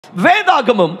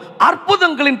வேதாகமம்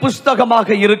அற்புதங்களின்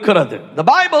புஸ்தகமாக இருக்கிறது. The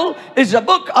Bible is a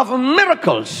book of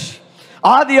miracles.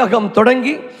 ஆதியாகமம்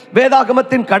தொடங்கி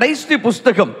வேதாகமத்தின் கடைசி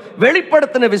புஸ்தகம்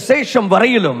வெளிப்படுத்தின விசேஷம்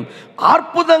வரையிலும்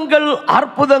அற்புதங்கள்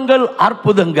அற்புதங்கள்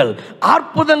அற்புதங்கள்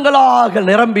அற்புதங்களாக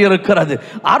நிரம்பி இருக்கிறது.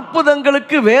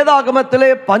 அற்புதங்களுக்கு வேதாகமத்திலே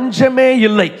பஞ்சமே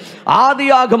இல்லை.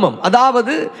 ஆதியாகமம்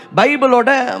அதாவது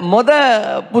பைபிளோட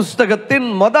புஸ்தகத்தின்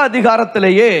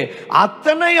அதிகாரத்திலேயே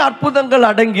அத்தனை அற்புதங்கள்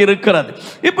அடங்கி இருக்கிறது.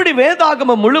 இப்படி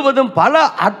வேதாகமம் முழுவதும் பல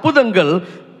அற்புதங்கள்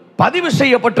பதிவு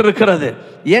செய்யப்பட்டிருக்கிறது.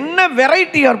 என்ன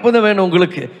வெரைட்டி அற்புதம் வேணும்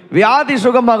உங்களுக்கு? வியாதி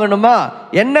சுகமாகணுமா?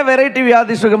 என்ன வெரைட்டி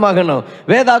வியாதி சுகமாகணும்?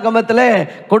 வேதாகமத்திலே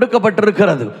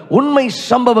கொடுக்கப்பட்டிருக்கிறது. உண்மை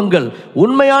சம்பவங்கள்,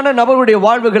 உண்மையான நபருடைய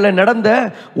வாழ்வுகளில் நடந்த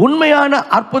உண்மையான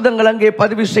அற்புதங்கள் அங்கே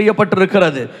பதிவு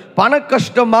செய்யப்பட்டிருக்கிறது. பண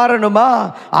கஷ்டம் மாறணுமா?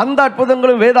 அந்த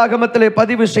அற்புதங்களும் வேதாகமத்திலே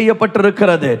பதிவு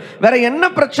செய்யப்பட்டிருக்கிறது. வேற என்ன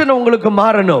பிரச்சனை உங்களுக்கு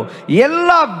மாறணும்?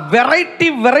 எல்லா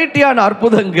வெரைட்டியான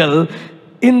அற்புதங்கள்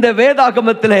இந்த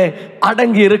வேதாகமத்திலே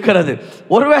அடங்கி இருக்கிறது.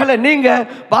 ஒருவேளை நீங்க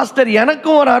பாஸ்டர்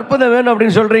எனக்கும் ஒரு அற்புதம் வேணும்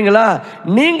அப்படின்னு சொல்றீங்களா?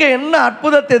 நீங்க என்ன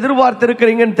அற்புதத்தை எதிர்பார்த்து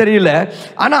இருக்கிறீங்கன்னு தெரியல.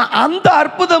 ஆனா அந்த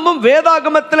அற்புதமும்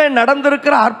வேதாகமத்திலே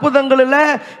நடந்திருக்கிற அற்புதங்களில்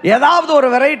ஏதாவது ஒரு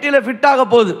வெரைட்டியில ஃபிட் ஆக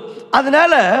போகுது.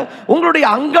 அதனால உங்களுடைய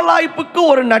அங்கலாய்ப்புக்கு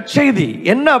ஒரு நற்செய்தி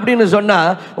என்ன அப்படின்னு சொன்னா,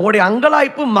 உங்களுடைய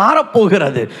அங்கலாய்ப்பு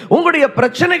மாறப்போகிறது, உங்களுடைய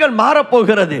பிரச்சனைகள்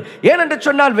மாறப்போகிறது. ஏனென்று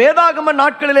சொன்னால் வேதாகம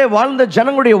நாட்களிலே வாழ்ந்த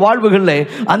ஜனங்களுடைய வாழ்வுகளிலே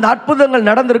அந்த அற்புதங்கள்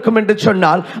நடந்திருக்கும் என்று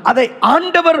சொன்னால் அதை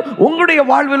ஆண்டவர் உங்களுடைய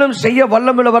வாழ்விலும் செய்ய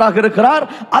வல்லமுள்ளவராக இருக்கிறார்.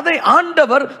 அதை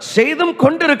ஆண்டவர் செய்தும்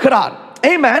கொண்டிருக்கிறார்.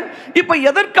 ஆமென். இப்ப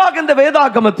எதற்காக இந்த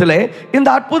வேதாகமத்திலே இந்த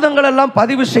அற்புதங்கள் எல்லாம்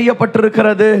பதிவு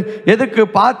செய்யப்பட்டிருக்கிறது? எதுக்கு?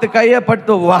 பார்த்து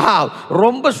கையப்பட்டு வாவ்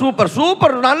ரொம்ப சூப்பர்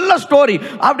சூப்பர் நல்ல ஸ்டோரி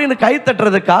அப்படின்னு கை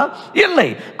தட்டுறதுக்கா? இல்லை.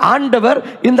 ஆண்டவர்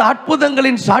இந்த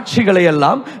அற்புதங்களின் சாட்சிகளை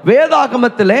எல்லாம்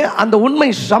வேதாகமத்திலே அந்த உண்மை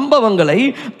சம்பவங்களை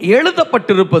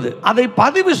எழுதப்பட்டிருப்பது, அதை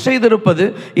பதிவு செய்திருப்பது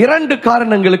இரண்டு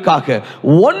காரணங்களுக்காக.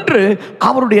 ஒன்று,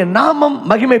 அவருடைய நாமம்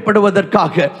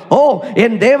மகிமைப்படுவதற்காக. ஓ,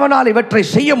 என் தேவனால் இவற்றை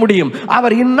செய்ய முடியும்,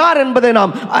 அவர் இன்னார் என்பதை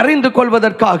நாம் அறிந்து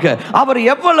கொள்வதற்காக, அவர்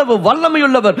எவ்வளவு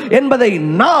வல்லமையுள்ளவர் என்பதை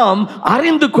நாம்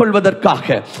அறிந்து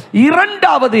கொள்வதற்காக.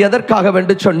 இரண்டாவது எதற்காக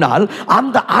என்று சொன்னால்,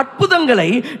 அந்த அற்புதங்களை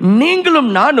நீங்களும்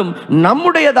நானும்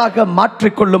நம்முடையதாக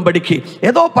மாற்றிக்கொள்ளும்படிக்கு.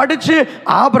 ஏதோ படிச்சு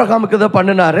ஆபிரகாமுக்கு இதை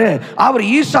பண்ணினாரு, அவர்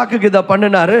ஈசாக்கு இதை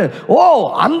பண்ணினாரு, ஓ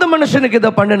அந்த மனுஷனுக்கு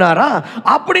இதை பண்ணினாரா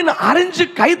அப்படின்னு அறிஞ்சு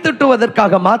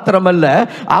கைத்தட்டுவதற்காக மாத்திரமல்ல,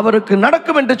 அவருக்கு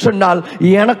நடக்கும் என்று சொன்னால்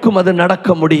எனக்கும் அது நடக்க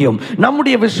முடியும்.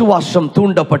 நம்முடைய விசுவாசம்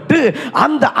தூண்டப்பட்டு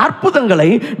அந்த அற்புதங்களை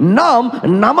நாம்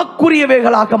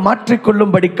நமக்குரியவைகளாக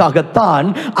மாற்றிக்கொள்ளும்படிக்காகத்தான்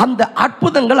அந்த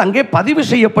அற்புதங்கள் அங்கே பதிவு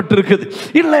செய்யப்பட்டிருக்குது.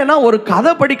 இல்லைன்னா ஒரு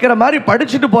கதை படிக்கிற மாதிரி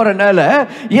படிச்சுட்டு போறனால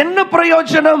என்ன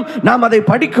பிரயோஜனம்? நாம் அதை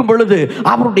படிக்கும் பொழுது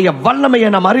அவருடைய வல்லமையை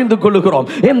நாம் அறிந்து கொள்ளுகிறோம்.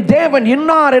 என் தேவன்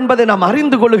இன்னார் என்பதை நாம்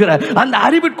அறிந்து கொள்ளுகிற அந்த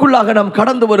அறிவிற்குள்ளாக நாம்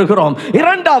கடந்து வருகிறோம்.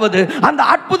 இரண்டாவது, அந்த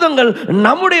அற்புதங்கள்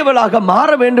நம்முடையவளாக மாற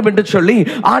வேண்டும் என்று சொல்லி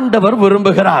ஆண்டவர்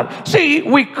விரும்புகிறார். See,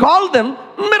 we call them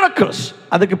miracles.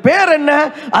 அதுக்கு பேர் என்ன?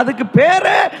 அதுக்கு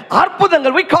பேரே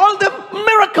அற்புதங்கள். We call them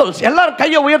miracles. எல்லாரும்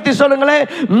கையை உயர்த்தி சொல்லுங்களேன்,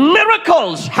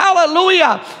 miracles.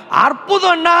 Hallelujah.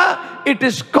 அற்புதம்னா it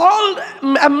is called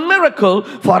a miracle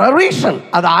for a reason.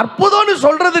 அது அற்புதம்னு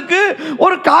சொல்றதுக்கு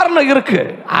ஒரு காரணம் இருக்கு.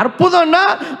 அற்புதம்னா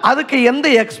அதுக்கு எந்த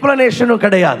எக்ஸ்பிளனேஷனும்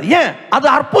கிடையாது. ஏன்? அது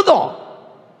அற்புதம்.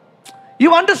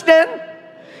 You understand?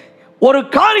 ஒரு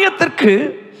காரியத்திற்கு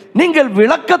நீங்கள்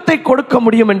விளக்கத்தை கொடுக்க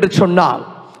முடியும் என்று சொன்னால்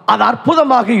அது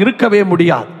அற்புதமாக இருக்கவே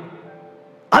முடியாது.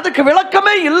 அதுக்கு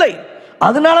விளக்கமே இல்லை,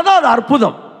 அதனாலதான் அது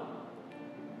அற்புதம்.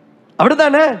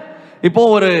 அப்படித்தானே? இப்போ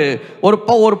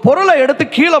ஒரு பொருளை எடுத்து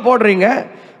கீழே போடுறீங்க,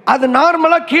 அது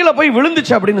நார்மலா கீழே போய்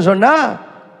விழுந்துச்சு அப்படின்னு சொன்னா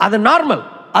அது நார்மல்,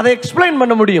 அதை எக்ஸ்பிளைன்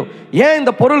பண்ண முடியும். ஏன்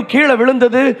இந்த பொருள் கீழே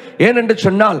விழுந்தது? ஏனென்று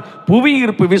சொன்னால் புவி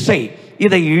ஈர்ப்பு விசை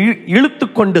இதை இழுத்து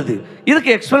கொண்டது.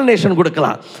 இதுக்கு எக்ஸ்பிளனேஷன்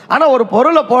கொடுக்கலாம். ஆனா ஒரு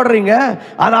பொருளை போடுறீங்க,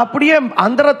 அது அப்படியே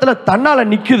அந்தரத்துல தன்னால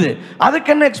நிக்குது,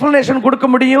 அதுக்கு என்ன எக்ஸ்பிளனேஷன் கொடுக்க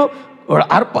முடியும்?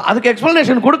 அதுக்கு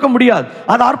எக்ஸ்பிளனேஷன் கொடுக்க முடியாது.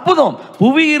 அது அற்புதம்.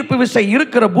 புவி ஈர்ப்பு விசை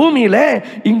இருக்கிற பூமியில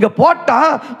இங்க போட்டா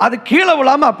அது கீழே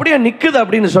விழாம அப்படியே நிக்குது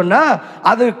அப்படின்னு சொன்னா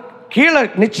அது கீழே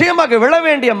நிச்சயமாக விழ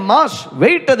வேண்டிய மாஸ்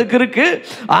வெயிட் அதுக்கு இருக்கு,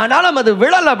 ஆனாலும் அது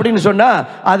விழல அப்படின்னு சொன்னா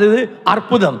அது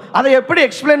அற்புதம். அதை எப்படி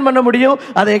எக்ஸ்பிளைன் பண்ண முடியும்?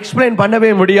 அதை எக்ஸ்பிளைன்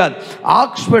பண்ணவே முடியாது.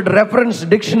 ஆக்ஸ்போர்ட் ரெஃபரன்ஸ்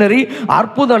டிக்ஷனரி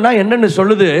அற்புதம்னா என்னன்னு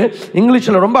சொல்லுது.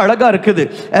 இங்கிலீஷ்ல ரொம்ப அழகா இருக்குது.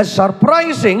 A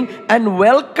surprising and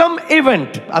welcome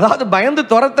event. அதாவது பயந்து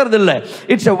துரத்துறது இல்ல.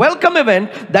 It's a welcome event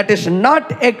that is not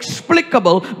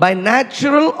explicable by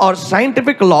natural or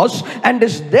scientific laws and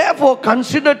is therefore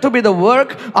considered to be the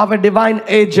work of a divine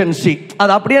agency. Deficiency.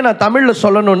 அது அப்படியே நான் தமிழ்ல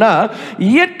சொல்லணும்னா,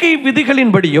 இயற்கை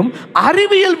விதிகளின்படியும்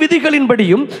அறிவியல்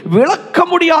விதிகளின்படியும் விளக்க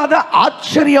முடியாத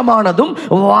ஆச்சரியமானதும்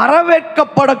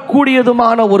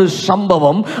வரவேற்கப்படக்கூடியதுமான ஒரு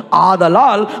சம்பவம்.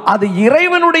 ஆதலால் அது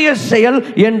இறைவனுடைய செயல்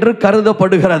என்று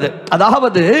கருதப்படுகிறது.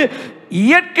 அதாவது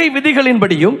இயற்கை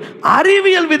விதிகளின்படியும்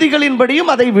அறிவியல் விதிகளின்படியும்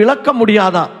அதை விளக்க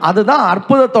முடியாதான். அதுதான்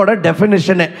அற்புதத்தோட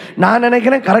டெஃபினிஷன். நான்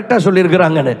நினைக்கிறேன் கரெக்டா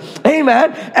சொல்லியிருக்கிறாங்கன்னு. Amen.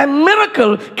 A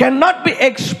miracle cannot be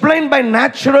explained by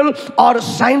natural or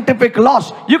scientific laws.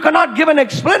 You cannot give an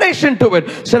explanation to it.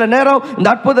 சில நேரம் இந்த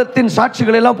அற்புதத்தின்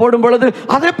சாட்சிகள் எல்லாம் போடும் பொழுது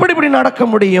அது எப்படி இப்படி நடக்க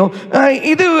முடியும்,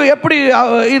 இது எப்படி,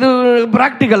 இது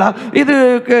பிராக்டிகலா,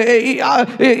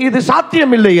 இது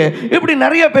சாத்தியம் இல்லையே, இப்படி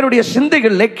நிறைய பேருடைய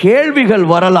சிந்தைகளில் கேள்விகள்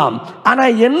வரலாம். ஆனா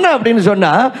என்ன அப்படின்னு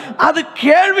சொன்னா, அது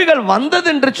கேள்விகள் வந்தது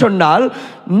என்று சொன்னால்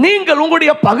நீங்கள்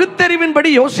உங்களுடைய பகுத்தறிவின்படி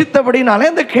யோசித்தபடினாலே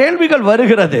அந்த கேள்விகள்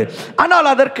வருகிறது. ஆனால்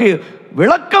அதற்கு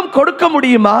விளக்கம் கொடுக்க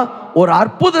முடியுமா? ஒரு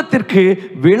அற்புதத்திற்கு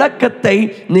விளக்கத்தை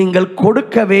நீங்கள்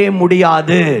கொடுக்கவே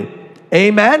முடியாது.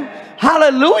 Amen.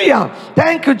 Hallelujah.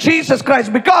 Thank you Jesus Christ,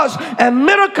 because a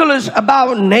miracle is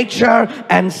about nature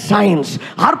and science.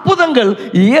 அற்புதங்கள்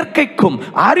இயற்கைக்கும்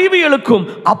அறிவியலுக்கும்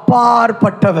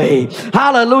அப்பாற்பட்டவை.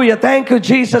 Hallelujah. Thank you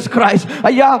Jesus Christ.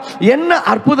 ஐயா, என்ன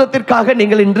அற்புதத்திற்காக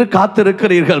நீங்கள் இன்று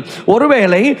காத்திருக்கிறீர்கள்?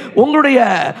 ஒருவேளை உங்களுடைய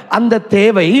அந்த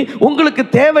தேவை, உங்களுக்கு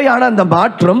தேவையான அந்த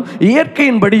மாற்றம்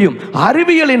இயற்கையின்படியும்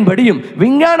அறிவியலின்படியும்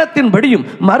விஞ்ஞானத்தின்படியும்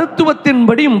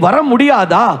மருத்துவத்தின்படியும் வர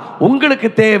முடியாதா?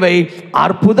 உங்களுக்கு தேவை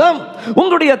அற்புதம்.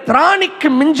 உங்களுடைய திராணிக்கு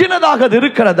மிஞ்சினதாக அது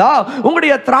இருக்கிறதா?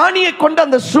 உங்களுடைய திராணியை கொண்டு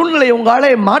அந்த சூழ்நிலையை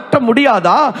உங்களாலே மாற்ற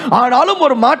முடியாதா? ஆனாலும்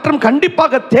ஒரு மாற்றம்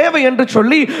கண்டிப்பாக தேவை என்று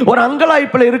சொல்லி ஒரு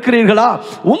அங்கலாய்ப்பில் இருக்கிறீர்களா?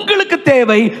 உங்களுக்கு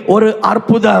தேவை ஒரு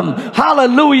அற்புதம்.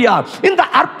 ஹalleluya. இந்த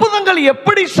அற்புதங்கள்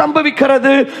எப்படி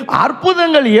சம்பவிக்கிறது?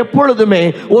 அற்புதங்கள் எப்பொழுதுமே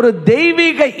ஒரு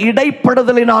தெய்வீக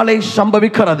இடைப்படுதலினாலே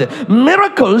சம்பவிக்கிறது.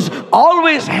 Miracles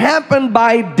always happen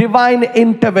by divine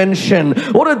intervention.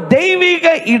 ஒரு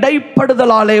தெய்வீக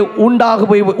இடைப்படுதலாலே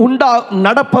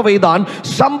நடப்பவைதான்,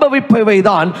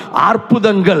 சம்பவிப்பவைதான்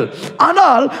அற்புதங்கள்.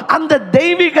 ஆனால் அந்த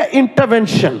தெய்வீக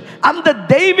இன்டர்வென்ஷன், அந்த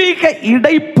தெய்வீக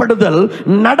இடைப்படுதல்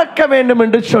நடக்க வேண்டும்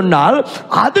என்று சொன்னால்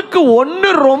அதுக்கு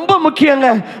ஒன்று ரொம்ப முக்கியங்க.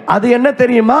 அது என்ன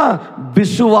தெரியுமா?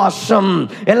 விசுவாசம்.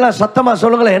 எல்லாம் சத்தமா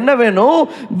சொல்லுங்களேன், என்ன வேணும்?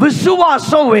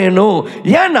 விசுவாசம் வேணும்.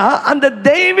 ஏன்னா அந்த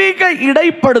தெய்வீக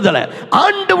இடைப்படுதலை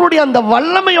ஆண்டவருடைய அந்த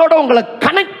வல்லமையோட உங்களை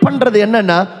கனெக்ட் பண்றது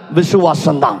என்னன்னா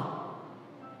விசுவாசம் தான்.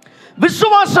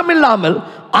 விசுவாசம் இல்லாமல்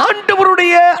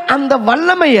ஆண்டவருடைய அந்த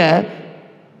வல்லமையை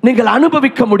நீங்கள்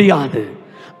அனுபவிக்க முடியாது.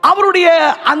 அவருடைய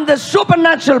அந்த சூப்பர்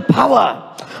நேச்சுரல் பவர்,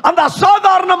 அந்த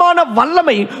அசாதாரணமான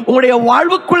வல்லமை உங்களுடைய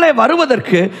வாழ்வுக்குள்ளே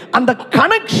வருவதற்கு அந்த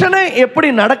கனெக்ஷனை எப்படி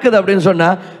நடக்குது அப்படின்னு சொன்னா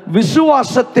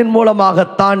விசுவாசத்தின்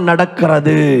மூலமாகத்தான்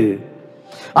நடக்கிறது.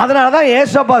 அதனாலதான்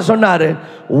ஏசப்பா சொன்னாரு,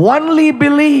 only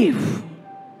believe.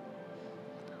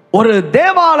 ஒரு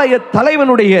தேவாலய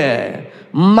தலைவனுடைய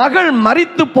மகள்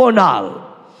மரித்து போனால்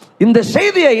இந்த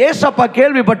செய்தியை ஏசப்பா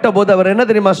கேள்விப்பட்ட போது அவர் என்ன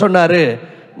தெரியுமா சொன்னாரு?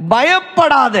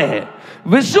 பயப்படாதே,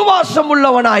 விசுவாசம்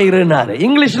உள்ளவனாயிருந்தார்.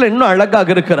 இங்கிலீஷ்ல இன்னும்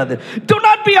அழகாக இருக்கிறது, do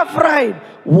not be afraid,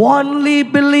 only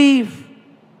believe.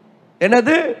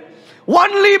 என்னது?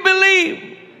 only believe.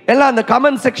 எல்லாம் அந்த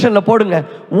கமெண்ட் செக்ஷன்ல போடுங்க,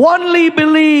 only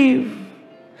believe.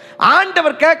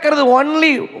 ஆண்டவர் கேட்கிறது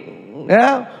only.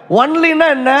 ஒன்லினா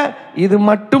என்ன? இது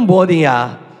மட்டும் போதியா?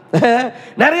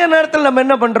 நிறைய நேரத்தில் நம்ம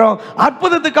என்ன பண்றோம்?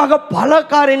 அற்புதத்துக்காக பல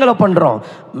காரியங்களை பண்றோம்.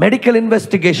 மெடிக்கல்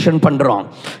இன்வெஸ்டிகேஷன் பண்றோம்,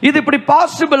 இது இப்படி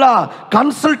பாசிபிளா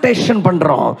கன்சல்டேஷன்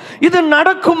பண்றோம், இது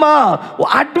நடக்குமா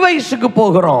அட்வைஸுக்கு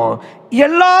போகிறோம்,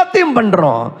 எல்லாத்தையும்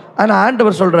பண்றோம். ஆனா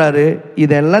ஆண்டவர் சொல்றாரு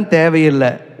இதெல்லாம்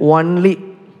தேவையில்லை, ஒன்லி.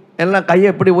 எல்லாம் கையை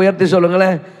எப்படி உயர்த்தி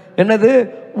சொல்லுங்களேன், என்னது?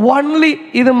 ஒன்லி.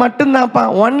 இது மட்டும்தான்ப்பா.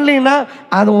 ஒன்லினா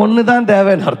அது ஒன்று தான்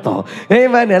தேவைன்னு அர்த்தம்.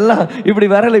 ஏன் எல்லாம் இப்படி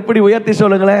விரல் இப்படி உயர்த்தி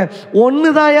சொல்லுங்களேன்,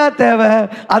 ஒன்று தாயா தேவை.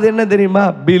 அது என்ன தெரியுமா?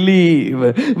 பிலீவ்.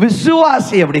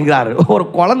 விசுவாசி அப்படிங்கிறாரு. ஒரு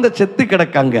குழந்தை செத்து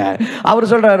கிடக்காங்க,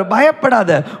 அவர் சொல்றாரு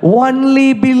பயப்படாத, only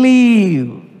believe.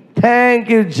 Thank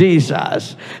you Jesus.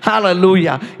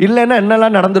 Hallelujah. இல்லைன்னா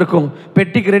என்னெல்லாம் நடந்திருக்கும்?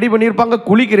 பெட்டிக்கு ரெடி பண்ணியிருப்பாங்க,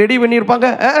 குழிக்கு ரெடி பண்ணியிருப்பாங்க.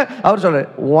 அவர் சொல்ற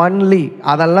ஒன்லி,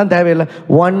 அதெல்லாம் தேவையில்லை,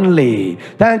 only.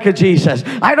 Thank you Jesus.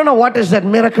 I don't know what is that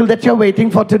miracle that you're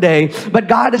waiting for today, but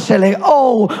God is saying,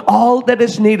 oh, all that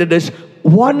is needed is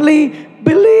only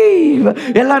believe.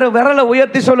 எல்லாரும் விரலை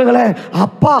உயர்த்தி சொல்லுங்களேன்,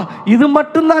 அப்பா இது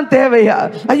மட்டும்தான் தேவையா?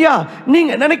 ஐயா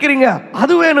நீங்க நினைக்கிறீங்க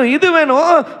அது வேணும் இது வேணும்.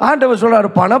 ஆண்டவர் சொல்றாரு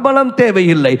பணபலம்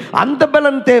தேவையில்லை, அந்த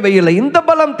பலம் தேவையில்லை, இந்த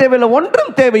பலம் தேவையில்லை,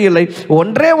 ஒன்றும் தேவையில்லை,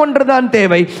 ஒன்றே ஒன்றுதான்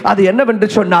தேவை. அது என்னவென்று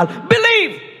சொன்னால்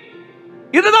பிலீவ்.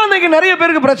 இதுதான் இன்னைக்கு நிறைய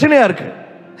பேருக்கு பிரச்சனையா இருக்கு.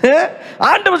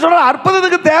 ஆண்டவர் சொல்ற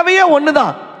அற்புதத்துக்கு தேவையே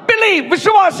ஒண்ணுதான், பிலீவ்,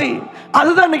 விசுவாசி.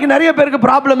 அதுதான் இன்னைக்கு நிறைய பேருக்கு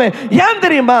ப்ராப்ளமே. ஏன்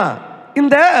தெரியுமா?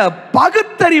 இந்த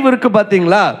பகுத்தறிவு இருக்கு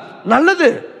பாத்தீங்களா, நல்லது.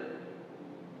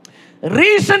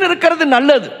 ரீசன் இருக்கிறது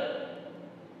நல்லது.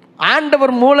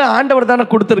 ஆண்டவர் மூலம் ஆண்டவர் தானே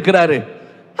கொடுத்திருக்கிறாரு,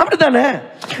 அப்படித்தானே?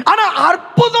 ஆனா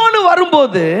அற்புதம்னு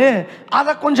வரும்போது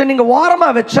அதை கொஞ்சம் நீங்க ஓரமா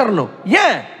வச்சிடணும்.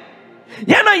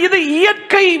 ஏன்னா இது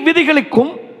இயற்கை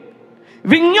விதிகளுக்கும்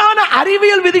விஞ்ஞான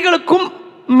அறிவியல் விதிகளுக்கும்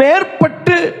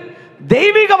மேற்பட்டு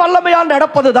தெய்வீக வல்லமையால்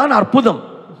நடப்பதுதான் அற்புதம்.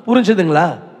 புரிஞ்சுதுங்களா?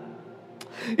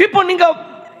 இப்போ நீங்க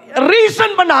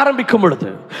ரீசன் பண்ண ஆரம்பிக்கும் பொழுது,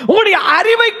 உங்களுடைய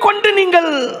அறிவை கொண்டு நீங்கள்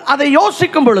அதை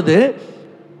யோசிக்கும் பொழுது,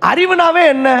 அறிவுனாவே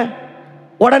என்ன,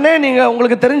 உடனே நீங்க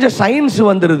உங்களுக்கு தெரிஞ்ச சயின்ஸ்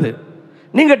வந்துருது.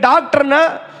 நீங்க டாக்டர்னா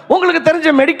உங்களுக்கு தெரிஞ்ச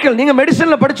மெடிக்கல், நீங்க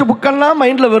மெடிசன்ல படிச்ச புக்கெல்லாம்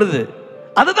மைண்ட்ல வருது.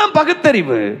 அதுதான்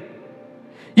பகுத்தறிவு.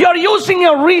 You are using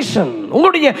your reason.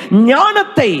 உங்களுடைய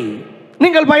ஞானத்தை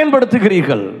நீங்கள்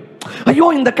பயன்படுத்துகிறீர்கள். ஐயோ,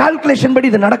 இந்த கால்குலேஷன் படி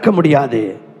இது நடக்க முடியாது,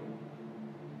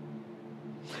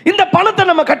 இந்த பணத்தை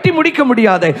நம்ம கட்டி முடிக்க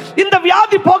முடியாது, இந்த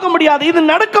வியாதி போக முடியாது, இது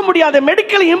நடக்க முடியாது,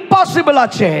 மெடிக்கல் இம்பாசிபிள்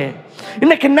ஆச்சே.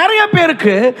 இன்னைக்கு நிறைய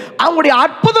பேருக்கு அவங்களுடைய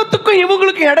அற்புதத்துக்கும்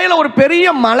இவங்களுக்கு இடையில ஒரு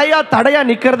பெரிய மலையா தடையா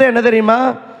நிக்கிறதே என்ன தெரியுமா?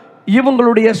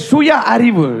 இவங்களுடைய சுய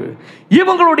அறிவு,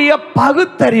 இவங்களுடைய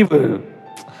பகுத்தறிவு.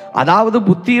 அதாவது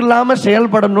புத்தி இல்லாம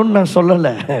செயல்படணும்னு நான் சொல்லல,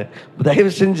 தயவு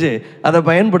செஞ்சு அதை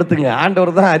பயன்படுத்துங்க.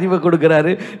 ஆண்டவர் தான் அறிவை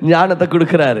கொடுக்கிறாரு, ஞானத்தை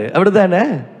கொடுக்கிறாரு, அப்படிதானே?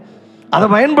 அதை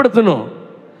பயன்படுத்தணும்.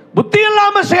 புத்தி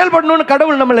இல்லாம செயல்படணும்னு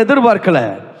கடவுள் நம்மளை எதிர்பார்க்கல.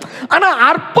 ஆனா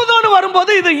அற்புதம்னு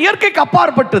வரும்போது இது இயற்கைக்கு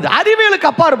அப்பாற்பட்டது,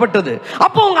 அறிவியலுக்கு அப்பாற்பட்டது.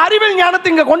 அப்போ உங்க அறிவியல்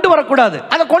ஞானத்தை இங்க கொண்டு வரக்கூடாது.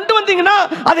 அதை கொண்டு வந்தீங்கன்னா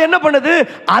அது என்ன பண்ணுது?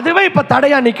 அதுவே இப்ப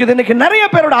தடையா நிக்குது. இன்னைக்கு நிறைய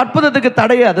பேரோட அற்புதத்துக்கு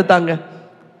தடையே அது தாங்க.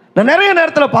 நான் நிறைய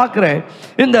நேரத்தில் பார்க்கிறேன்,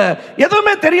 இந்த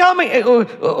எதுவுமே தெரியாம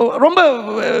ரொம்ப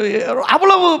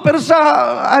அவ்வளவு பெருசா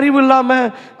அறிவு இல்லாம,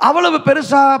 அவ்வளவு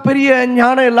பெருசா பெரிய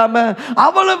ஞானம் இல்லாம,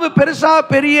 அவ்வளவு பெருசா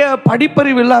பெரிய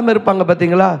படிப்பறிவு இல்லாம இருப்பாங்க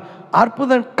பாத்தீங்களா?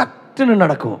 அற்புதம் டக்குன்னு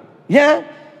நடக்கும். ஏன்?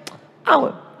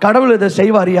 கடவுள் இதை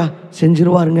செய்வாரியா,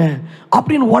 செஞ்சிருவாருங்க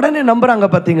அப்படின்னு உடனே நம்புறாங்க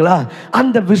பாத்தீங்களா?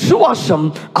 அந்த விசுவாசம்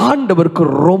ஆண்டவருக்கு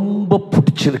ரொம்ப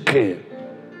பிடிச்சிருக்கு.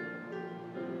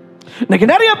 இன்னைக்கு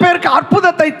நிறைய பேருக்கு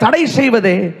அற்புதத்தை தடை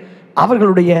செய்வதே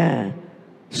அவர்களுடைய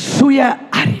சுய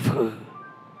அறிவு.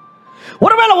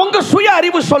 ஒருவேளை உங்க சுய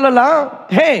அறிவு சொல்லலாம்,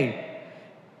 ஹே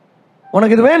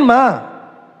உனக்கு இது வேணுமா,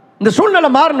 இந்த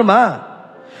சூழ்நிலை மாறணுமா,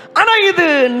 ஆனா இது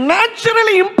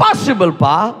நேச்சுரலி இம்பாசிபிள்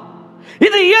பா,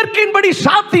 இது இயற்கையின்படி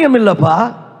சாத்தியம் இல்லப்பா.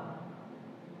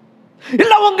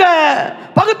 இல்ல உங்க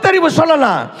பகுத்தறிவு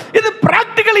சொல்லலாம், இது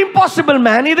பிராக்டிகல் இம்பாசிபிள்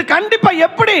மேன், இது கண்டிப்பா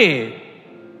எப்படி,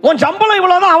 உன் சம்பளம்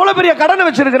இவ்வளவுதான், அவ்வளவு பெரிய கடனை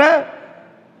வச்சிருக்கிற,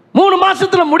 3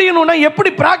 மாசத்துல முடியணும்னா எப்படி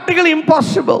பிராக்டிகல்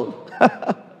இம்பாசிபிள்.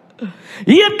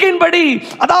 இயற்கையின்படி,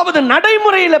 அதாவது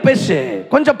நடைமுறையில பேசு,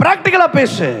 கொஞ்சம் பிராக்டிகலா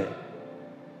பேசு.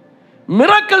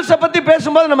 மிரக்கல்ஸ் பத்தி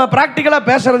பேசும்போது நம்ம பிராக்டிகலா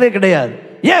பேசுறதே கிடையாது.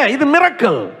 ஏன்? இது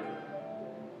மிரக்கல்.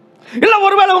 இல்ல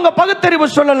ஒருவேளை உங்க பகுத்தறிவு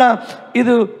சொல்லலாம்,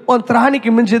 இது உன் திராணிக்கு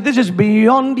மிஞ்சி, this is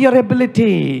beyond your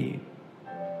ability.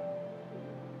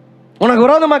 உனக்கு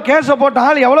விரோதமா கேஸ போட்ட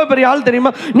ஆள் எவ்வளவு பெரிய ஆள் தெரியுமா,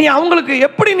 நீ அவங்களுக்கு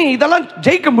எப்படி நீ இதெல்லாம்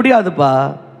ஜெயிக்க முடியாதுப்பா,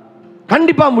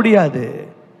 கண்டிப்பா முடியாது,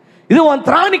 இது உன்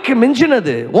திராணிக்கு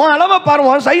மிஞ்சினது, உன் அளவை பாரு,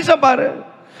 உன் சைஸ பாரு,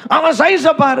 அவன்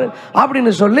சைஸ பாரு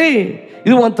அப்படின்னு சொல்லி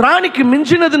இது உன் திராணிக்கு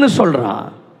மிஞ்சினதுன்னு சொல்றான்.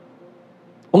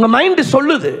 உங்க மைண்ட்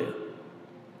சொல்லுது.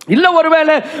 இல்ல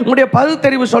ஒருவேளை உங்களுடைய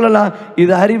பகுத்தறிவு சொல்லலாம்,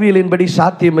 இது அறிவியலின்படி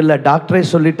சாத்தியம் இல்லை, டாக்டரே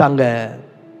சொல்லிட்டாங்க.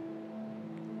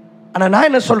 ஆனா நான்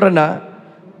என்ன சொல்றேன்னா,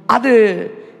 அது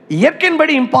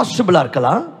இயற்கையின்படி இம்பாசிபிளா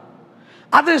இருக்கலாம்,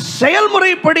 அது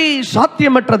செயல்முறைப்படி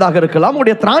சாத்தியமற்றதாக இருக்கலாம்,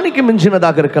 உங்களுடைய திராணிக்கு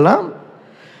மிஞ்சினதாக இருக்கலாம்,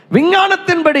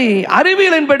 விஞ்ஞானத்தின்படி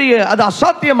அறிவியலின்படி அது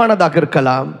அசாத்தியமானதாக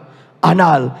இருக்கலாம்.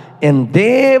 ஆனால் என்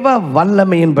தேவ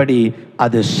வல்லமையின்படி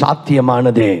அது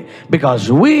சாத்தியமானது. Because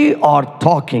we are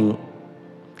talking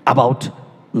about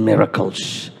miracles.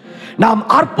 நாம்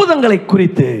அற்புதங்களை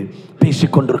குறித்து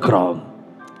பேசிக் கொண்டிருக்கிறோம்.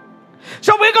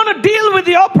 So we're going to deal with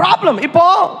your problem. இப்போ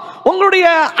உங்களுடைய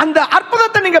அந்த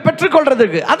அற்புதத்தை நீங்க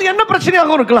பெற்றுக்கொள்றதுக்கு அது என்ன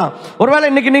பிரச்சனையாக இருக்கலாம். ஒருவேளை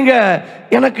இன்னைக்கு நீங்க,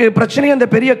 எனக்கு பிரச்சனையே இந்த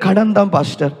பெரிய கடன் தான்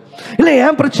பாஸ்டர், இல்ல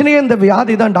என் பிரச்சனையே இந்த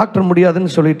வியாதி தான், டாக்டர்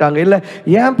முடியாதுன்னு சொல்லிட்டாங்க, இல்ல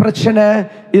என் பிரச்சனை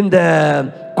இந்த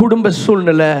குடும்ப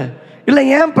சூழ்நிலை, இல்ல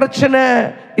என் பிரச்சனை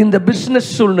இந்த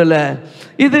பிசினஸ் சூழ்நிலை,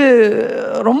 இது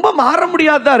ரொம்ப மாற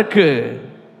முடியாததா இருக்கு.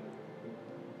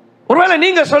 ஒருவேளை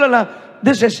நீங்க சொல்லலாம்,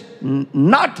 this is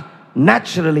not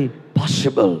naturally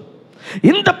possible.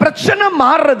 இந்த பிரச்சனை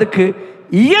மாறுறதுக்கு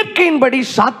இயற்கையின்படி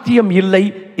சாத்தியம் இல்லை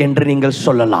என்று நீங்கள்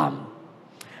சொல்லலாம்.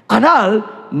 ஆனால்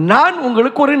நான்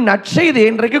உங்களுக்கு ஒரு நற்செய்தி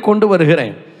இன்றைக்கு கொண்டு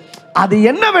வருகிறேன். அது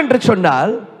என்னவென்று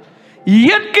சொன்னால்,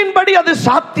 இயற்கையின்படி அது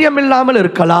சாத்தியம் இல்லாமல்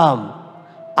இருக்கலாம்,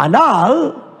 ஆனால்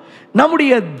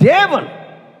நம்முடைய தேவன்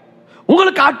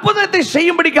உங்களுக்கு அற்புதத்தை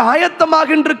செய்யும்படிக்கு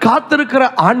ஆயத்தமாக என்று காத்திருக்கிற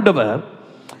ஆண்டவர்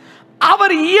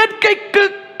அவர் இயற்கைக்கு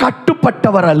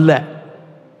கட்டுப்பட்டவர் அல்ல.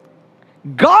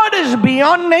 God is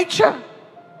beyond nature.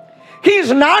 He is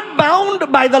not bound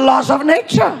by the laws of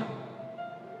nature.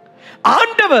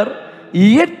 ஆண்டவர்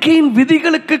இயற்கையின்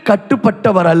விதிகளுக்கு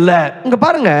கட்டுப்பட்டவர் அல்ல. இங்க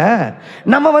பாருங்க,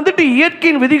 நம்ம வந்துட்டு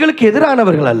இயற்கையின் விதிகளுக்கு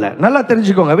எதிரானவர்கள் அல்ல. நல்லா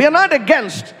தெரிஞ்சுக்கோங்க. we are not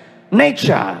against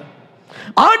nature.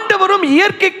 ஆண்டவரும்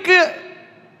இயற்கைக்கு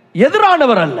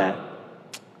எதிரானவர் அல்ல.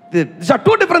 these are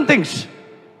two different things.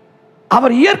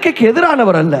 அவர் இயற்கைக்கு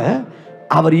எதிரானவர் அல்ல,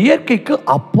 அவர் இயற்கைக்கு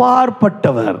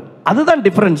அப்பாற்பட்டவர். அதுதான்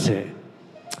டிஃபரன்ஸ்.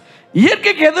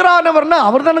 இயற்கைக்கு எதிரானவர்னா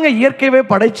அவர் தானுங்க இயற்கையவே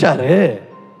படைச்சாரு.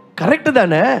 கரெக்ட்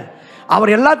தானே? அவர்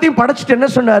எல்லாத்தையும் படைச்சிட்டு என்ன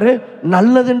சொன்னாரு?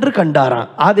 நல்லதென்று கண்டாராம்.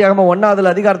 ஆதியாகமம்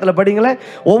 1வது அதிகாரத்தில் படிங்களேன்.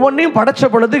 ஒவ்வொன்றையும் படைச்ச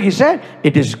பொழுது he said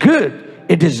it is good,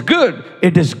 it is good,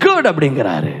 it is good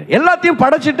அப்படிங்கிறாரு. எல்லாத்தையும்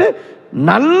படைச்சிட்டு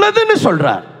நல்லதுன்னு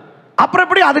சொல்றார். அப்புறம்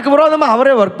எப்படி அதுக்கு விரோதமா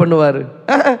அவரே ஒர்க் பண்ணுவாரு?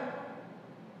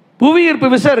 புவியீர்ப்பு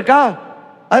விசை இருக்கா?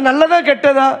 அது நல்லதா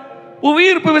கெட்டதா?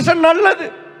 புவியீர்ப்பு விசை நல்லது.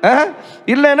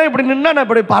 இல்லைன்னா இப்படி நின்னா நான்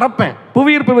இப்படி பறப்பேன்.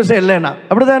 புவியீர்ப்பு விசை இல்லைன்னா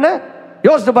அப்படிதானே?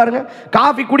 யோசித்து பாருங்க.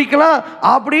 காஃபி குடிக்கலாம்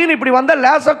அப்படின்னு இப்படி வந்தா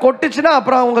லேசா கொட்டுச்சுன்னா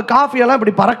அப்புறம் அவங்க காஃபி எல்லாம்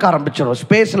இப்படி பறக்க ஆரம்பிச்சிடும்,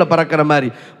 ஸ்பேஸ்ல பறக்கிற மாதிரி.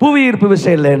 புவியீர்ப்பு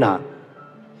விசை இல்லைன்னா,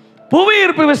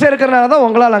 புவியீர்ப்பு விசை இருக்கிறனால தான்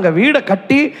உங்களால் அங்கே வீடை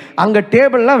கட்டி அங்கே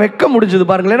டேபிள்லாம் வைக்க முடிஞ்சது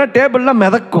பாருங்களேன். ஏன்னா டேபிள்லாம்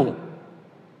மிதக்கும்.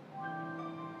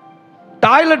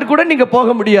 டாய்லெட் கூட நீங்க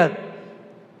போக முடியாது.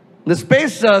 இந்த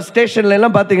ஸ்பேஸ் ஸ்டேஷன்ல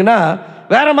எல்லாம் பார்த்தீங்கன்னா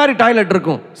வேற மாதிரி டாய்லெட்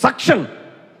இருக்கும், சக்ஷன்.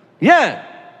 ஏன்?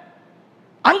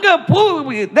 அங்க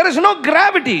there is no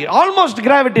gravity, almost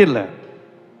gravity இல்ல,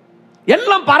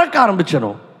 எல்லாம் பறக்க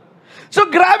ஆரம்பிச்சிடும். so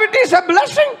gravity is a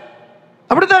blessing.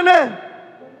 அப்படிதானே?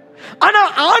 ஆனா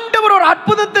ஆண்டவர் ஒரு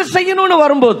அற்புதத்தை செய்யணும்னு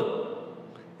வரும்போது,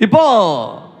 இப்போ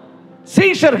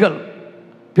சீஷர்கள்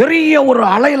பெரிய ஒரு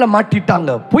அலையில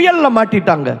மாட்டிட்டாங்க, புயல்ல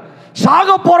மாட்டிட்டாங்க,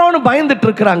 சாக போறோம்னு பயந்துட்டு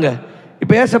இருக்கிறாங்க.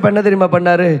 இப்ப ஏசப்பா என்ன தெரியுமா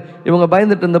பண்ணாரு? இவங்க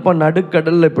பயந்துட்டு இருந்தப்போ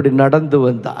நடுக்கடல்ல இப்படி நடந்து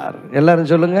வந்தார்.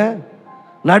 எல்லாரும் சொல்லுங்க,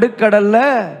 நடுக்கடல்ல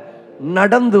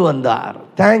நடந்து வந்தார்.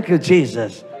 Thank you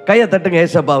Jesus. கையை தட்டுங்க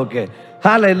ஏசப்பாவுக்கு.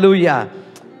 ஹல்லேலூயா.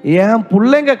 என்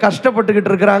பிள்ளைங்க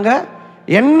கஷ்டப்பட்டுக்கிட்டு இருக்கிறாங்க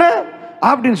என்ன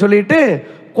அப்படின்னு சொல்லிட்டு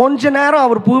கொஞ்ச நேரம்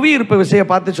அவர் புவியீர்ப்பு விசையை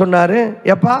பார்த்து சொன்னாரு,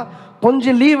 எப்பா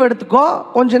கொஞ்சம் லீவ் எடுத்துக்கோ,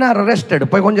 கொஞ்ச நேரம் ரெஸ்ட் எடு,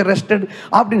 போய் கொஞ்சம் ரெஸ்ட் எடு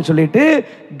அப்படின்னு சொல்லிட்டு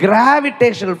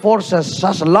gravitational forces,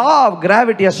 law of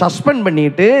கிராவிட்டியை suspend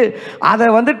பண்ணிட்டு அதை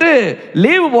வந்துட்டு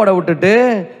லீவு போட விட்டுட்டு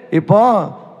இப்போ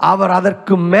அவர்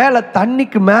அதற்கு மேலே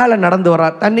தண்ணிக்கு மேலே நடந்து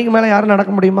வர்றார். தண்ணிக்கு மேலே யாரும்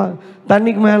நடக்க முடியுமா?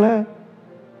 தண்ணிக்கு மேலே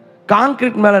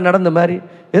கான்கிரீட் மேலே நடந்த மாதிரி,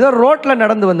 ஏதோ ரோட்ல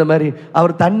நடந்து வந்த மாதிரி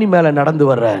அவர் தண்ணி மேலே நடந்து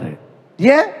வர்றாரு.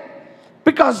 ஏன்?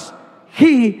 Because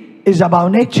he is above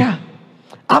nature.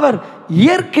 அவர்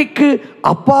இயற்கைக்கு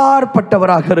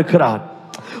அப்பாற்பட்டவராக இருக்கிறார்.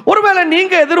 ஒருவேளை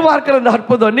நீங்க எதிர்பார்க்கிற இந்த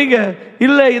அற்புதம் நீங்க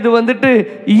இல்ல, இது வந்துட்டு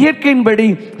இயற்கையின்படி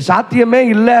சாத்தியமே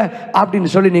இல்லை அப்படின்னு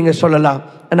சொல்லி நீங்க சொல்லலாம்.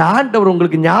 ஆண்டவர்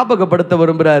உங்களுக்கு ஞாபகப்படுத்த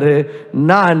விரும்புகிறாரு,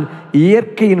 நான்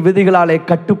இயற்கையின் விதிகளாலே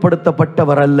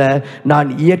கட்டுப்படுத்தப்பட்டவர் அல்ல, நான்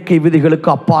இயற்கை விதிகளுக்கு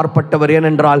அப்பாற்பட்டவர்.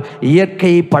 ஏனென்றால்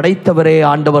இயற்கையை படைத்தவரே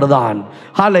ஆண்டவர் தான்.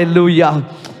 ஹல்லேலூயா.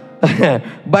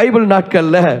 பைபிள்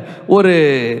நாட்கள்ல ஒரு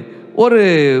ஒரு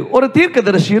ஒரு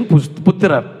தீர்க்கதரிசியின்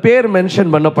புத்திரர், பேர்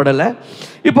மென்ஷன் பண்ணப்படலை.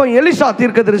 இப்போ எலிசா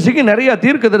தீர்க்கதரிசிக்கு நிறைய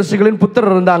தீர்க்கதரிசிகளின்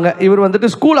புத்திரர் இருந்தாங்க. இவர் வந்துட்டு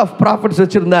ஸ்கூல் ஆஃப் ப்ராஃபிட்ஸ்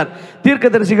வச்சிருந்தார்.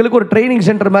 தீர்க்கதரிசிகளுக்கு ஒரு ட்ரைனிங்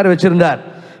சென்டர் மாதிரி வச்சிருந்தார்.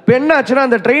 இப்போ என்ன ஆச்சுன்னா,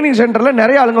 அந்த ட்ரைனிங் சென்டரில்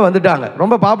நிறைய ஆளுங்க வந்துட்டாங்க,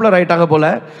 ரொம்ப பாப்புலர் ஆகிட்டாங்க போல.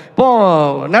 இப்போ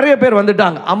நிறைய பேர்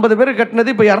வந்துட்டாங்க. 50 பேர்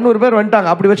கட்டினது இப்போ 200 பேர்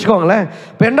வந்துட்டாங்க அப்படி வச்சுக்கோங்களேன்.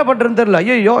 இப்போ என்ன பண்ணுறதுன்னு தெரியல.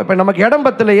 ஐயோ, இப்போ நமக்கு இடம்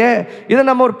பத்தலையே, இதை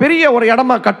நம்ம ஒரு பெரிய ஒரு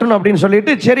இடமா கட்டணும் அப்படின்னு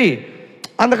சொல்லிட்டு, சரி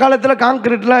அந்த காலத்தில்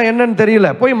கான்கிரீட்லாம் என்னன்னு தெரியல,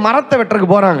 போய் மரத்தை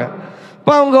வெட்டுறதுக்கு போகிறாங்க.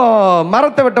 இப்போ அவங்க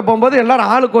மரத்தை வெட்ட போகும்போது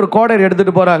எல்லாரும் ஆளுக்கு ஒரு கோடரி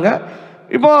எடுத்துகிட்டு போகிறாங்க.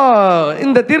 இப்போ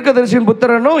இந்த தீர்க்கதரிசியின்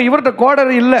புத்திரனும் இவர்கிட்ட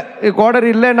கோடரி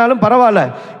இல்லைனாலும் பரவாயில்ல,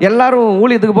 எல்லாரும்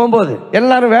ஊழியத்துக்கு போகும்போது,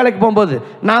 எல்லாரும் வேலைக்கு போகும்போது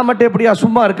நான் மட்டும் எப்படியா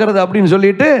சும்மா இருக்கிறது அப்படின்னு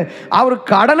சொல்லிட்டு அவர்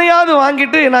கடனையாவது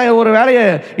வாங்கிட்டு நான் ஒரு வேலையை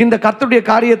இந்த கர்த்தருடைய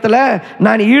காரியத்தில்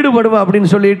நான் ஈடுபடுவேன்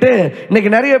அப்படின்னு சொல்லிட்டு,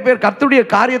 இன்னைக்கு நிறைய பேர் கர்த்தருடைய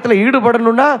காரியத்தில்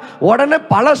ஈடுபடணும்னா உடனே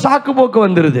பல சாக்கு போக்கு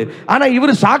வந்துடுது. ஆனால்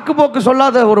இவர் சாக்கு போக்கு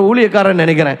சொல்லாத ஒரு ஊழியக்காரன்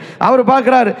நினைக்கிறேன். அவர்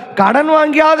பார்க்குறாரு, கடன்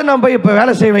வாங்கியாவது நான் போய் இப்போ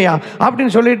வேலை செய்வேயா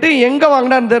அப்படின்னு சொல்லிட்டு எங்கே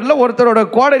வாங்கினான்னு தெரியல, ஒருத்தரோட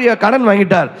கோடரியை கடன்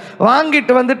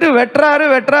வாங்கிட்டு வந்துட்டு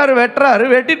வெட்டுறாரு.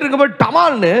 வெட்டிட்டு இருக்கும்போது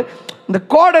டமால்னு இந்த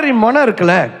கோடரி முனை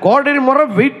இருக்குல்ல, கோடரி முறை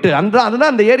வெயிட்,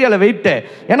 அதுதான் அந்த ஏரியாவில் வெயிட்டு,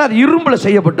 ஏன்னா அது இரும்புல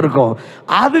செய்யப்பட்டிருக்கும்.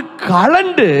 அது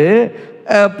கலண்டு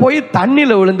போய்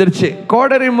தண்ணியில் விழுந்துருச்சு.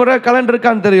 கோடரி முறை கலண்டு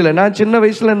இருக்கான்னு தெரியல. நான் சின்ன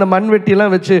வயசில் இந்த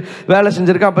மண்வெட்டிலாம் வச்சு வேலை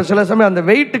செஞ்சுருக்கேன். அப்போ சில சமயம் அந்த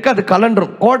வெயிட்டுக்கு அது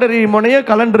கலண்டுரும். கோடரி முனையே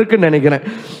கலண்டுருக்குன்னு நினைக்கிறேன்,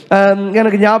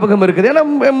 எனக்கு ஞாபகம் இருக்குது. ஏன்னா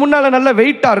முன்னால் நல்ல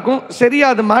வெயிட்டாக இருக்கும், சரியா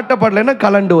அது மாட்டப்படலைன்னா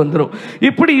கலண்டு வந்துடும்.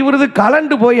 இப்படி இவரது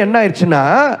கலண்டு போய் என்ன ஆயிடுச்சுன்னா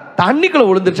தண்ணிக்குள்ளே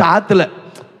விழுந்துருச்சு, ஆற்றுல.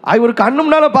 இவர் கண்ணு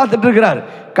முன்னால பார்த்துட்டு இருக்கிறார்.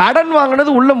 கடன்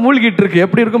வாங்கினது உள்ள மூழ்கிட்டு இருக்கு.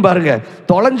 எப்படி இருக்கும் பாருங்க.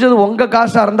 தொலைஞ்சது உங்க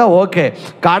காசா இருந்தா ஓகே,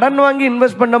 கடன் வாங்கி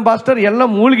இன்வெஸ்ட் பண்ண பாஸ்டர்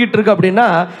எல்லாம் மூழ்கிட்டு இருக்கு அப்படின்னா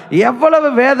எவ்வளவு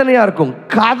வேதனையா இருக்கும்.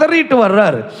 கதறிட்டு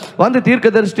வர்றாரு. வந்து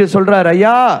தீர்க்கதரிசி சொல்றாரு,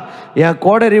 ஐயா என்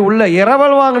கோடரி உள்ள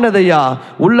இரவல் வாங்கினது ஐயா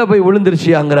உள்ள போய்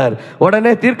விழுந்துருச்சியாங்கிறார்.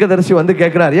 உடனே தீர்க்கதரிசி வந்து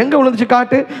கேட்கிறார், எங்க விழுந்துச்சு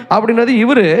காட்டு அப்படின்னது.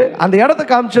 இவரு அந்த இடத்த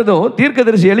காமிச்சதும்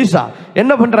தீர்க்கதரிசி எலிசா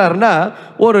என்ன பண்றாருன்னா,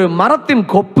 ஒரு மரத்தின்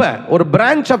கொப்பை, ஒரு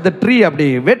பிரான்ச் ஆஃப் த ட்ரீ அப்படி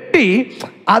வெட்டி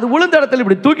அது விழுந்த இடத்துல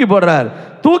இப்படி தூக்கி போடுறார்.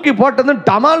 தூக்கி போட்டதும்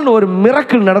டமால்னு ஒரு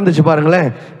மிரக்கல் நடந்துச்சு பாருங்களேன்.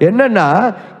 என்னன்னா,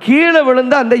 கீழே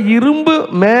விழுந்த அந்த இரும்பு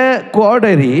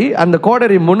கோடரி, அந்த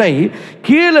கோடரி முனை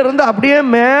கீழே இருந்து அப்படியே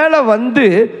மேலே வந்து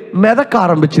மிதக்க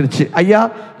ஆரம்பிச்சிருச்சு. ஐயா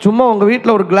சும்மா உங்க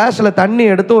வீட்டில் ஒரு கிளாஸ்ல தண்ணி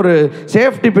எடுத்து ஒரு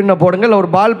சேஃப்டி பின்னை போடுங்க, இல்லை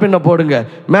ஒரு பால் பின்னை போடுங்க,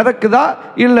 மிதக்குதா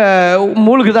இல்லை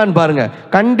மூழ்குதான்னு பாருங்க.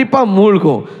 கண்டிப்பா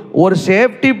மூழ்கும். ஒரு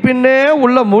சேஃப்டி பின்னே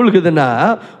உள்ள மூழ்குதுன்னா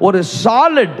ஒரு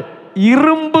சாலிட்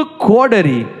இரும்பு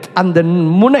கோடரி அந்த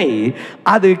முனை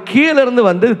அது கீழே இருந்து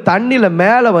வந்து தண்ணியில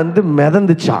மேல வந்து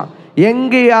மிதந்துச்சான்.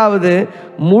 எங்கேயாவது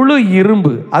முழு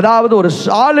இரும்பு, அதாவது ஒரு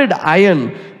சாலிட் அயன்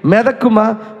மிதக்குமா?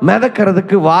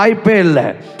 மிதக்கிறதுக்கு வாய்ப்பே இல்லை.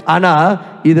 ஆனா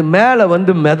இது மேல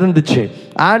வந்து மிதந்துச்சு.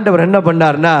 ஆண்டவர் என்ன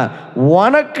பண்ணார்னா,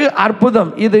 உனக்கு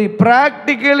அற்புதம். இது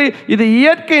பிராக்டிக்கலி, இது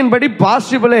இயற்கையின்படி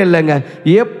பாசிபிளே இல்லைங்க.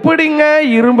 எப்படிங்க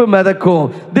இரும்பு மிதக்கும்?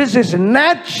 This is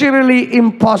naturally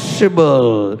impossible.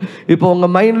 இப்போ உங்க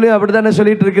மைண்ட்லயும் அப்படித்தானே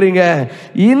சொல்லிட்டு இருக்கிறீங்க.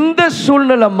 இந்த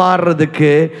சூழ்நிலை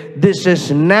மாறுறதுக்கு திஸ் இஸ்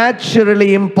நேச்சுரலி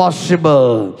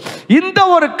இம்பாசிபிள். இந்த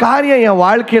ஒரு காரியம் என்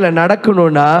வாழ்க்கையில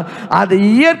நடக்கணும்னா அது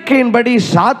இயற்கையின்படி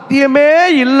சாத்தியமே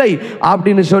இல்லை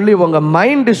அப்படின்னு சொல்லி உங்க மைண்ட்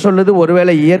சொல்லுது.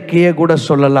 ஒருவேளை இயற்கையே கூட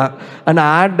சொல்லலாம். ஆனா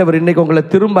ஆண்டவர் இன்னைக்கு உங்களை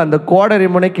திரும்ப அந்த கோடரி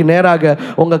முனைக்கு நேராக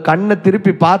உங்க கண்ணை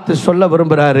திருப்பி பார்த்து சொல்ல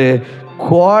விரும்புறாரு.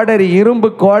 கோடரி, இரும்பு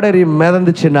கோடரி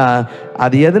மிதந்துச்சுன்னா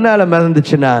அது எதனால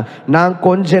மிதந்துச்சுன்னா, நான்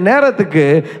கொஞ்ச நேரத்துக்கு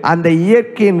அந்த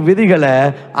இயற்கையின் விதிகளை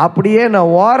அப்படியே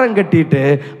நான் ஓரம் கட்டிட்டு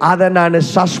அதை நான்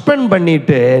சஸ்பெண்ட்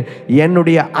பண்ணிட்டு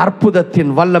என்னுடைய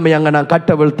அற்புதத்தின் வல்லமை அங்கே நான்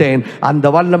கட்டவிழ்த்தேன். அந்த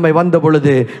வல்லமை வந்த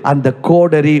பொழுது அந்த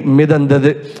கோடரி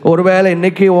மிதந்தது. ஒருவேளை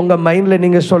இன்னைக்கு உங்க மைண்ட்ல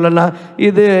நீங்க சொல்லலாம்,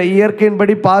 இது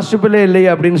இயற்கையின்படி பாசிபிளே இல்லை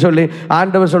அப்படின்னு சொல்லி.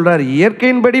 ஆண்டவர் சொல்றாரு,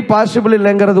 இயற்கையின்படி பாசிபிள்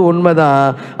இல்லைங்கிறது உண்மைதான்.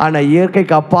 ஆனா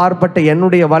இயற்கைக்கு அப்பாற்பட்ட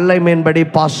என்னுடைய வல்லமையின்படி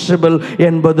பாசிபிள்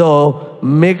என்பதோ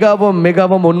மிகவும்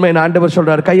மிகவும் உண்மை. ஆண்டவர்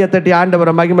சொல்றார். கையை தட்டி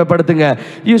ஆண்டவரை மகிமைப்படுத்துங்க.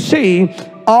 You see,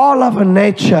 all of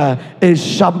nature is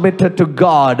submitted to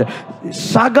God.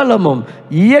 சகலமும்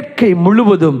இயற்கை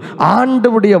முழுவதும்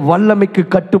ஆண்டவருடைய வல்லமைக்கு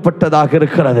கட்டுப்பட்டதாக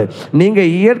இருக்கிறது. நீங்க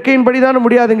இயற்கையின்படி தானே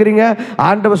முடியாதுங்கிறீங்க.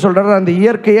 ஆண்டவர் சொல்றாரு, அந்த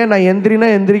இயற்கையை நான் எந்திரினா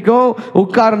எந்திரிக்கும்,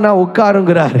 உட்காருனா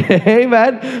உட்காருங்கிறார்.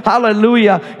 ஆமென்,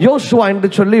 ஹல்லேலூயா. யோசுவா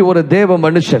என்று சொல்லி ஒரு தேவ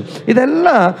மனுஷன்.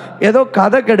 இதெல்லாம் ஏதோ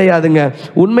கதை கிடையாதுங்க,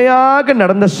 உண்மையாக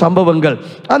நடந்த சம்பவங்கள்.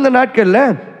 அந்த நாட்கள்ல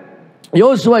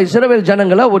யோசுவா இஸ்ரவேல்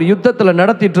ஜனங்களை ஒரு யுத்தத்தில்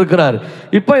நடத்திட்டு இருக்கிறார்.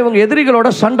 இப்போ இவங்க எதிரிகளோட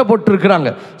சண்டை போட்டு இருக்கிறாங்க.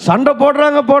 சண்டை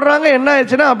போடுறாங்க. என்ன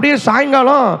ஆயிடுச்சுன்னா, அப்படியே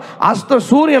சாயங்காலம்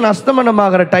சூரியன்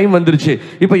அஸ்தமனமாகிற டைம் வந்துருச்சு.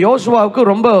 இப்போ யோசுவாவுக்கு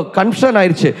ரொம்ப கன்சர்ன்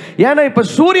ஆயிடுச்சு. ஏன்னா இப்போ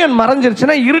சூரியன்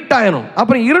மறைஞ்சிருச்சுன்னா இருட்டாயிரும்.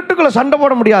 அப்புறம் இருட்டுக்குள்ள சண்டை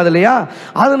போட முடியாது இல்லையா?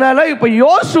 அதனால இப்போ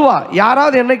யோசுவா,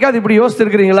 யாராவது என்னைக்காவது இப்படி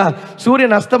யோசிச்சிருக்கிறீங்களா?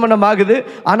 சூரியன் அஸ்தமனம் ஆகுது,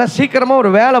 ஆனால் சீக்கிரமா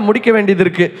ஒரு வேலை முடிக்க வேண்டியது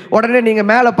இருக்கு. உடனே நீங்க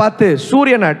மேலே பார்த்து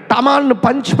சூரியனை டமால்னு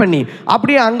பஞ்ச் பண்ணி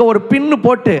அப்படியே அங்கே ஒரு பின்னு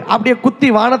போட்டு அப்படியே குத்தி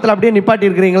வானத்தில் அப்படியே நிப்பாட்டி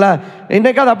இருக்கிறீங்களா?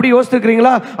 என்னைக்காவது அப்படி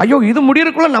யோசிச்சிருக்கிறீங்களா? ஐயோ இது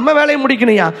முடியறதுக்குள்ள நம்ம வேலையை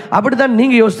முடிக்கணையா? அப்படிதான்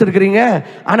நீங்க யோசிச்சிருக்கிறீங்க.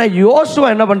 ஆனா யோசுவா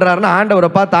என்ன பண்றாருன்னா, ஆண்டவரை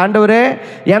பார்த்து, ஆண்டவரே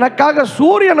எனக்காக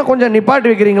சூரியனை கொஞ்சம் நிப்பாட்டி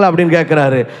வைக்கிறீங்களா அப்படின்னு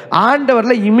கேட்கிறாரு.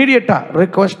 ஆண்டவர்ல இமிடியேட்டா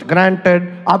ரிக்வெஸ்ட் கிராண்டட்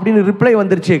அப்படின்னு ரிப்ளை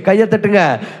வந்துருச்சு. கையை தட்டுங்க.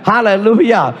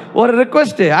 ஹல்லேலூயா. ஒரு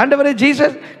ரிக்வெஸ்ட், ஆண்டவரே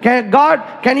Jesus God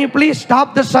can you please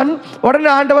stop the Sun.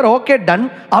 உடனே ஆண்டவர் ஓகே டன்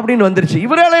அப்படின்னு வந்துருச்சு.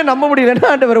 இவராலே நம்ப முடியல.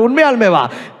 ஆண்டவர் உண்மையாலுமே வா,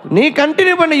 நீ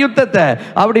கண்டினியூ பண்ண யுத்தத்தை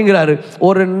அப்படிங்கிறாரு.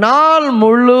 ஒரு நாள்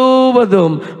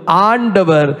முழுவதும்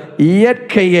ஆண்டவர்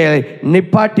இயற்கையை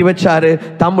நிப்பாட்டி வச்சாரு.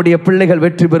 தம்முடைய பிள்ளைகள்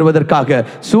வெற்றி பெறுவதற்காக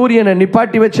சூரியனை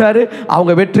நிப்பாட்டி வச்சாரு.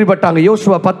 அவங்க வெற்றி பெற்றாங்க.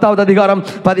 யோசுவா 10வது அதிகாரம்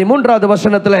 13வது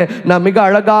வசனத்தில் நாம் மிக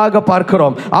அழகாக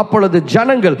பார்க்கிறோம். அப்பொழுது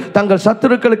ஜனங்கள் தங்கள்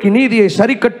சத்துருக்களுக்கு நீதியை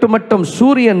சரிக்கட்டு மட்டும்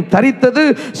சூரியன் தரித்தது,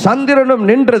 சந்திரனும்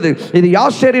நின்றது. இது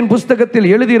யாசேரின் புஸ்தகத்தில்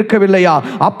எழுதியிருக்கவில்லையா?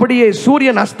 அப்படியே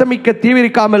சூரியன் அஸ்தமிக்க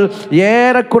தீவிரிக்காமல்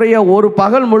ஏறக்குறைய ஒரு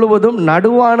பகல் முழுவதும்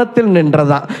நடுவானத்தில்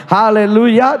நின்றதான்.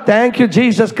 ஹல்லேலூயா, thank you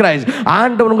Jesus Christ.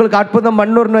 ஆண்டவர் உங்களுக்கு அற்புதம்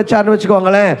பண்ணணும்னு வச்சாருன்னு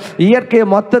வச்சுக்கோங்களேன், இயற்கையை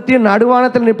மொத்தத்தையும்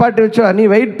நடுவானத்தில் நிப்பாட்டி வச்சு நீ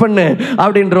வெயிட் பண்ணு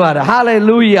அப்படின்றவாரு.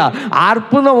 ஹல்லேலூயா.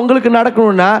 அற்புதம் உங்களுக்கு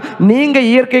நடக்கணும்னா நீங்க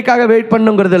இயற்கைக்காக வெயிட்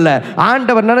பண்ணுங்கிறது இல்ல.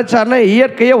 ஆண்டவர் நினைச்சாருன்னா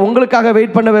இயற்கையை உங்களுக்காக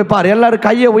வெயிட் பண்ண வைப்பார். எல்லாரும்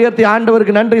கையை உயர்த்தி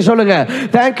ஆண்டவருக்கு நன்றி சொல்லுங்க.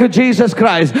 Thank you Jesus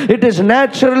Christ. It is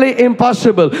naturally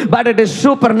impossible, but it is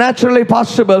supernaturally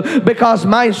possible because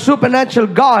my supernatural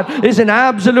God is in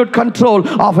absolute control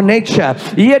of nature.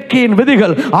 இயற்கையின்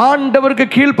விதிகள் ஆண்டவருக்கு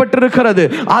கீழ்ப்பட்டிருக்கிறது.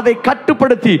 அதை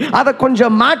கட்டுப்படுத்தி அதை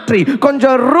கொஞ்சம் மாற்றி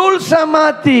கொஞ்சம் ரூல்ஸ்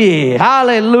மாத்தி.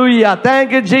 ஹalleluya, thank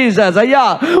you Jesus. ஐயா,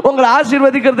 உங்களை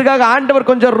ஆசீர்வதிக்கிறதுக்காக ஆண்டவர்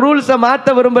கொஞ்சம் ரூல்ஸ்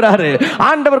மாத்த விரும்புறாரு.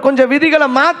 ஆண்டவர் கொஞ்சம் விதிகளை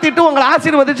மாத்திட்டு உங்களை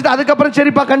ஆசீர்வதிச்சிட்டு அதுக்கப்புறம்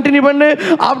சரிப்பா கண்டினியூ பண்ணு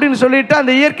அப்படின்னு சொல்லிட்டு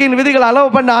அந்த இயற்கையின் விதிகளை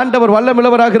அலோவ் பண்ண ஆண்டவர்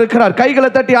வல்லமில்லவராக இருக்கிறார். கைகளை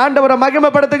தட்டி ஆண்டவரை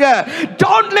மகிமைப்படுத்துங்க.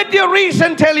 Don't let your reason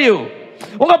tell you.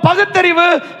 உங்க பகுத்தறிவு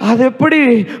அது எப்படி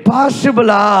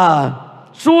பாசிபிளா?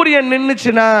 சூரியன்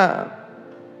நின்னுச்சுன்னா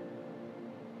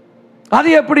அது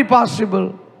எப்படி பாசிபிள்?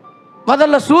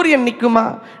 முதல்ல சூரியன் நிக்குமா?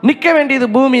 நிக்க வேண்டியது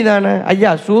பூமி தானே.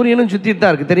 ஐயா, சூரியனும் சுத்திட்டு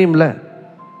தான் இருக்கு தெரியுமில்ல.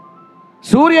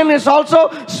 சூரியன் இஸ் ஆல்சோ,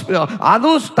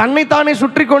 அதுவும் தன்னைத்தானே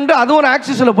சுற்றி கொண்டு அதுவும் ஒரு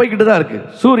ஆக்சிஸ்ல போய்கிட்டு தான் இருக்கு.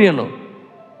 சூரியனும்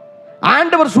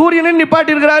ஆண்டவர் சூரியனை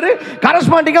நிப்பாட்டி இருக்கிறாரு,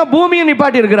 கரஸ்பாண்டிங்கா பூமியை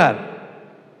நிப்பாட்டி இருக்கிறார்.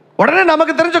 உடனே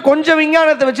நமக்கு தெரிஞ்ச கொஞ்சம்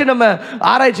விஞ்ஞானத்தை வச்சு நம்ம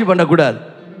ஆராய்ச்சி பண்ணக்கூடாது.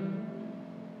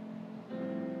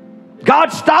 God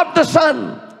stopped the sun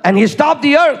and he stopped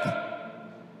the earth.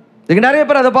 இதுக்கு நிறைய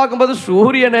பேர் அதை பார்க்கும்போது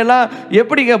சூரியன் எல்லாம்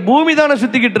எப்படிங்க பூமி தானே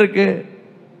சுத்திக்கிட்டு இருக்கு.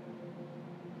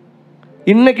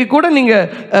 இன்னைக்கு கூட நீங்க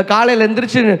காலையில்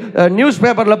எந்திரிச்சு நியூஸ்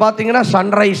பேப்பர்ல பாத்தீங்கன்னா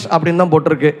சன்ரைஸ் அப்படின்னு தான்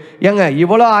போட்டிருக்கு. ஏங்க,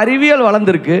 இவ்வளோ அறிவியல்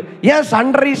வளர்ந்துருக்கு, ஏன்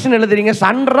சன்ரைஸ்ன்னு எழுதுறீங்க?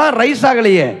 சன்ரா ரைஸ்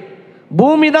ஆகலையே,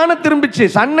 பூமி தானே திரும்பிச்சு,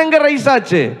 சன் எங்க ரைஸ்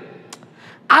ஆச்சு?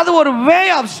 அது ஒரு வே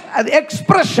ஆஃப்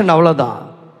எக்ஸ்பிரஷன், அவ்வளோதான்.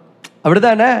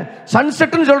 அப்படிதானே?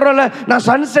 சன்செட்னு சொல்றோம்ல, நான்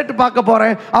சன்செட் பார்க்க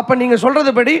போறேன். அப்ப நீங்க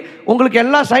சொல்றது படி உங்களுக்கு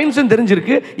எல்லா சயின்ஸும்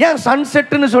தெரிஞ்சிருக்கு, ஏன்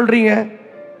சன்செட்னு சொல்றீங்க?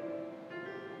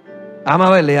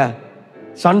 ஆமாவா இல்லையா?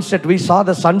 Sunset, we saw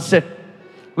the sunset,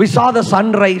 we saw the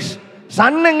sunrise.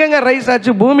 Sun எங்கங்க ரைஸ்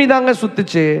ஆச்சு? பூமி தாங்க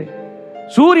சுத்துச்சு,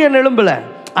 சூரியன் எழும்பல.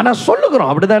 ஆனா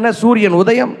சொல்லுகிறோம் அப்படிதானே, சூரியன்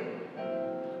உதயம்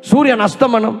சூரியன்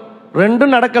அஸ்தமனம்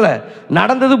ரெண்டும் நடக்கல,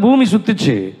 நடந்தது பூமி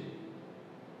சுத்துச்சு.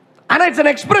 ஆனா இட்ஸ் an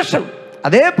expression.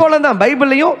 அதே போல தான்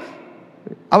பைபிளையும்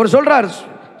அவர் சொல்றார்,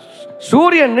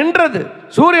 சூரியன் நின்றது,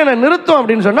 சூரியனை நிறுத்தும்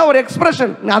அப்படின்னு சொன்னா ஒரு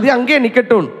எக்ஸ்பிரஷன், அது அங்கேயே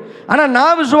நிக்கட்டும். ஆனா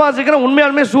நான் விசுவாசிக்கிறேன்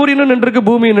உண்மையாலுமே சூரியனும் நின்றுருக்கு,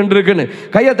 பூமியும் நின்றுருக்குன்னு.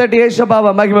 கையை தட்டி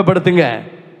ஏசப்பாவை மகிமைப்படுத்துங்க.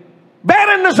 வேற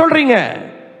என்ன சொல்றீங்க?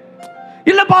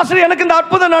 இல்ல பாஸ்டர், எனக்கு இந்த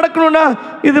அற்புதம் நடக்கணும்னா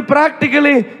இது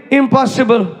பிராக்டிகலி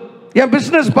இம்பாசிபிள். என்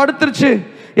பிசினஸ் படுத்துருச்சு,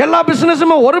 எல்லா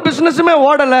பிசினஸுமே ஒரு பிசினஸுமே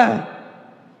ஓடல,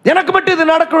 எனக்கு மட்டும்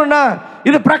இது நடக்கணும்னா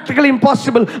இது பிராக்டிகலி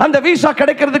இம்பாசிபிள். அந்த விசா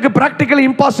கிடைக்கிறதுக்கு பிராக்டிகலி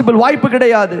இம்பாசிபிள், வாய்ப்பு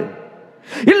கிடையாது.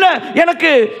 இல்ல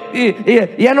எனக்கு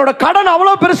என்னோட கடன்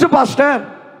அவ்வளவு பெருசு பாஸ்டர்,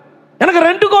 எனக்கு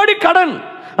 2 கோடி கடன்,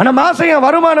 ஆனா மாசம் என்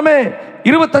வருமானமே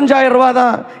 25,000 ரூபாய்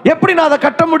தான், எப்படி நான் அதை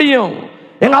கட்ட முடியும்?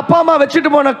 எங்க அப்பா அம்மா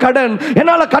வச்சுட்டு போன கடன்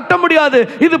என்னால கட்ட முடியாது,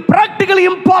 இது பிராக்டிகலி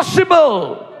இம்பாசிபிள்.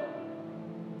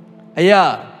 ஐயா,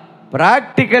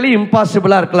 பிராக்டிகலி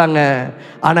இம்பாசிபிளா இருக்கலாங்க,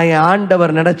 ஆனா என்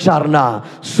ஆண்டவர் நினைச்சார்னா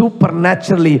சூப்பர்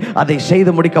நேச்சுரலி அதை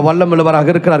செய்து முடிக்க வல்லமுள்ளவராக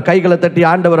இருக்கிறார். கைகளை தட்டி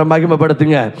ஆண்டவரை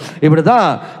மகிமைப்படுத்துங்க. இப்படிதான்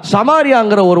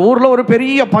சமாரியாங்கிற ஒரு ஊர்ல ஒரு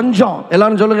பெரிய பஞ்சம்.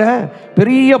 எல்லாரும் சொல்லுங்க,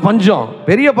 பெரிய பஞ்சம்.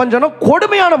 பெரிய பஞ்சம்னா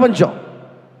கொடுமையான பஞ்சம்.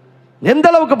 எந்த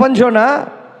அளவுக்கு பஞ்சம்னா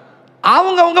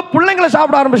அவங்க பிள்ளைங்களை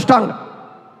சாப்பிட ஆரம்பிச்சிட்டாங்க.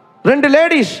 2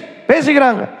 லேடிஸ்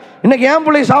பேசிக்கிறாங்க, இன்னைக்கு என்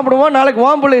பிள்ளையை சாப்பிடுவோம், நாளைக்கு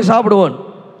உன் பிள்ளையை சாப்பிடுவோம்.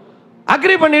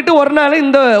 அக்ரி பண்ணிட்டு ஒரு நாள்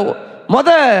இந்த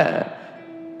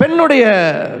பெண்ணுடைய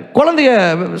குழந்தைய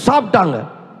சாப்பிட்டாங்க.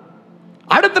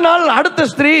 அடுத்த நாள் அடுத்த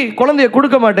ஸ்திரீ குழந்தைய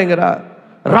கொடுக்க மாட்டேங்கிறா.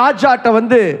 ராஜாட்ட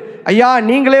வந்து, ஐயா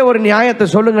நீங்களே ஒரு நியாயத்தை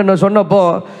சொல்லுங்கன்னு சொன்னப்போ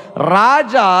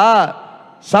ராஜா,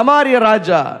 சமாரிய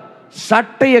ராஜா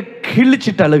சட்டையை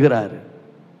கிழிச்சிட்டு அழுகிறாரு.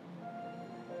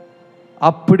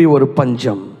 அப்படி ஒரு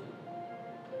பஞ்சம்.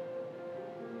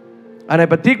 ஆனா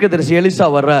இப்ப தீர்க்கதரிசி எலிசா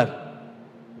வர்றார்.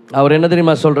 அவர் என்ன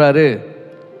தெரியுமா சொல்றாரு?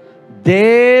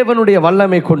 தேவனுடைய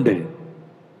வல்லமை கொண்டு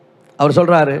அவர்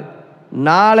சொல்றாரு,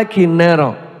 நாளைக்கு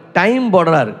இந்நேரம் டைம்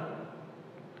போடுறாரு,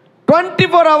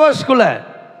 24 ஹவர்ஸ்க்குள்ள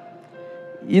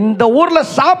இந்த ஊர்ல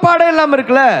சாப்பாடே இல்லாம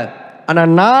இருக்குல்ல, ஆனா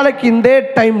நாளைக்கு இந்த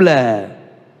டைம்ல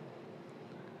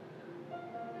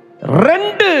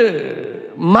 2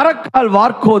 மரக்கால்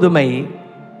வார்கோதுமை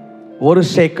 1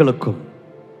 சேக்கலுக்கும்,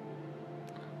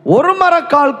 1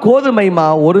 மரக்கால் கோதுமைமா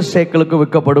 1 சேக்கலுக்கும்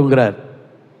விற்கப்படுங்கிறார்.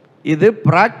 இது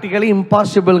பிராக்டிகலி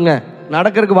இம்பாசிபிள்ங்க,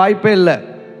 நடக்கிறதுக்கு வாய்ப்பே இல்லை.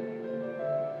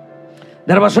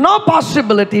 There was no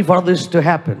possibility for this to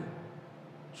happen.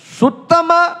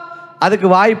 சுத்தமா அதுக்கு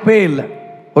வாய்ப்பே இல்லை.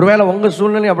 ஒருவேளை உங்க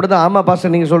சூழ்நிலை அப்படிதான். ஆமா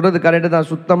பாஸ்டர், நீங்க சொல்றது கரெக்டு தான்,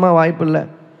 சுத்தமா வாய்ப்பு இல்லை.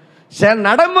 சரி,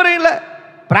 நடைமுறையில்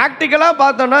பிராக்டிக்கலா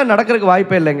பார்த்தோம்னா நடக்கிறதுக்கு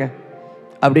வாய்ப்பே இல்லைங்க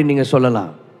அப்படின்னு நீங்க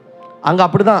சொல்லலாம். அங்க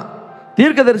அப்படிதான்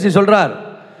தீர்க்கதரிசி சொல்றார்.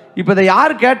 இப்ப இதை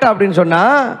யார் கேட்டா அப்படின்னு சொன்னா,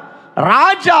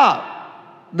 ராஜா,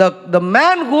 the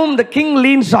man whom the king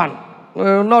leans on.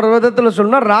 இன்னொரு விதத்தில்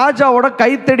சொன்னா ராஜாவோட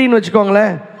கைத்தடின்னு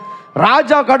வச்சுக்கோங்களேன்.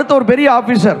 ராஜாவுக்கு அடுத்த ஒரு பெரிய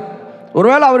ஆபீசர்,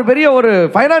 ஒருவேளை அவர் பெரிய ஒரு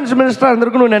ஃபைனான்ஸ் மினிஸ்டராக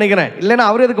இருந்திருக்கணும்னு நினைக்கிறேன். இல்லைன்னா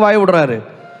அவர் எதுக்கு வாய விடுறாரு?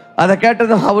 அதை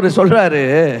கேட்டதும் அவர் சொல்றாரு,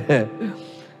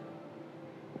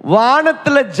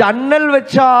 வானத்தில் ஜன்னல்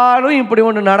வச்சாலும் இப்படி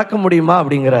ஒன்று நடக்க முடியுமா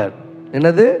அப்படிங்கிறார்.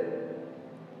 என்னது?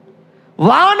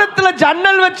 வானத்தில்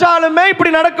ஜன்னல் வச்சாலுமே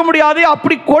இப்படி நடக்க முடியாது.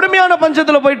 அப்படி கொடுமையான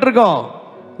பஞ்சத்தில் போயிட்டு இருக்கோம்.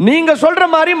 நீங்க சொல்ற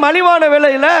மாதிரி மலிவான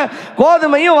விலையில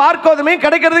கோதுமையும் வார்கோதுமையும்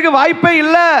கிடைக்கிறதுக்கு வாய்ப்பே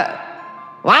இல்லை.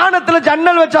 வானத்தில்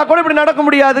ஜன்னல் வச்சா கூட இப்படி நடக்க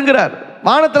முடியாதுங்கிறார்.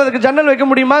 வானத்தில் அதுக்கு ஜன்னல் வைக்க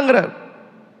முடியுமாங்கிறார்.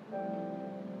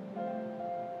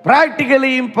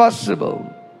 Practically impossible.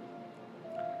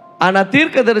 ஆனா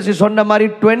தீர்க்கதரிசி சொன்ன மாதிரி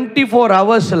 24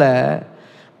 ஹவர்ஸ்ல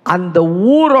அந்த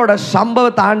ஊரோட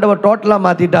சம்பவத்தை ஆண்டவர் டோட்டலா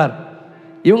மாத்திட்டார்.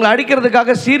 இவங்க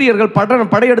அடிக்கிறதுக்காக சீரியர்கள்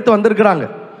படையெடுத்து வந்திருக்கிறாங்க.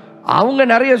 அவங்க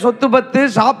நிறைய சொத்து பத்து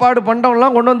சாப்பாடு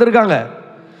பண்டம்லாம் கொண்டு வந்திருக்காங்க.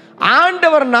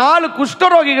 ஆண்டவர் 4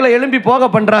 குஷ்டரோகிகளை எழும்பி போக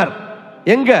பண்றார்.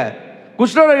 எங்க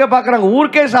குஷ்டரோகியை பார்க்குறாங்க.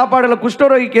 ஊருக்கே சாப்பாடு இல்லை,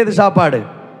 குஷ்டரோகிக்கு எது சாப்பாடு?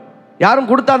 யாரும்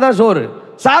கொடுத்தாதான் சோறு.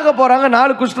 சாக போறாங்க.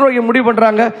 4 குஷ்டரோகி முடிவு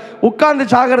பண்றாங்க உட்கார்ந்து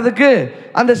சாகிறதுக்கு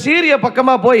அந்த சீரிய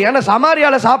பக்கமா போய், ஏன்னா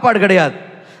சமாரியால சாப்பாடு கிடையாது,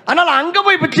 அதனால அங்க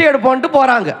போய் பிச்சை எடுப்போன்ட்டு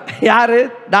போறாங்க. யாரு?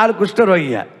 4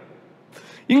 குஷ்டரோகிய.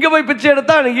 இங்க போய் பிச்சை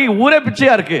எடுத்தா ஊரே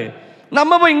பிச்சையா இருக்கு,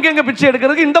 நம்ம போய் இங்க பிச்சை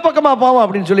எடுக்கிறதுக்கு இந்த பக்கமா போவோம்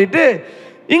அப்படின்னு சொல்லிட்டு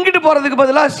இங்கிட்டு போறதுக்கு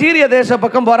பதிலாக சீரிய தேச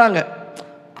பக்கம் போறாங்க.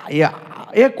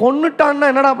 ஏ கொன்னுட்டான்னா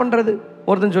என்னடா பண்றது?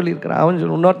 ஒருத்தன் சொல்லியிருக்கிறான்.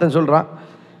 இன்னொருத்தன் சொல்றான்,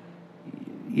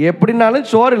 எப்படினாலும்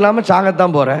சோறு இல்லாம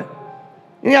சாகத்தான் போற,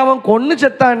 நீ அவன் கொன்னு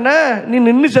செத்தான், நீ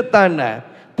நின்று செத்தான்,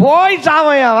 போய்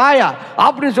சாவையா வாயா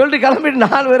அப்படின்னு சொல்லிட்டு கிளம்பிட்டு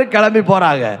 4 பேரும் கிளம்பி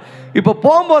போறாங்க. இப்ப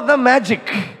போகும்போது தான்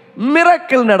மேஜிக்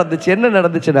மிரக்கிள் நடந்துச்சு. என்ன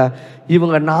நடந்துச்சுன்னா,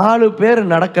 இவங்க 4 பேர்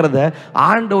நடக்கிறத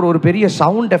ஆண்டவர் ஒரு பெரிய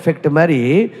சவுண்ட் எஃபெக்ட் மாதிரி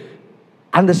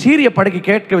அந்த சீரிய படைக்கு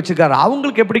கேட்க வச்சிருக்காரு.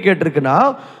 அவங்களுக்கு எப்படி கேட்டிருக்குன்னா,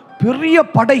 பெரிய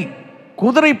படை,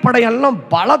 குதிரை படையெல்லாம்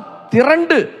பல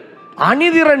திரண்டு அணி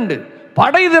திரண்டு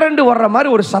படை திரண்டு வர்ற மாதிரி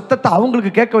ஒரு சத்தத்தை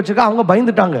அவங்களுக்கு கேட்க வச்சிருக்கா. அவங்க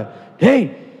பயந்துட்டாங்க. ஏய்,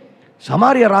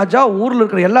 சமாரிய ராஜா ஊரில்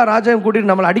இருக்கிற எல்லா ராஜாவும்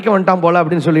கூட்டிட்டு நம்மளை அடிக்க வந்துட்டான் போல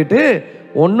அப்படின்னு சொல்லிட்டு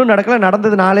ஒன்றும் நடக்கல.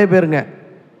 நடந்தது 4 பேருங்க.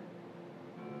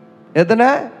 எத்தனை?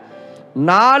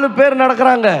 4 பேர்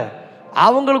நடக்கிறாங்க.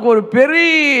 அவங்களுக்கு ஒரு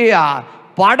பெரிய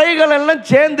படைகள் எல்லாம்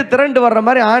சேர்ந்து திரண்டு வர்ற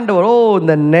மாதிரி ஆண்டவர், ஓ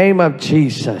இந்த நேம் ஆஃப்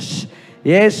ஜீசஸ்,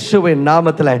 இயேசுவின்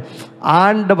நாமத்தில்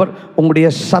ஆண்டவர் உங்களுடைய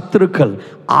சத்துருக்கள்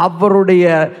அவருடைய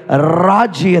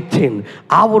ராஜ்யத்தின்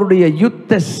அவருடைய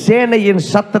யுத்த சேனையின்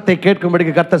சத்தத்தை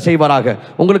கேட்கும்படிக்கு கர்த்தர் செய்வாராக.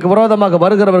 உங்களுக்கு விரோதமாக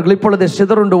வருகிறவர்கள் இப்பொழுது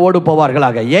சிதறுண்டு ஓடு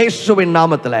போவார்களாக இயேசுவின்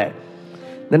நாமத்தில்.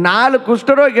 இந்த 4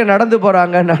 குஷ்டரோகி நடந்து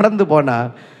போறாங்க. நடந்து போனா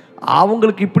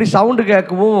அவங்களுக்கு இப்படி சவுண்டு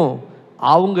கேட்கவும்,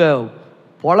 அவங்க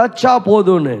பொழைச்சா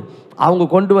போதும்னு அவங்க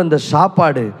கொண்டு வந்த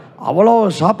சாப்பாடு, அவ்வளோ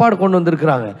சாப்பாடு கொண்டு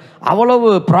வந்திருக்கிறாங்க, அவ்வளவு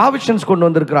ப்ராவிஷன்ஸ் கொண்டு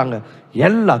வந்திருக்கிறாங்க.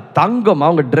 எல்லாம் தங்கம்,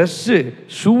 அவங்க ட்ரெஸ்ஸு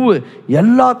ஷூ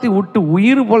எல்லாத்தையும் விட்டு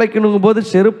உயிர் பொழைக்கணுங்கும் போது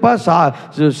செருப்பா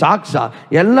சாக்ஸா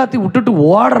எல்லாத்தையும் விட்டுட்டு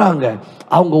ஓடுறாங்க.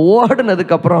 அவங்க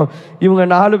ஓடினதுக்கப்புறம் இவங்க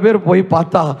 4 பேர் போய்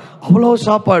பார்த்தா அவ்வளோ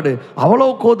சாப்பாடு, அவ்வளோ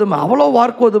கோதுமை, அவ்வளோ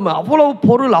வார்கோதுமை, அவ்வளோ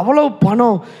பொருள், அவ்வளோ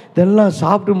பணம், இதெல்லாம்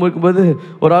சாப்பிட்டு முடிக்கும்போது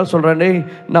ஒரு ஆள் சொல்கிறானே,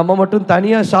 நம்ம மட்டும்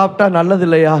தனியாக சாப்பிட்டா நல்லது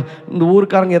இல்லையா? இந்த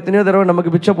ஊருக்காரங்க எத்தனையோ தடவை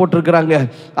நமக்கு பிச்சை போட்டிருக்கிறாங்க,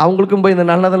 அவங்களுக்கும் போய் இந்த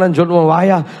நல்லதெல்லாம் சொல்லுவோம்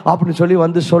வாயா அப்படின்னு சொல்லி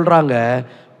வந்து சொல்கிறாங்க.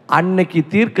 அன்னைக்கு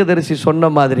தீர்க்கதரிசி சொன்ன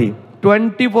மாதிரி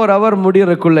 24 ஹவர்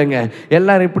முடியறக்குள்ளங்க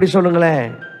எல்லாரும் இப்படி சொல்லுங்களேன்,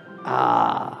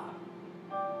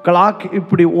 கிளாக்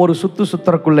இப்படி ஒரு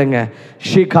சுத்துறக்குள்ளங்க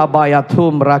ஷிகாபாயா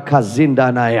தூம் ராகா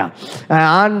ஜிண்டானாயா.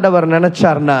 ஆண்டவர்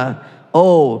நினைச்சார்னா, ஓ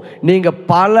நீங்க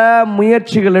பல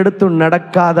முயற்சிகள் எடுத்து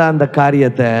நடக்காத அந்த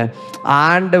காரியத்தை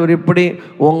ஆண்டவர் இப்படி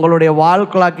உங்களுடைய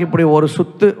வாழ்க்கைக்கு இப்படி ஒரு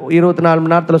சுத்து 24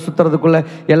 மணி நேரத்தில் சுத்துறதுக்குள்ள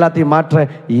எல்லாத்தையும் மாற்ற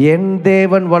என்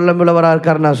தேவன் வல்லமுள்ளவராக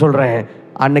இருக்கார். நான் சொல்றேன்,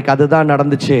 அன்னைக்கு அதுதான்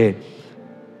நடந்துச்சு.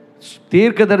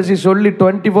 தீர்க்கதரிசி சொல்லி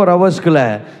 24 ஹவர்ஸ்க்குள்ள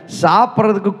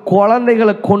சாப்பிட்றதுக்கு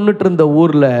குழந்தைகளை கொண்டுட்டு இருந்த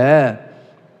ஊர்ல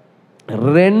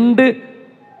 2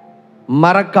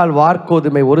 மரக்கால்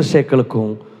வார்கோதுமை 1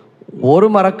 சேக்கலுக்கும் 1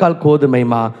 மரக்கால்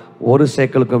கோதுமைமா 1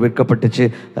 சேக்கலுக்கும் விற்கப்பட்டுச்சு.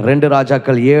 2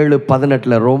 ராஜாக்கள்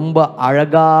 7:18 ரொம்ப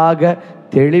அழகாக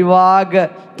தெளிவாக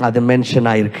அது மென்ஷன்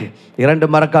ஆயிருக்கு. 2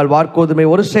 மரக்கால் வார்கோதுமை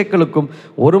 1 சேக்கலுக்கும்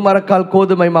 1 மரக்கால்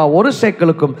கோதுமைமா 1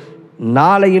 சேக்கலுக்கும்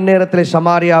நாளை இந்நேரத்தில்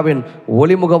சமாரியாவின்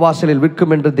ஒளிமுகவாசலில்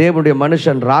விற்கும் என்று தேவனுடைய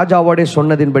மனுஷன் ராஜாவோட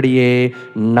சொன்னதின்படியே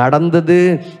நடந்தது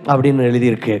அப்படின்னு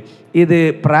எழுதியிருக்கு. இது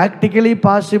பிராக்டிக்கலி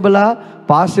பாசிபிளா?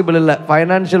 பாசிபிள் இல்லை.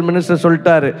 ஃபைனான்சியல் மினிஸ்டர்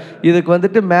சொல்லிட்டாரு, இதுக்கு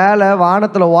வந்துட்டு மேலே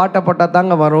வானத்தில் ஓட்டப்பட்டால்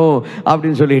தாங்க வரும்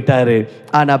அப்படின்னு சொல்லிட்டாரு.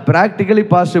 ஆனால் ப்ராக்டிக்கலி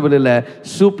பாசிபிள் இல்லை,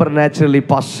 சூப்பர் நேச்சுரலி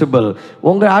பாசிபிள்.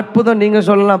 உங்கள் அற்புதம் நீங்கள்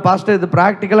சொல்லலாம், பாஸ்டர் இது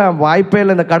ப்ராக்டிக்கலாக வாய்ப்பே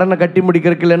இல்லை, இந்த கடனை கட்டி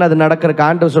முடிக்கிறதுக்கு இல்லைன்னா அது நடக்கிறக்கு.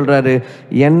 ஆண்டவர் சொல்கிறாரு,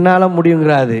 என்னால்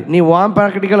முடியுங்கிறாரு. நீ உன்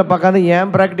ப்ராக்டிக்கலை பார்க்காத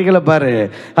ஏன் ப்ராக்டிக்கலை பாரு.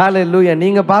 ஹல்லேலூயா.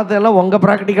 நீங்கள் பார்த்ததெல்லாம் உங்கள்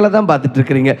ப்ராக்டிக்கலை தான் பார்த்துட்டு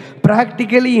இருக்கிறீங்க.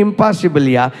 ப்ராக்டிக்கலி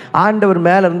இம்பாசிபிள்யா. ஆண்டவர்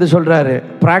மேலே இருந்து சொல்றாரு,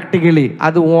 பிராக்டிகலி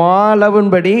அது உன்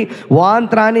லெவன்படி வான்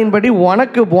திராணின்படி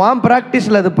உனக்கு வான்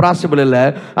பிராக்டிஸ்ல அது பாசிபிள் இல்லை,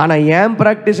 ஆனா என்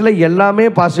பிராக்டிஸ்ல எல்லாமே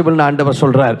பாசிபிள்னு ஆண்டவர்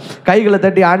சொல்றார். கைகளை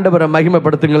தட்டி ஆண்டவரை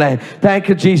மகிமைப்படுத்துங்களேன்.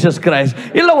 Thank you Jesus Christ.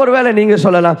 இல்ல ஒருவேளை நீங்க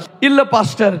சொல்லலாம், இல்ல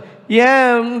பாஸ்டர்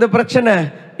ஏன் இந்த பிரச்சனை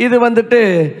இது வந்துட்டு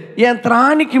என்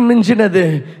திராணிக்கு மிஞ்சினது,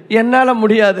 என்னால்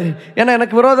முடியாது. ஏன்னா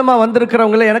எனக்கு விரோதமாக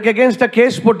வந்திருக்கிறவங்கள, எனக்கு எகென்ஸ்டாக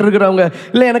கேஸ் போட்டிருக்கிறவங்க,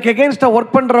 இல்லை எனக்கு எகென்ஸ்டாக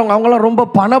ஒர்க் பண்ணுறவங்க, அவங்களாம் ரொம்ப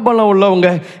பணபலம் உள்ளவங்க,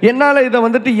 என்னால் இதை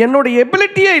வந்துட்டு என்னுடைய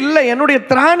எபிலிட்டியே இல்லை, என்னுடைய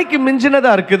திராணிக்கு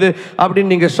மிஞ்சினதாக இருக்குது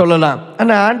அப்படின்னு நீங்கள் சொல்லலாம்.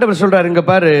 ஆனால் ஆண்டவர் சொல்கிறார், இங்கே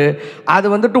பாரு, அது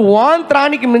வந்துட்டு உன்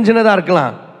திராணிக்கு மிஞ்சினதாக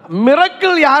இருக்கலாம்.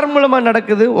 மிரக்கிள் யார் மூலமா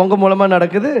நடக்குது? உங்க மூலமா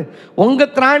நடக்குது. உங்க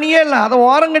திராணியே இல்லை, அதை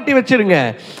ஓரங்கட்டி வச்சிருங்க.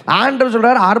 ஆண்டவர்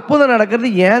சொல்றாரு, அற்புதம் நடக்கிறது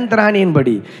என்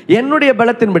திராணியின்படி, என்னுடைய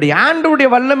பலத்தின்படி. ஆண்டவருடைய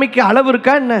வல்லமைக்கு அளவு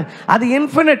இருக்கா என்ன? அது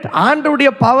இன்ஃபினிட்.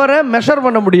 ஆண்டவருடைய பவரை மெஷர்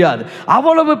பண்ண முடியாது,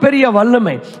 அவ்வளவு பெரிய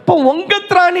வல்லமை. இப்போ உங்க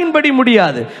திராணியின்படி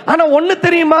முடியாது. ஆனா ஒண்ணு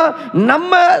தெரியுமா,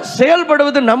 நம்ம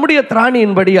செயல்படுவது நம்முடைய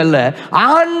திராணியின்படி அல்ல,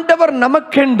 ஆண்டவர்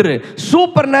நமக்கென்று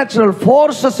சூப்பர் நேச்சுரல்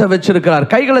ஃபோர்ஸஸ்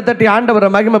வச்சிருக்கிறார். கைகளை தட்டி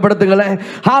ஆண்டவரை மகிமைப்படுத்துங்களேன்.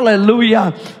 ஹல்லேலூயா.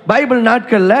 பைபிள்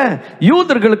நாட்கள்ல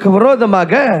யூதர்களுக்கு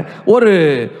விரோதமாக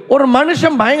ஒரு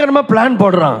மனுஷன் பயங்கரமா பிளான்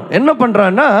போடுறான். என்ன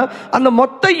பண்றான்னா, அந்த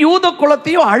மொத்த யூத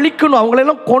குலத்தையும் அழிக்கணும்,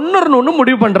 அவங்களெல்லாம் கொன்னறணும்னு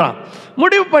முடிவு பண்றான்.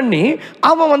 முடிவு பண்ணி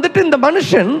அவன் வந்துட்டு, இந்த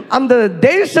மனுஷன் அந்த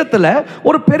தேசத்துல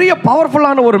ஒரு பெரிய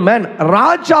பவர்ஃபுல்லான ஒரு மேன்,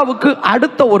 ராஜாவுக்கு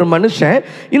அடுத்த ஒரு மனுஷன்.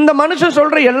 இந்த மனுஷன்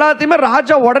சொல்ற எல்லாத்தையுமே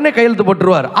ராஜா உடனே கையெழுத்து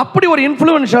போட்டுருவார். அப்படி ஒரு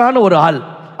இன்ஃப்ளூயன்ஷியலான ஒரு ஆள்.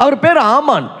 அவர் பேர்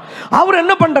ஆமான். அவர்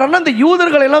என்ன பண்றாருன்னா, இந்த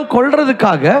யூதர்களை எல்லாம்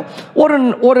கொல்றதுக்காக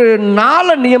ஒரு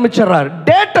நாளை நியமிச்சார்,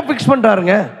 டேட்டை பிக்ஸ்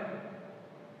பண்றாருங்க.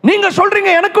 நீங்க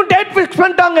சொல்றீங்க எனக்கும் டேட் பிக்ஸ்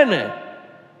பண்ணிட்டாங்கன்னு.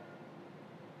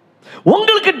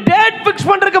 உங்களுக்கு டேட் பிக்ஸ்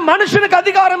பண்றதுக்கு மனுஷனுக்கு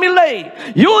அதிகாரம் இல்லை.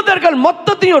 யூதர்கள்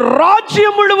மொத்தத்தையும்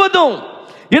ராஜ்யம் முழுவதும்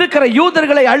இருக்கிற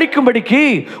யூதர்களை அழிக்கும்படிக்கு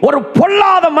ஒரு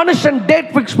பொல்லாத மனுஷன்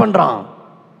டேட் பிக்ஸ் பண்றான்.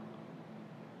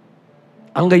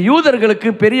 அங்க யூதர்களுக்கு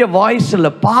பெரிய வாய்ஸ் இல்ல,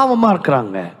 பாவமா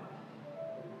இருக்கிறாங்க,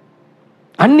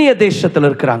 அந்நிய தேசத்தில்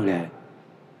இருக்கிறாங்க.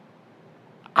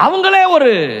 அவங்களே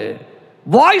ஒரு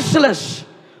வாய்ஸ்லெஸ்,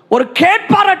 ஒரு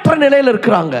கேட்பாரற்ற நிலையில்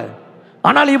இருக்கிறாங்க.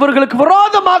 ஆனால் இவர்களுக்கு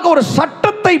விரோதமாக ஒரு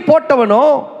சட்டத்தை போட்டவனோ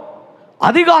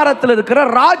அதிகாரத்தில் இருக்கிற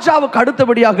ராஜாவுக்கு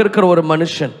அடுத்தபடியாக இருக்கிற ஒரு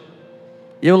மனுஷன்.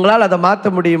 இவங்களால் அதை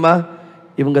மாற்ற முடியுமா?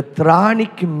 இவங்க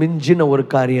திராணிக்கு மிஞ்சின ஒரு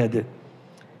காரியம் அது.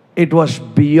 It was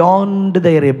beyond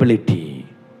their ability.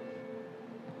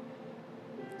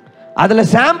 அதுல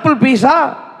சாம்பிள் பீஸா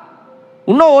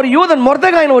இன்னும் ஒரு யூதன்,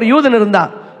 மொர்தெகாயின் ஒரு யூதன் இருந்தா,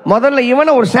 முதல்ல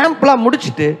இவனை ஒரு சாம்பிளா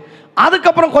முடிச்சுட்டு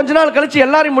அதுக்கப்புறம் கொஞ்ச நாள் கழிச்சு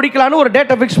எல்லாரையும் முடிக்கலான்னு ஒரு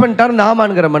டேட்டை ஃபிக்ஸ் பண்ணிட்டாரு இந்த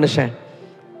ஆமான்ங்கிற மனுஷன்.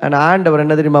 ஆனால் ஆண்டவர்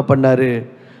என்ன தெரியுமா பண்ணாரு?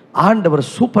 ஆண்டவர்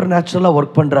சூப்பர் நேச்சுரலா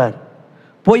ஒர்க் பண்றார்.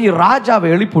 போய் ராஜாவை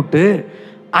எழுப்பிட்டு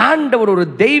ஆண்டவர் ஒரு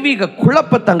தெய்வீக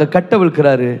குழப்பத்தை அங்க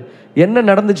கட்டவிழ்க்கிறாரு. என்ன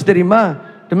நடந்துச்சு தெரியுமா?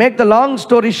 To make the long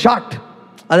story short,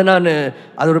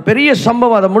 அது ஒரு பெரிய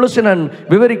சம்பவம், அதை முழுசு நான்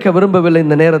விவரிக்க விரும்பவில்லை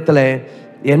இந்த நேரத்தில்.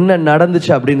 என்ன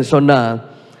நடந்துச்சு அப்படின்னு சொன்னா,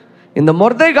 இந்த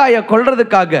மொர்தெகாயை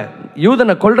கொல்றதுக்காக,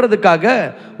 யூதனை கொல்றதுக்காக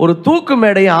ஒரு தூக்கு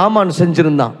மேடையை ஆமான்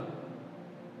செஞ்சிருந்தான்.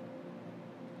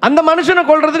 அந்த மனுஷனை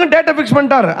கொல்றதுக்கு டேட்டை ஃபிக்ஸ்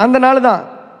பண்ணிட்டார் அந்த நாள் தான்.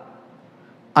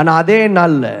 ஆனா அதே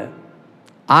நாள்ல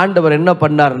ஆண்டவர் என்ன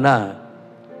பண்ணார்னா,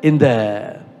 இந்த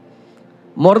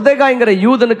மொர்தெகாய்ங்கிற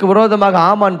யூதனுக்கு விரோதமாக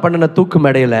ஆமான் பண்ணின தூக்கு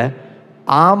மேடையில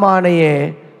ஆமானையே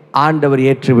ஆண்டவர்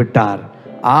ஏற்றுவிட்டார்.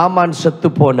 ஆமான் செத்து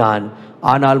போனான்.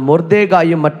 ஆனால்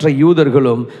மொர்தெகாயும் மற்ற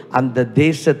யூதர்களும் அந்த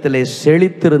தேசத்திலே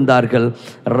செழித்திருந்தார்கள்.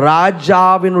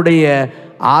 ராஜாவினுடைய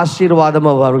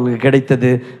ஆசீர்வாதமும் அவர்களுக்கு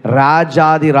கிடைத்தது,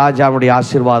 ராஜாதி ராஜாவுடைய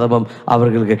ஆசீர்வாதமும்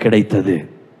அவர்களுக்கு கிடைத்தது.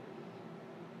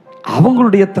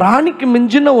 அவங்களுடைய திராணிக்கு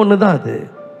மிஞ்சின ஒண்ணுதான் அது.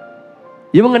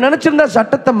 இவங்க நினைச்சிருந்தா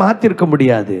சட்டத்தை மாத்திருக்க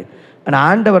முடியாது. ஆனா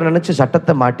ஆண்டவர் நினைச்சு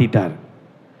சட்டத்தை மாட்டிட்டார்.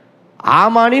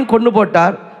 ஆமானையும் கொண்டு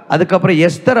போட்டார். அதுக்கப்புறம்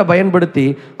எஸ்தரை பயன்படுத்தி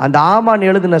அந்த ஆமான்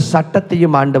எழுதின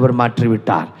சட்டத்தையும் ஆண்டவர்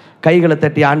மாற்றிவிட்டார். கைகளை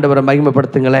தட்டி ஆண்டவரை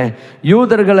மகிமைப்படுத்துங்களேன்.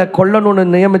 யூதர்களை கொல்லணும்னு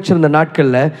நியமிச்சிருந்த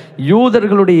நாட்கள்ல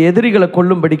யூதர்களுடைய எதிரிகளை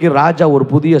கொல்லும்படிக்கு ராஜா ஒரு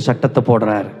புதிய சட்டத்தை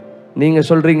போடுறார். நீங்க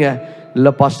சொல்றீங்க,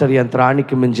 இல்ல பாஸ்டர் என்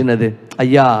திராணிக்கு மிஞ்சினது.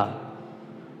 ஐயா,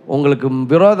 உங்களுக்கு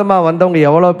விரோதமா வந்தவங்க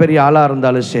எவ்வளவு பெரிய ஆளா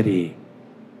இருந்தாலும் சரி,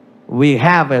 we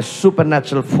have a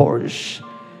supernatural force,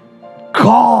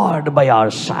 God by our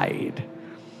side.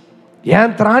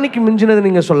 என் திராணிக்கு மிஞ்சினது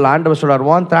நீங்க சொல்ல. ஆண்டவர் சொல்றார்,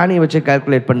 உன் திராணியை வச்சு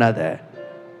கால்குலேட் பண்ணாத,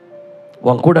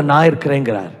 உன் கூட நான்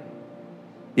இருக்கிறேங்கிறார்.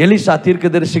 எலிசா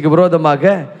தீர்க்கதரிசிக்கு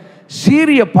விரோதமாக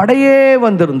சீரிய படையே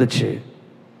வந்திருந்துச்சு.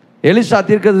 எலிசா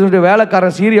தீர்க்கதரிசியுடைய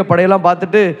வேலைக்காரன் சீரிய படையெல்லாம்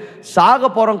பார்த்துட்டு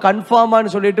சாக போறோம்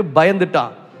கன்ஃபார்மான்னு சொல்லிட்டு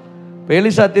பயந்துட்டான். இப்போ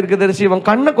எலிசா தீர்க்கதரிசி, இவன்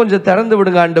கண்ணை கொஞ்சம் திறந்து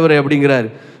விடுங்க ஆண்டவரே அப்படிங்கிறார்.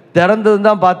 திறந்தது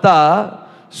தான் பார்த்தா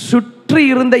சுற்றி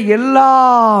இருந்த எல்லா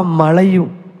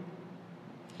மலையும்,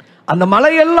 அந்த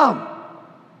மலையெல்லாம்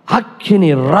அக்கினி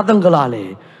ரதங்களாலே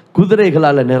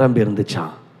குதிரைகளால் நிரம்பி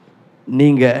இருந்துச்சான்.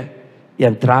 நீங்கள்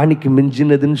என் திராணிக்கு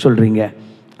மிஞ்சினதுன்னு சொல்கிறீங்க.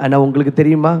 ஆனால் உங்களுக்கு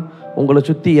தெரியுமா உங்களை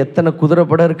சுற்றி எத்தனை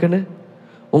குதிரைப்படம் இருக்குன்னு?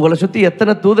 உங்களை சுற்றி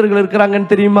எத்தனை தூதர்கள்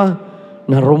இருக்கிறாங்கன்னு தெரியுமா?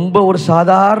 நான் ரொம்ப ஒரு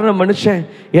சாதாரண மனுஷன்,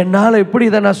 என்னால் எப்படி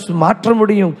இதை நான் மாற்ற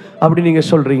முடியும் அப்படி நீங்கள்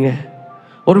சொல்கிறீங்க.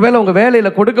 ஒருவேளை உங்கள்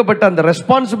வேலையில் கொடுக்கப்பட்ட அந்த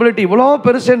ரெஸ்பான்சிபிலிட்டி இவ்வளோ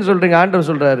பெருசுன்னு சொல்கிறீங்க. ஆண்டவர்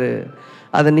சொல்கிறாரு,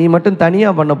 அதை நீ மட்டும்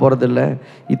தனியாக பண்ண போகிறதில்ல.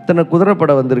 இத்தனை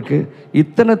குதிரைப்படை வந்திருக்கு,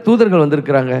 இத்தனை தூதர்கள்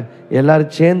வந்திருக்கிறாங்க,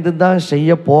 எல்லாரும் சேர்ந்து தான்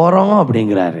செய்ய போகிறோம்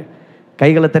அப்படிங்கிறாரு.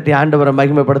 கைகளை தட்டி ஆண்டவரை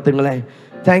மகிமைப்படுத்துங்களேன்.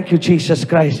 Thank you Jesus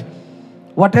Christ.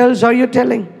 What else are you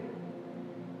telling?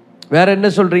 வேற என்ன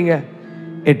சொல்றீங்க?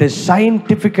 It is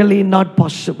scientifically not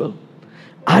possible.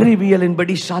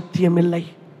 அறிவியலின்படி சாத்தியமில்லை.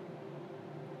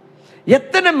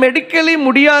 எத்தனை மெடிக்கலி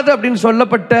முடியாது அப்படின்னு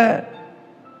சொல்லப்பட்ட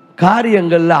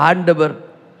காரியங்கள்ல ஆண்டவர்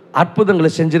அற்புதங்களை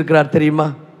செஞ்சிருக்கிறார் தெரியுமா?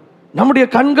 நம்முடைய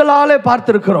கண்களாலே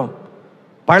பார்த்திருக்கிறோம்.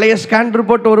 பழைய ஸ்கேன்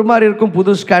ரிப்போர்ட் ஒரு மாதிரி இருக்கும்,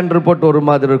 புது ஸ்கேன் ரிப்போர்ட் ஒரு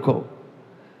மாதிரி இருக்கும்.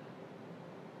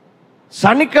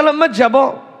 சனிக்கிழமை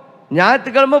ஜபம்,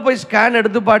 ஞாயிற்றுக்கிழமை போய் ஸ்கேன்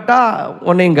எடுத்து பார்த்தா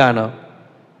ஒன்னையும் காணோம்,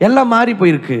 எல்லாம் மாறி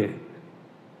போயிருக்கு.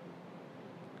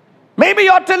 Maybe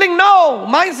you are telling, no,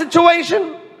 my situation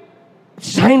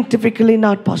scientifically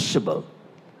not possible.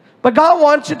 But God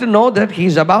wants you to know that He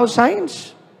is above science.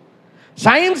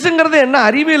 சயின்ஸுங்கிறது என்ன?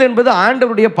 அறிவியல் என்பது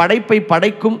ஆண்டவருடைய படைப்பை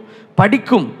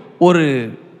படிக்கும் ஒரு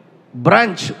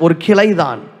பிரான்ச், ஒரு கிளை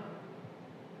தான்.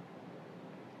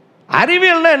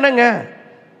 அறிவியல்னா என்னங்க?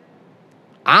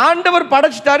 ஆண்டவர்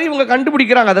படைச்சிட்டாரு, இவங்க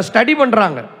கண்டுபிடிக்கிறாங்க, அதை ஸ்டடி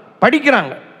பண்றாங்க,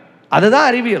 படிக்கிறாங்க, அதுதான்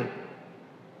அறிவியல்.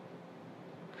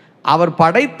 அவர்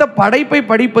படைத்த படைப்பை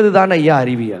படிப்பது தான் ஐயா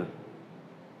அறிவியல்.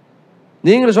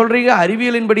 நீங்க சொல்றீங்க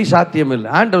அறிவியலின்படி சாத்தியம் இல்லை.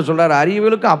 ஆண்டவர் சொல்றாரு,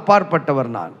 அறிவியலுக்கு அப்பாற்பட்டவர்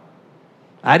நான்.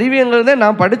 அறிவியல்ங்கிறதே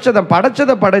நான்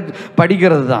படைச்சதை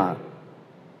படிக்கிறது தான்.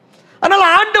 அதனால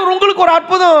ஆண்டவர் உங்களுக்கு ஒரு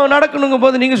அற்புதம் நடக்கணுங்க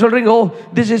போது நீங்க சொல்றீங்க, oh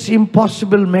this is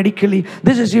impossible medically,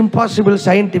 this is impossible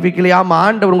scientifically. ஆமா,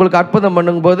 ஆண்டவர் உங்களுக்கு அற்புதம்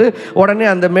பண்ணும் போது உடனே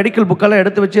அந்த மெடிக்கல் புக்கெல்லாம்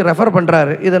எடுத்து வச்சு ரெஃபர்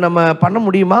பண்றாரு. இதை நம்ம பண்ண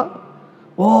முடியுமா?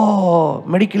 ஓ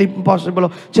மெடிக்கலி இம்பாசிபிளோ,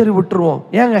 சரி விட்டுருவோம்.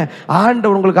 ஏங்க,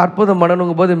 ஆண்டவர் உங்களுக்கு அற்புதம்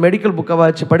பண்ணணுங்க போது மெடிக்கல் புக்கை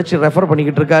வச்சு படிச்சு ரெஃபர்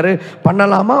பண்ணிக்கிட்டு இருக்காரு.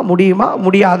 பண்ணலாமா, முடியுமா,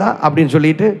 முடியாதா அப்படின்னு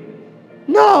சொல்லிட்டு?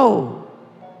 நோ.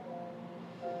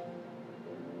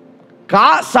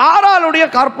 சாராளுடைய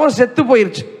கற்பம் செத்து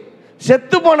போயிருச்சு.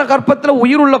 செத்து போன கற்பத்தில்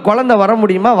உயிருள்ள குழந்தை வர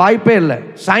முடியுமா? வாய்ப்பே இல்லை.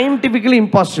 Scientifically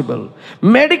impossible,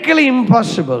 medically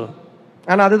impossible.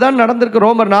 ஆனால் அதுதான் நடந்திருக்கு.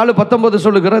 ரோமர் 4:19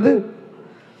 சொல்லுகிறது,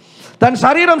 தன்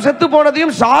சரீரம் செத்து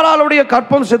போனதையும் சாராளுடைய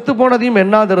கற்பம் செத்து போனதையும்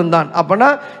எண்ணாதிருந்தான். அப்பனா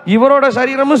இவரோட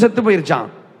சரீரமும் செத்து போயிருச்சான்,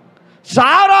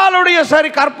 சாராளுடைய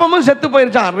கற்பமும் செத்து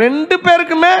போயிருச்சான். ரெண்டு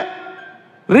பேருக்குமே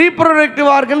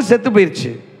ரீப்ரொடக்டிவ் ஆர்கன் செத்து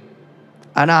போயிருச்சு.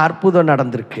 ஆனா அற்புதம்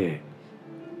நடந்திருக்கு.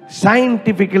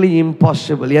 Scientifically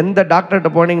impossible. எந்த டாக்டர்கிட்ட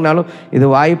போனீங்கனாலும் இது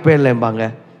வாய்ப்பே இல்லைம்பாங்க.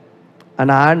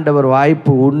 ஆனால் ஆண்டவர்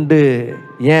வாய்ப்பு உண்டு.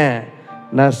 ஏன்?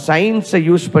 நான் சயின்ஸை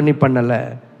யூஸ் பண்ணலை,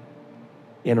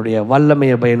 என்னுடைய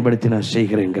வல்லமையை பயன்படுத்தி நான்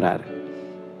செய்கிறேங்கிறார்.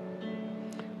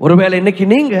 ஒருவேளை இன்னைக்கு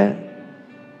நீங்க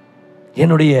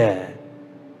என்னுடைய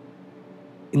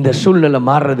இந்த சூழ்நிலை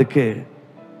மாறுறதுக்கு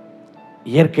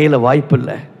இயற்கையில் வாய்ப்பு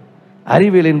இல்லை,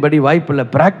 அறிவியலின்படி வாய்ப்பு இல்லை,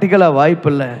 பிராக்டிக்கலாக வாய்ப்பு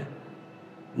இல்லை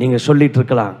நீங்க சொல்லிட்டு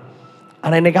இருக்கலாம்.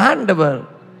 ஆனால் இன்னைக்கு ஆண்டவர்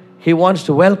He wants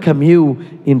to welcome you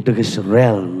into His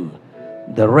realm,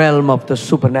 the realm of the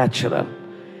supernatural.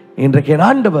 இன்றைக்கு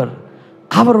ஆண்டவர்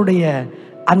அவருடைய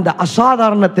அந்த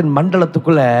அசாதாரணத்தின்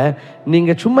மண்டலத்துக்குள்ள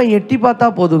நீங்க சும்மா எட்டி பார்த்தா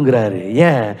போதுங்கிறாரு.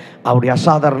 ஏன்? அவருடைய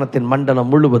அசாதாரணத்தின்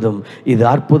மண்டலம் முழுவதும் இது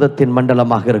அற்புதத்தின்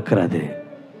மண்டலமாக இருக்கிறது.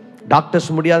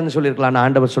 டாக்டர்ஸ் முடியாதுன்னு சொல்லியிருக்கலாம்,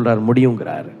 ஆண்டவர் சொல்றாரு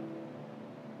முடியுங்கிறாரு.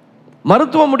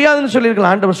 மருத்துவம் முடியாதுன்னு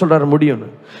சொல்லியிருக்கலாம், ஆண்டவர் சொல்றாரு முடியும்னு.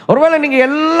 ஒருவேளை நீங்க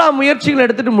எல்லா முயற்சிகளும்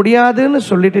எடுத்துட்டு முடியாதுன்னு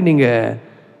சொல்லிட்டு நீங்க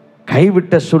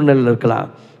கைவிட்ட சூழ்நிலையில் இருக்கலாம்,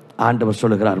 ஆண்டவர்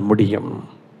சொல்லுகிறார் முடியும்.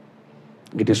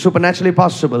 It is சூப்பர்நேச்சுரலி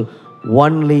possible,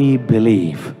 only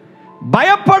believe.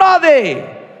 பயப்படாதே,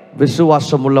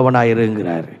 விசுவாசம்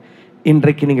உள்ளவனாயிருங்கிறார்.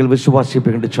 இன்றைக்கு நீங்கள்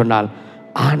விசுவாசிப்பீங்க என்று சொன்னால்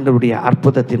ஆண்டவருடைய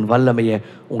அற்புதத்தின் வல்லமையை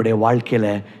உங்களுடைய வாழ்க்கையில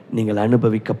நீங்கள்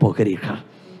அனுபவிக்க போகிறீர்கள்.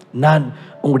 நான்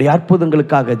உங்களுடைய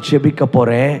அற்புதங்களுக்காக ஜெபிக்க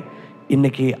போறேன்.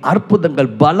 இன்னைக்கு அற்புதங்கள்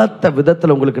பலத்த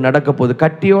விதத்தில் உங்களுக்கு நடக்க போகுது.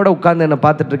 கட்டியோட உட்கார்ந்து என்ன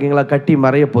பார்த்துட்டு இருக்கீங்களா? கட்டி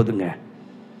மறைய போதுங்க.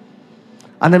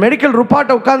 அந்த மெடிக்கல்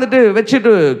ரிப்போர்ட்டை உட்கார்ந்துட்டு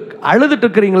வச்சுட்டு அழுதுட்டு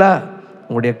இருக்கிறீங்களா?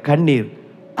 உங்களுடைய கண்ணீர்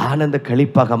ஆனந்த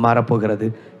களிப்பாக மாறப்போகிறது.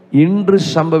 இன்று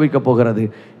சம்பவிக்க போகிறது,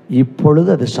 இப்பொழுது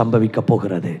அது சம்பவிக்க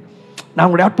போகிறது. நான்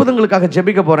உங்களுடைய அற்புதங்களுக்காக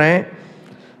ஜெபிக்க போறேன்.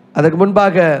 அதுக்கு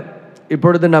முன்பாக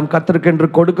இப்பொழுது நாம் கர்த்தருக்கென்று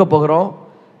கொடுக்க போகிறோம்.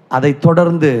 அதை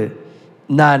தொடர்ந்து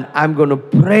நான் I'm going to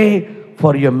pray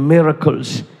for your miracles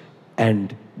and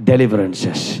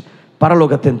deliverances.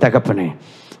 பரலோகத்தின் தகப்பனே,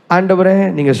 ஆண்டவரே,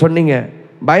 நீங்க சொன்னீங்க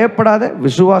பயப்படாத,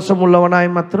 விசுவாசம் உள்ளவனாய்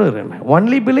மாத்திரம் இருங்க.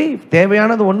 Only believe.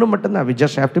 தேவையானது ஒன்று மட்டும்தான். we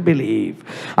just have to believe.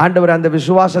 ஆண்டவர் அந்த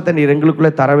விசுவாசத்தை நீர்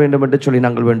எங்களுக்குள்ளே தர வேண்டும் என்று சொல்லி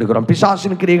நாங்கள் வேண்டுகிறோம்.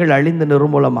 பிசாசின் கிரியைகள் அழிந்து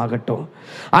நிர்மூலமாகட்டும்.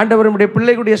 ஆண்டவர் நம்முடைய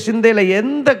பிள்ளைகளுடைய சிந்தையில்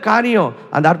எந்த காரியம்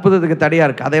அந்த அற்புதத்துக்கு தடையா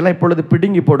இருக்கு, அதையெல்லாம் இப்பொழுது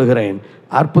பிடுங்கி போடுகிறேன்.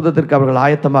 அற்புதத்திற்கு அவர்கள்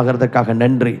ஆயத்தமாகிறதுக்காக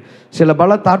நன்றி. சில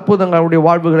பலத்த அற்புதங்களுடைய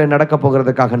வாழ்வுகளை நடக்க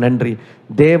போகிறதுக்காக நன்றி.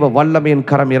 தேவ வல்லமையின்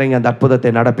கரம் இறங்கி அந்த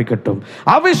அற்புதத்தை நடப்பிக்கட்டும்.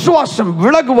 அவிசுவாசம்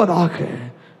விலகுவதாக,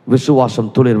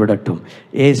 விசுவாசம் துளிர் விடட்டும்.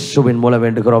 இயேசுவின் மூலம்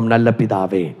வேண்டுகிறோம் நல்ல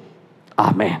பிதாவே,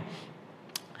 ஆமென்.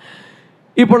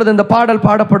 இப்பொழுது இந்த பாடல்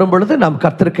பாடப்படும் பொழுது நாம்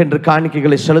கர்த்தருக்கென்று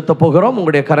காணிக்கைகளை செலுத்த போகிறோம்.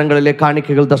 உங்களுடைய கரங்களிலே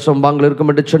காணிக்கைகள் தசமபாகங்கள்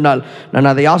இருக்கும் என்று சொன்னால் நான்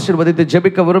அதை ஆசீர்வதித்து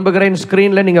ஜெபிக்க விரும்புகிறேன்.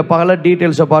 ஸ்க்ரீனில் நீங்கள் பல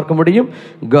டீட்டெயில்ஸை பார்க்க முடியும்.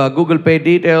 Google Pay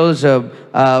details,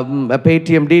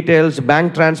 PayTM details,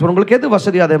 bank transfer, உங்களுக்கு எது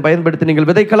வசதியோ அதை பயன்படுத்தி நீங்கள்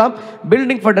விதைக்கலாம்.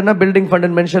 பில்டிங் ஃபண்டுன்னா பில்டிங்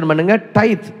ஃபண்டுன்னு மென்ஷன் பண்ணுங்கள்.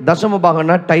 டைத்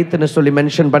தசமபாகம்னா டைத்துன்னு சொல்லி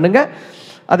மென்ஷன் பண்ணுங்கள்.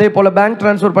 அதே போல் பேங்க்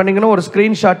ட்ரான்ஸ்ஃபர் பண்ணிங்கன்னா ஒரு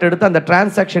ஸ்க்ரீன்ஷாட் எடுத்து அந்த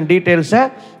டிரான்சாக்ஷன் டீட்டெயில்ஸை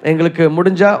எங்களுக்கு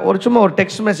முடிஞ்சால் சும்மா ஒரு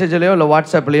டெக்ஸ்ட் மெசேஜ்லையோ இல்லை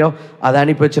வாட்ஸ்அப்லையோ அதை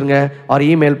அனுப்பி வச்சுருங்க. ஒரு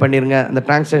இமெயில் பண்ணிடுங்க. அந்த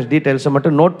டிரான்சாக்ஷன் டீட்டெயில்ஸை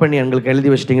மட்டும் நோட் பண்ணி எங்களுக்கு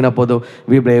எழுதி வச்சிட்டிங்கன்னா போதும்.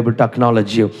 we will be able to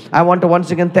acknowledge you. I want to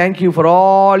once again thank you for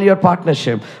all your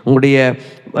partnership. உங்களுடைய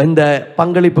இந்த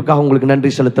பங்களிப்புக்காக உங்களுக்கு நன்றி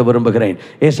செலுத்த விரும்புகிறேன்.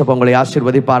 ஏசப்பா உங்களை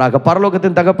ஆசீர்வதிப்பாராக.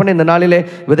 பரலோகத்தின் தகப்பனே, இந்த நாளிலே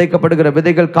விதைக்கப்படுகிற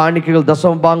விதைகள், காணிக்கைகள்,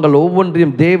 தசமபாகங்கள்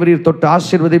ஒவ்வொன்றையும் தேவரீர் தொட்டு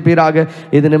ஆசீர்வதிப்பீராக.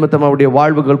 இது நிமித்தம் அவருடைய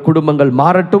வாழ்வுகள், குடும்பங்கள்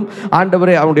மாறட்டும்.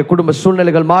 ஆண்டவரே, அவருடைய குடும்ப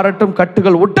சூழ்நிலைகள் மாறட்டும்,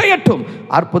 கட்டுகள் உடையட்டும்.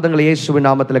 அற்புதங்களை இயேசுவின்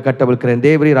நாமத்தில் கட்டவிழ்க்கிறேன்.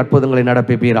 தேவரீர் அற்புதங்களை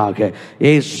நடப்பிப்பீராக.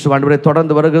 இயேசு ஆண்டவரே,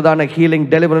 தொடர்ந்து வருகிறதான ஹீலிங்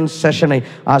டெலிவரன்ஸ் செஷனை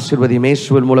ஆசீர்வதியும்.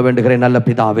 இயேசுவின் மூலம் வேண்டுகிறேன் நல்ல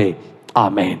பிதாவே,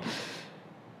 ஆமென்.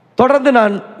 தொடர்ந்து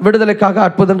நான் விடுதலைக்காக,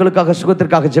 அற்புதங்களுக்காக,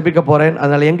 சுகத்திற்காக ஜெபிக்க போறேன்.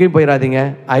 அதனால எங்கேயும் போயிடாதீங்க.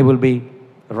 I will be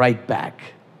right back.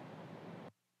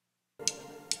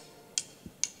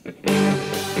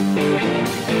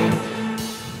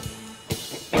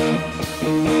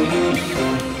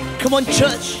 Come on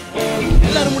church,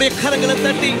 எல்லாரும் உடைய கரங்களை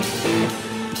தட்டி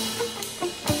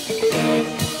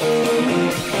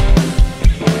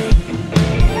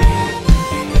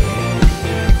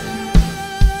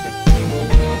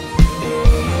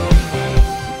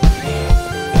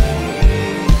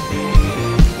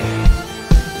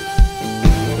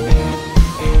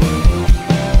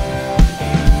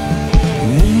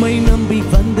நம்பி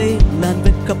வந்தேன், நான்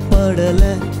வெட்கப்படல.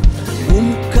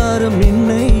 உம் கரம்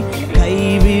என்னை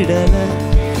கைவிடல.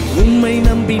 உம்மை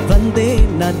நம்பி வந்தேன்,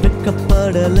 நான்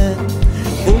வெட்கப்படல.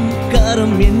 உம்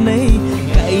கரம் என்னை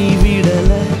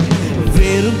கைவிடல.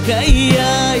 வெறும்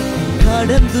கையாய்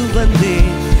கடந்து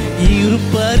வந்தேன், இரு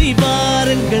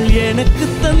பரிவாரங்கள் எனக்கு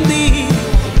தந்தி.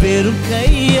 வெறும்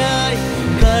கையாய்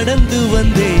கடந்து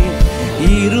வந்தேன்,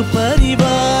 இரு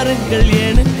பரிவாரங்கள்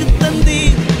எனக்கு தந்தி.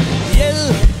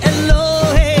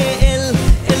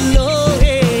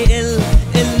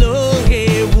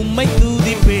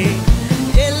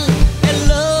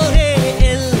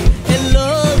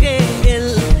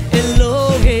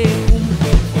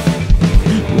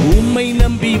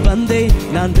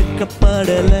 நான்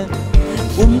வெட்கப்படல.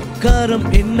 உம் கரம்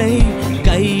என்னை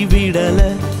கைவிடல.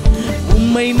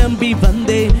 உம்மை நம்பி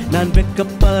வந்தேன், நான்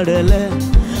வெட்கப்படல.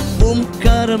 உம்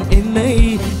கரம் என்னை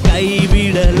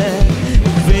கைவிடல.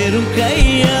 வெறும்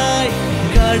கையாய்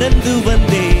கடந்து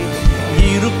வந்தேன்,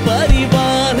 இரு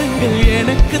பரிவாரங்கள்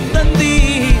எனக்கு தந்தி.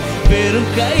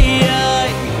 வெறும்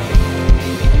கையாய்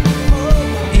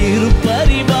இரு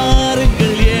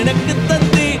பரிவாரங்கள் எனக்கு தந்தி.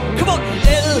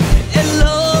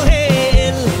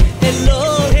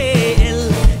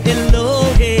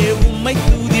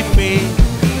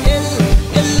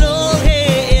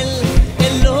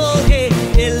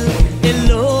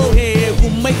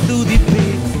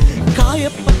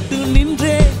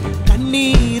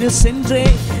 சென்றே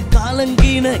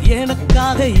காலங்கின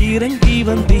எனக்காக இறங்கி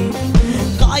வந்தே.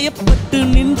 காயப்பட்டு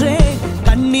நின்றே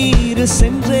கண்ணீர்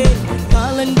சென்றே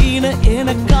காலங்கின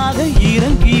எனக்காக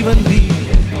இறங்கி வந்தே.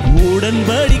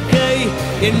 உடன்படிக்கை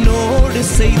என்னோடு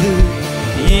செய்து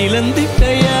இழந்திட்ட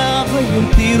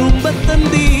யாவையும் திரும்ப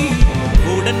தந்தி.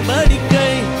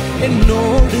 உடன்படிக்கை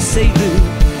என்னோடு செய்து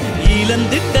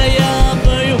இழந்திட்ட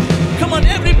யாவையும். Come on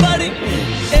everybody.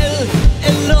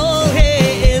 Elohim,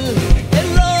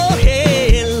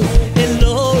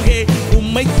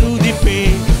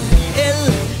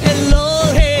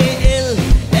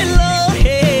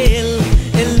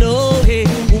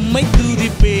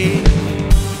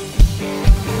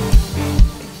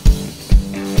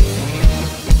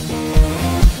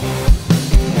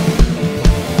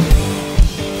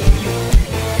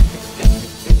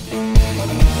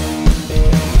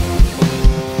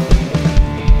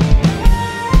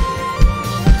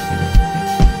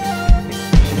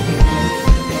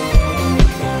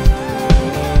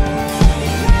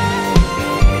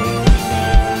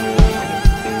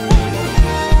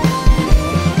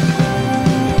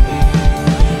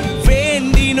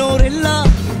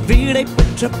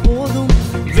 பெற்ற போதும்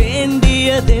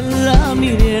வேண்டியதெல்லாம்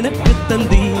நீர் எனக்கு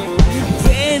தந்தீர்.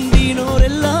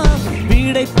 வேண்டினோரெல்லாம்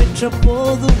வீடை பெற்ற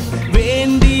போதும்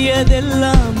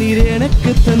வேண்டியதெல்லாம் நீர்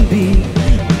எனக்கு தந்தீர்.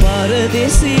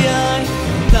 பரதேசியாய்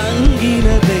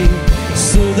தங்கினதை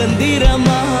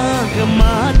சுதந்திரமாக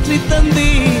மாற்றி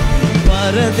தந்தீர்.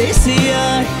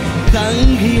 பரதேசியாய்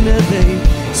தங்கினதை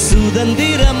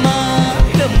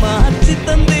சுதந்திரமாக மாற்றி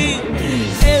தந்தீர்.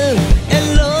 எல்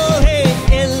எல்லோஹே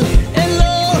எல்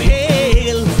எல்லோஹே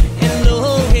எல்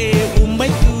எல்லோஹே உம்மை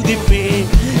துதிப்பேன்.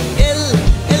 எல்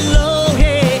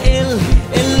எல்லோஹே எல்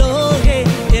எல்லோஹே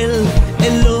எல்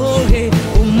எல்லோஹே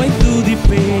உம்மை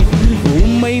துதிப்பேன்.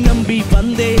 உம்மை நம்பி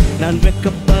வந்தேன் நான்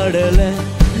வெட்கப்படல.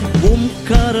 உம்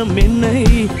கரம் என்னை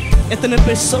எத்தனை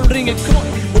பேர் சொல்றீங்க?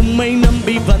 உம்மை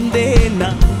நம்பி வந்தேன்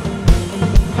நான்.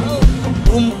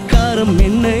 உம் கரம்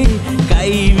என்னை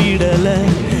கைவிடல.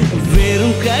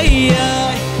 வெறும்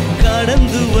கையாய்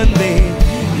கடந்து வந்தேன்.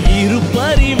 இரு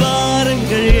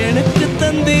பரிவாரங்கள் எனக்கு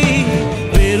தந்தீர்.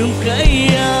 வெறும்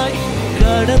கையாய்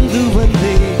கடந்து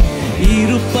வந்தேன்.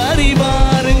 இரு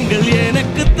பரிவாரங்கள்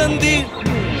எனக்கு தந்தீர்.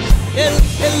 எல்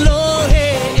எல்லோஹே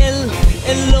எல்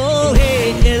எல்லோஹே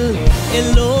எல்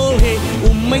எல்லோஹே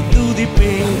உம்மை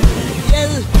துதிப்பேன்.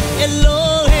 எல்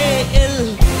எல்லோஹே எல்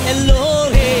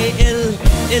எல்லோஹே எல்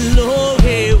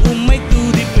எல்லோஹே உம்மை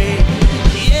துதிப்பேன்.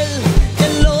 எல்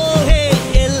எல்லோஹே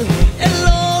எல்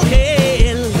எல்லோஹே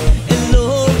எல்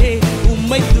எல்லோஹே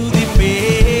உம்மை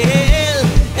துதிப்பேன்.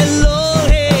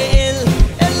 எல்லோஹே எல்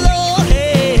எல்லோஹே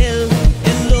எல்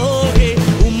எல்லோஹே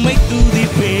உம்மை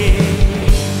துதிப்பேன்.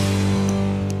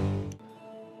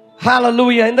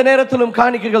 ஹalleluya. இந்த நேரத்திலும்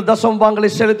காணிக்கைகள் தசமபாகங்களை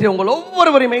செலுத்தி உங்கள்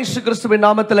ஒவ்வொருவரையும் இயேசு கிறிஸ்துவின்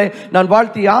நாமத்திலே நான்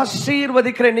வாழ்த்தி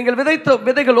ஆசீர்வதிக்கிறேன். நீங்கள் விதைத்த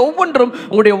விதைகள் ஒவ்வொன்றும்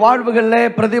உங்களுடைய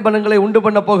வாழ்வுகளில் பிரதிபலன்களை உண்டு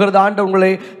பண்ண போகிறது. ஆண்டவர்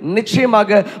உங்களை நிச்சயமாக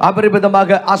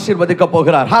அபரிமிதமாக ஆசீர்வதிக்க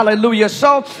போகிறார். Hallelujah.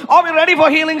 So are we ready for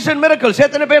healings and miracles?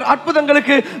 எத்தனை பேர்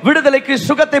அற்புதங்களுக்கு விடுதலைக்கு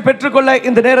சுகத்தை பெற்றுக்கொள்ள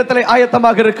இந்த நேரத்தில்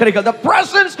ஆயத்தமாக இருக்கிறீர்கள்? The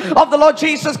presence of the Lord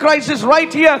Jesus Christ is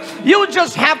right here. You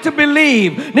just have to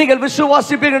believe. நீங்கள்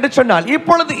விசுவாசிப்பீர்கள் என்று சொன்னால்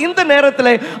இப்பொழுது இந்த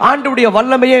நேரத்தில் ஆண்டவருடைய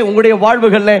வல்லமையை உங்களுடைய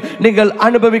வாழ்வுகளில் நீங்கள்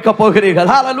அனுபவிக்க போகிறீர்கள்.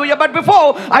 Hallelujah. But before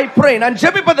I pray, நான்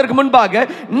ஜெபிப்பதற்கு முன்பாக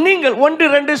நீங்கள் ஒன்று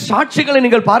இரண்டு சாட்சிகளை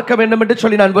நீங்கள் பார்க்க வேண்டும் என்று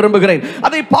சொல்லி நான் விரும்புகிறேன்.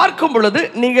 அதை பார்க்கும் பொழுது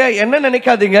நீங்க என்ன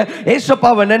நினைக்காதீங்க,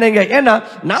 இயேசுப்பாவை நினைங்க. ஏன்னா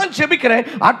நான் ஜெபிக்கிறேன்,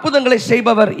 அற்புதங்களை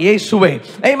செய்பவர் இயேசுவே.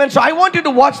 Amen. So I want you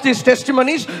to watch these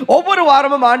testimonies. ஒவ்வொரு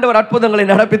வாரமும் ஆண்டவர் அற்புதங்களை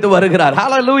நடப்பித்து வருகிறார்.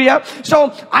 Hallelujah. So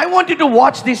I want you to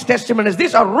watch these testimonies.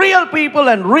 These are real people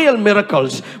and real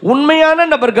miracles. உண்மையான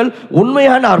நபர்கள்,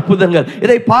 உண்மையான அற்புதங்கள்.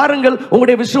 இதை பாருங்கள்,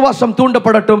 உங்களுடைய விசுவாசம்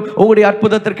தூண்டப்படட்டும், உங்களுடைய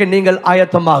அற்புதத்திற்கு நீங்கள்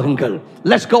ஆயத்தமாகுங்கள்.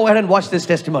 Let's go ahead and watch this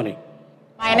testimony.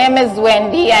 My name is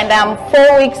Wendy and I'm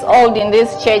 4 weeks old in this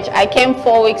church. I came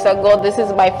 4 weeks ago. This is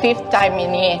my 5th time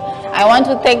in here. I want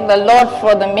to thank the Lord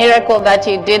for the miracle that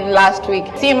He did last week.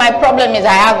 See, my problem is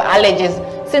I have allergies.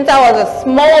 Since I was a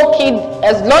small kid,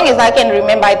 as long as I can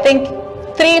remember, I think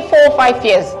 3, 4, 5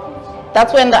 years.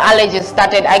 That's when the allergies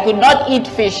started. I could not eat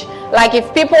fish. Like if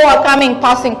people are coming,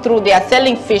 passing through, they are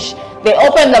selling fish. They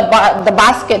open the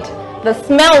basket. The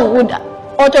smell would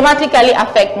automatically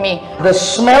affect me. The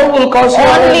smell will cause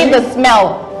only the smell.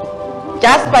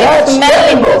 Just by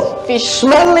smelling the fish.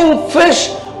 Smelling fish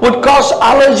would cause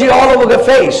allergy all over the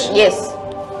face. Yes.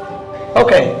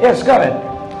 Okay. Yes, go ahead.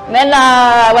 Then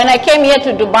when I came here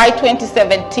to Dubai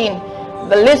 2017,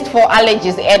 the list for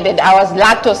allergies ended. I was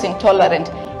lactose intolerant.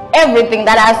 Everything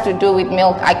that has to do with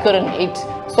milk, I couldn't eat.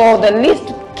 So the list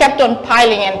kept on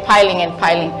piling and piling and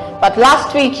piling. But last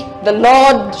week, the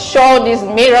Lord showed His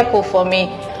miracle for me.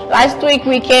 Last week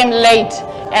we came late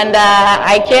and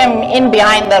I came in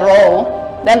behind the row.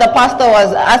 Then the pastor was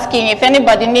asking if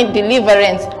anybody need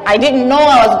deliverance. I didn't know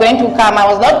I was going to come. I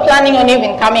was not planning on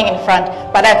even coming in front.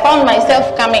 But I found myself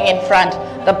coming in front.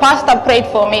 The pastor prayed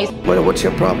for me. What's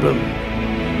your problem?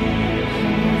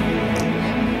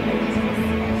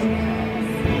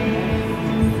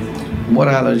 What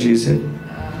allergy is it?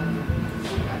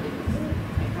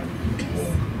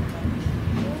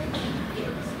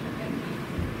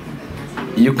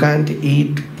 You can't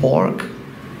eat pork.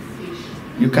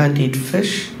 You can't eat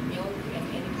fish.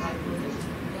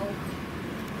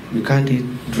 You can't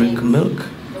drink milk.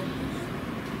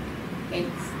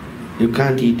 You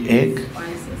can't eat egg.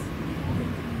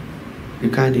 You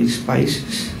can't eat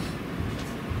spices.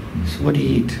 So what do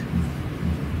you eat?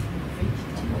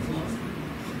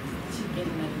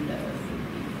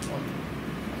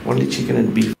 Only chicken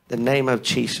and beef. In the name of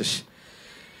Jesus,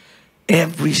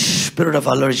 every spirit of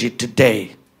allergy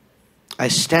today, I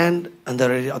stand under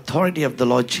the authority of the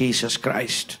Lord Jesus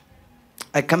Christ.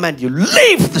 I command you,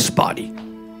 leave this body.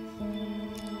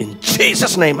 In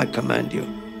Jesus' name I command you,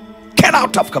 Get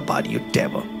out of her body, you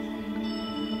devil.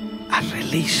 I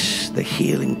release the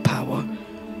healing power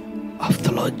of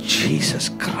the Lord Jesus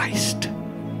Christ.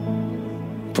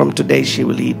 From today, she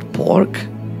will eat pork,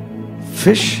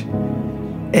 fish,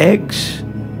 eggs,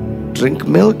 drink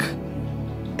milk,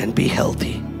 and be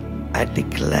healthy. I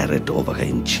declare it over her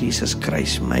in Jesus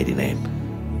Christ's mighty name.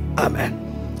 Amen.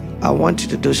 I want you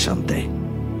to do something.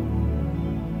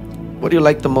 What do you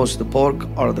like the most, the pork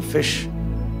or the fish?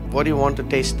 What do you want to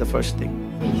taste the first thing?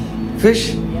 Fish?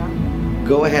 Yeah.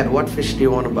 Go ahead. What fish do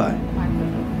you want to buy?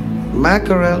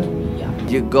 Mackerel? Yeah.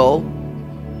 You go,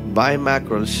 buy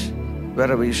mackerels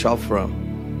wherever you shop from.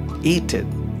 Eat it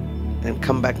and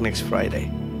come back next Friday.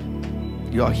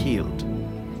 You are healed.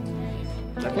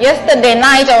 Yesterday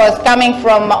night I was coming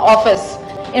from office.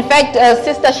 In fact,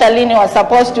 Sister Shalini was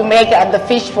supposed to make the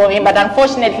fish for me, but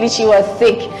unfortunately she was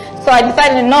sick. So I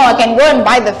decided, no, I can go and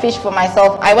buy the fish for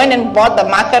myself. I went and bought the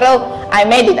mackerel. I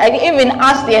made it. I even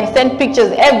asked her and sent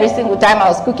pictures every single time I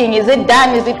was cooking. Is it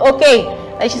done? Is it okay?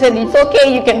 And she said, it's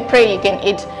okay, you can pray, you can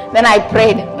eat. Then I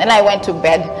prayed. Then I went to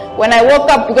bed. When I woke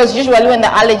up, because usually when the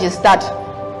allergies start,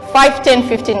 5, 10,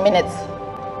 15 minutes,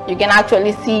 you can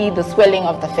actually see the swelling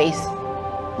of the face.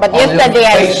 But yesterday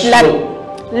I slept.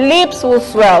 Lips will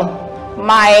swell.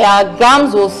 My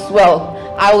gums will swell.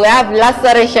 I will have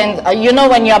lacerations. You know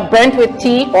when you are burnt with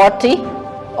tea or tea?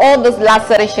 All those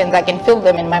lacerations, I can feel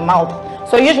them in my mouth.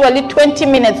 So usually 20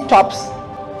 minutes tops.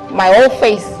 My whole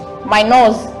face, my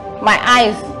nose, my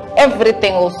eyes,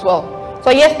 everything will swell.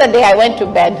 So yesterday I went to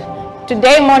bed.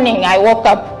 Today morning I woke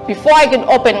up. Before I could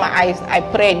open my eyes, I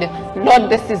prayed, Lord,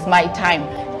 this is my time.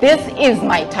 This is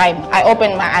my time. I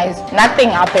opened my eyes. Nothing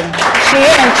happened. She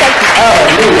even checked it.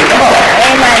 Hallelujah. Come on.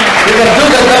 Amen. You can do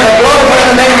that now. Glorify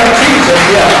the name of Jesus.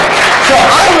 Yeah. So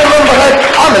I remember her,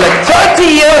 like 30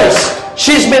 years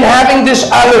she's been having this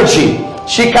allergy.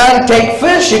 She can't take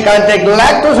fish, she can't take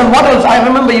lactose, and what else? I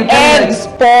remember you telling me. Eggs,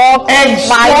 pork,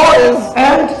 spices,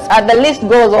 and the list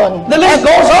goes on. the list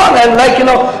goes on, and like, you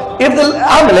know, if the,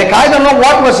 I don't know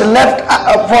what was left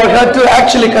for her to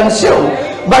actually consume,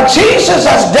 but Jesus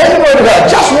has delivered her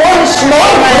just one small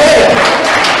prayer,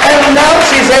 and now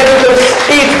she's able to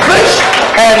eat fish,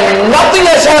 and nothing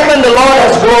has happened. The Lord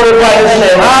has glorified His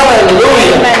name.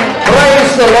 Hallelujah. Amen.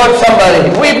 Praise the Lord, somebody.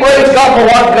 We praise God for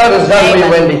what God has done for you,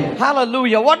 Wendy.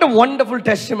 Hallelujah. What a wonderful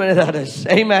testimony that is.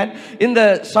 Amen. இந்த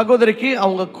சகோதரிக்கு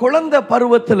அவங்க குழந்தை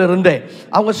பருவத்திலிருந்தே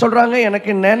அவங்க சொல்றாங்க,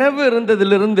 எனக்கு நினைவு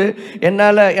இருந்ததிலிருந்து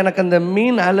எனக்கு அந்த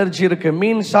மீன் அலர்ஜி இருக்கு.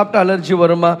 மீன் சாப்பிட்ட அலர்ஜி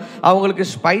வருமா, அவங்களுக்கு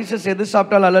ஸ்பைசஸ் எது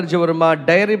சாப்பிட்டாலும் அலர்ஜி வருமா,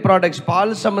 டைரி ப்ராடக்ட்ஸ்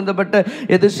பால் சம்பந்தப்பட்ட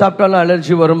எது சாப்பிட்டாலும்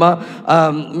அலர்ஜி வருமா,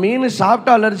 மீன்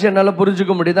சாப்பிட்ட அலர்ஜி என்னால்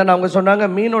புரிஞ்சுக்க முடியுது. அவங்க சொன்னாங்க,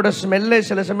 மீனோட ஸ்மெல்லே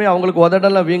சில சமயம் அவங்களுக்கு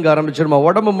உதடெல்லாம் வீங்க ஆரம்பிச்சிருமா,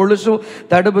 உடம்பு முழுசும்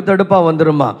தடுப்பா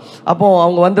வந்துருமா. அப்போ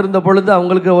அவங்க வந்திருந்த பொழுது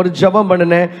அவங்களுக்கு ஒரு ஜெபம்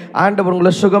பண்ணினேன், ஆண்டவர்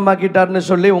உங்களை சுகமாக்கிட்டார்னு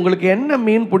சொல்லி. உங்களுக்கு என்ன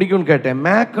மீன் பிடிக்கும்னு கேட்டேன்.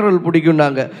 மேக்கரல்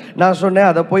பிடிக்கும்னாங்க. நான் சொன்னேன்,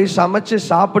 அதை போய் சமைச்சு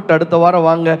சாப்பிட்டு அடுத்த வாரம்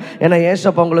வாங்க, ஏன்னா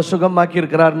ஏசப்பா உங்களை சுகமாக்கி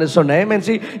இருக்கிறாருன்னு சொன்னேன். Amen.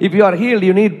 See, if you are healed,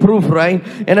 you need proof, right?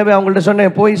 எனவே அவங்கள்ட்ட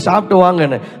சொன்னேன், போய் சாப்பிட்டு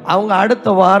வாங்கன்னு. அவங்க அடுத்த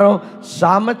வாரம்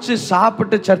சமைச்சு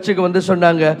சாப்பிட்டு சர்ச்சுக்கு வந்து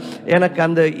சொன்னாங்க, எனக்கு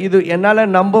அந்த இது என்னால்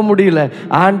நம்ப முடியல,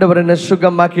 ஆண்டவர் என்ன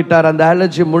சுகமாக்கிட்டார், அந்த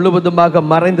அலர்ஜி முழுவதுமாக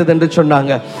மறைந்தது என்று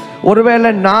சொன்னாங்க. ஒருவேளை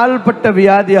நாள்பட்ட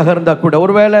வியாதியாக இருந்தா கூட,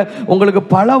 ஒருவேளை உங்களுக்கு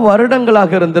பல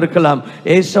வருடங்களாக இருந்திருக்கலாம்,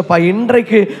 ஏசப்பா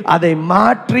இன்றைக்கு அதை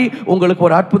மாற்றி உங்களுக்கு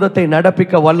ஒரு அற்புதத்தை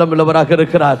நடப்பிக்க வல்லமுள்ளவராக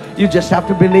இருக்கிறார். You just have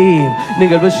to believe.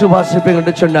 நீங்கள் விசுவாசிப்பீங்க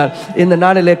என்று சொன்னார். இந்த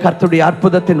நாளிலே கர்த்தருடைய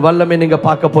அற்புதத்தின் வல்லமை நீங்க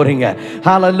பார்க்க போறீங்க.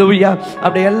 ஹalleluya.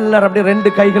 அப்படி எல்லாரும் அப்படி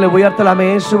ரெண்டு கைகளை உயர்த்தலாமே,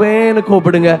 இயேசுவேன்னு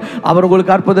கூப்பிடுங்க. அவர்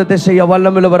உங்களுக்கு அற்புதத்தை செய்ய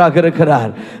வல்லமுள்ளவராக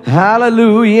இருக்கிறார்.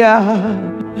 ஹalleluya.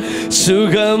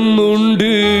 சுகம்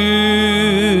உண்டு,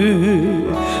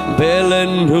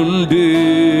 பலன் உண்டு,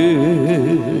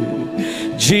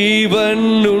 ஜீவன்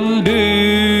உண்டு,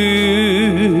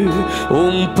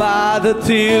 உம்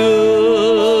பாதத்தில்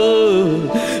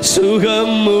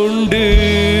சுகம் உண்டு,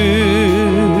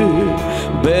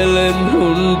 பலன்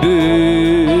உண்டு,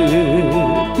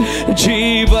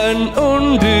 ஜீவன்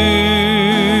உண்டு,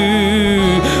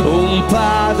 உம்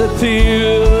பாதத்தில்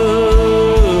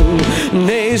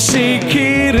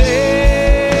நேசிக்கிறே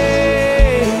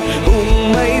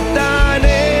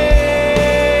உம்மைத்தானே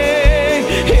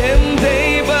என்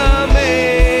தெய்வமே,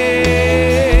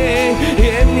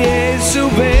 என்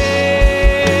இயேசுவே,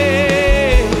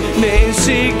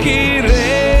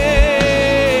 நேசிக்கிறே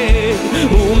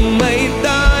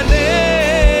உம்மைத்தானே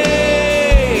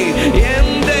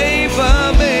என்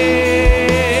தெய்வமே,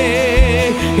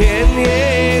 என்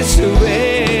இயேசுவே.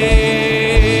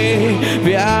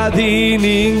 வியாதி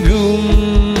நீங்கும்,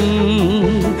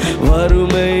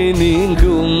 வறுமை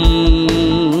நீங்கும்,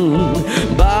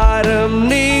 பாரம்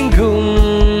நீங்கும்,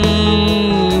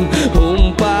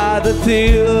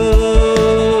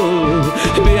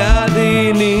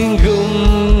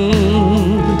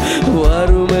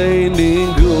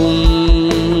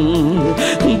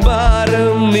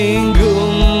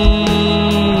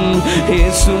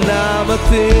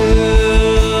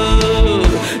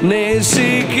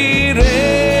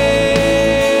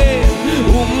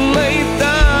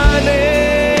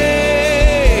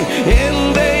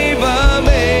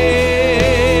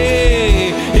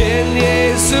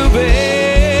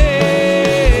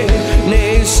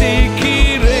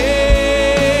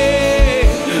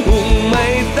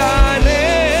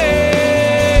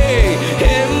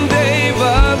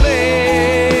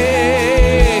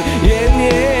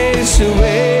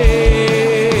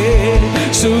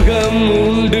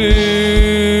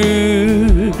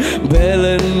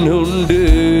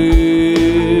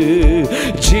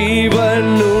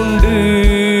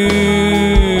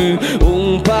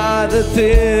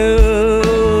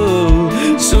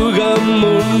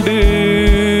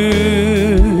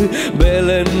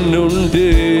 பலன் உண்டு,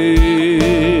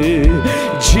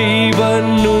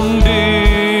 ஜீவன் உண்டு.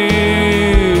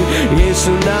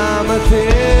 இயேசு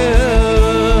நாமத்தில்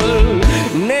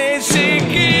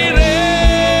நேசிக்கிறேன்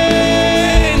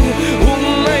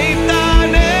உம்மை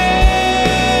தானே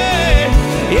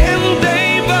என்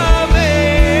தெய்வமே,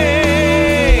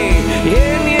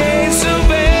 என்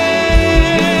இயேசுவே.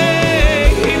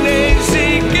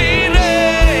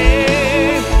 நேசிக்கிறேன்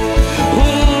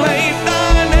உம்மை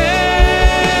தானே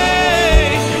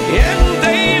என்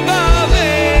தெய்வமே,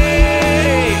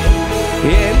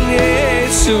 என்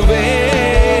இயேசுவே.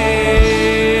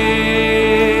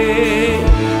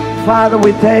 Father,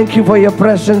 we thank you for your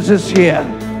presence is here.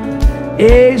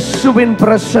 இயேசுவின்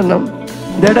பிரசன்னம்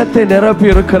இந்த இடத்தை நிரப்பி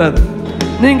இருக்கிறது.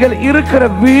 நீங்கள் இருக்கிற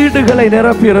வீடுகளை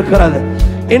நிரப்பி இருக்கிறது.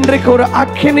 இன்றைக்கு ஒரு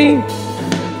அக்கினி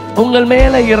உங்கள்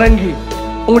மேலே இறங்கி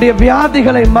உங்களுடைய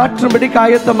வியாதிகளை மாற்றும்படி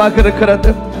ஆயத்தமாக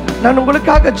இருக்கிறது. நான்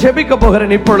உங்களுக்காக ஜெபிக்க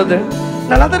போகிறேன். இப்பொழுது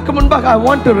நான் அதற்கு முன்பாக I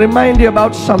want to remind you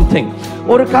about something.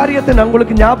 ஒரு காரியத்தை நான்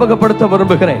உங்களுக்கு ஞாபகப்படுத்த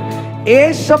விரும்புகிறேன்.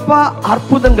 ஏசப்பா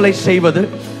அற்புதங்களை செய்வது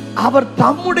அவர்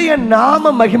தம்முடைய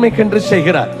நாம மகிமைக்கென்று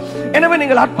செய்கிறார். எனவே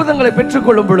நீங்கள் அற்புதங்களை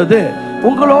பெற்றுக்கொள்ளும் பொழுது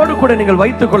உங்களோடு கூட நீங்கள்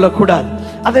வைத்துக் கொள்ளக்கூடாது.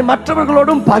 அதை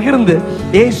மற்றவர்களோடும் பகிர்ந்து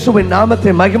இயேசுவின்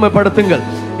நாமத்தை மகிமைப்படுத்துங்கள்.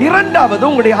 இரண்டாவது,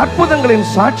 உங்களுடைய அற்புதங்களின்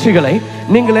சாட்சிகளை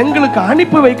நீங்கள் எங்களுக்கு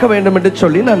அனுப்பி வைக்க வேண்டும் என்று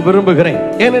சொல்லி நான் விரும்புகிறேன்.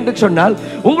 ஏனென்று சொன்னால்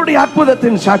உங்களுடைய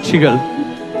அற்புதத்தின் சாட்சிகள்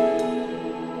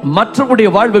மற்றவருடைய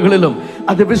வாழ்வுகளிலும்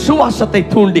அது விசுவாசத்தை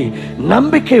தூண்டி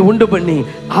நம்பிக்கை உண்டு பண்ணி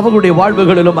அவங்களுடைய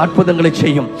வாழ்வுகளிலும் அற்புதங்களை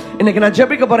செய்யும். இன்னைக்கு நான்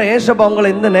ஜெபிக்க போறேன். ஏசப்பா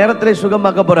உங்களை இந்த நேரத்திலே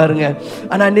சுகமாக்க போறாருங்க.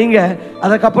 ஆனா நீங்க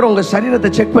அதுக்கப்புறம் உங்க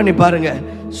சரீரத்தை செக் பண்ணி பாருங்க.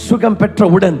 சுகம்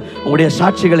பெற்றவுடன் உங்களுடைய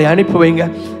சாட்சிகளை அனுப்பி வைங்க.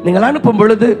 நீங்கள் அனுப்பும்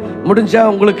பொழுது முடிஞ்சா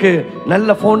உங்களுக்கு நல்ல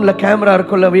போன்ல கேமரா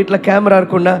இருக்கும்ல, வீட்டில் கேமரா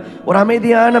இருக்கும்னா ஒரு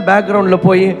அமைதியான பேக்ரவுண்ட்ல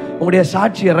போய் உங்களுடைய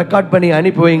சாட்சியை ரெக்கார்ட் பண்ணி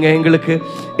அனுப்பி வைங்க எங்களுக்கு.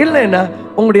 இல்லைன்னா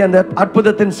உங்களுடைய அந்த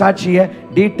அற்புதத்தின் சாட்சியை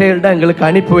டீட்டெயில்டா எங்களுக்கு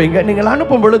அனுப்பி வைங்க. நீங்கள்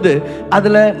அனுப்பும் பொழுது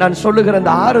அதுல நான் சொல்லுகிற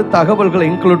அந்த 6 தகவல்களை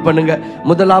இன்க்ளூட் பண்ணுங்க.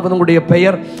 முதலாவது உங்களுடைய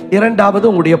பெயர், இரண்டாவது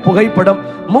உங்களுடைய புகைப்படம்,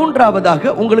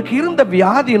 மூன்றாவதாக உங்களுக்கு இருந்த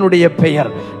வியாதியினுடைய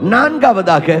பெயர்,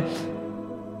 நான்காவதாக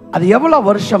அது எவ்வளவு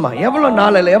வருஷமா, எவ்வளவு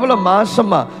நாளில், எவ்வளவு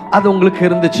மாசமா அது உங்களுக்கு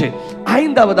இருந்துச்சு,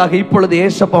 ஐந்தாவதாக இப்பொழுது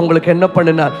ஏசப்பா உங்களுக்கு என்ன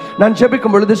பண்ணினார். நான்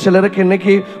ஜெபிக்கும் பொழுது சிலருக்கு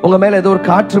இன்னைக்கு உங்க மேல ஏதோ ஒரு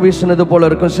காற்று வீசினது போல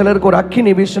இருக்கும், சிலருக்கு ஒரு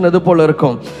அக்கினி வீசினது போல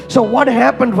இருக்கும். So what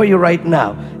happened for you right now?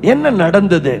 என்ன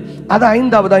நடந்தது அதை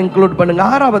ஐந்தாவதா இன்க்ளூட் பண்ணுங்க.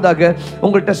 ஆறாவதாக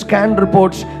உங்கள்கிட்ட scan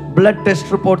reports, blood test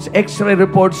reports, x ray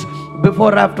reports,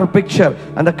 before after picture,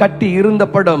 அந்த கட்டி இருந்த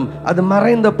படம், அது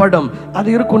மறைந்த படம், அது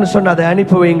இருக்குன்னு சொன்ன அதை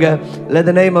அனுப்பி வைங்க. Let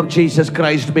the name of Jesus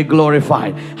Christ be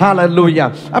glorified. Hallelujah.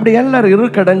 அப்படி எல்லாரும்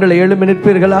இருக்கிற இடங்களை எழும்பி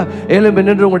நிற்பீர்களா? எழும்பி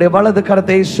நின்று உங்களுடைய வலது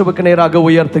கரத்தை இயேசுவுக்கு நேராக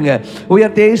உயர்த்துங்க.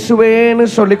 உயர்த்தி இயேசுவேன்னு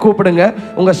சொல்லி கூப்பிடுங்க.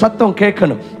 உங்க சத்தம்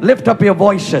கேட்கணும். Lift up your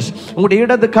voices. உங்களுடைய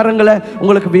இடது கரங்களை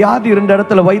உங்களுக்கு வியாதி இருந்த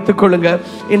இடத்துல வைத்துக் கொள்ளுங்க.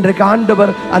 இன்றைக்கு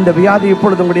ஆண்டவர் அந்த வியாதி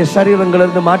இப்பொழுது உங்களுடைய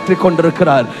சரீரங்களிலிருந்து மாற்றிக்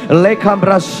கொண்டிருக்கிறார்.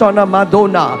 லேகாம்ரா சொன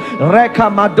மதோனா Reka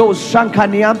Mado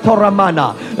Shankaniam Toramana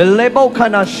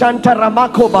Lebokana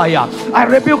Shantaramacobaya. I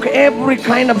rebuke every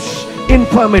kind of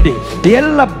infirmity.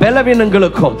 எல்லா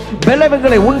பலவீனங்களுக்கும்,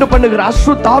 பலவீனங்களை உண்டு பண்ணுகிற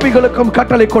அசுத்தாவிகளுக்கும்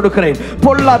கட்டளை கொடுக்கிறேன்.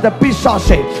 பொல்லாத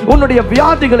பிசாசே, உன்னுடைய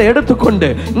வியாதிகளை எடுத்துக்கொண்டு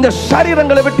இந்த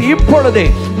சரீரங்களை விட்டு இப்பொழுதே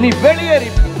நீ வெளியேறி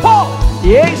போ.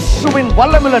 இயேசுவின்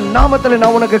வல்லமையுள்ள நாமத்தில்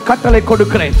நான் உனக்கு கட்டளை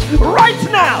கொடுக்கிறேன். Right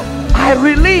now I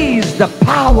release the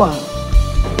power,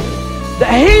 the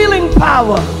healing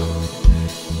power,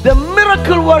 the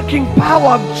miracle working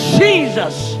power of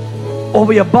Jesus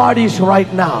over your bodies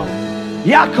right now.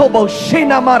 Yakobo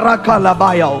Shinamara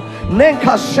Labayo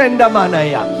Nenka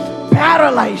Sendamanaya.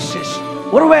 Paralysis.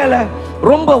 ஒருவேளை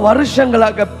ரொம்ப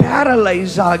வருஷங்களாக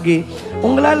பேரலைஸ் ஆகி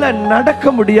உங்களால நடக்க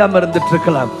முடியாம இருந்துட்டு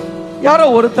இருக்கலாம். யாரோ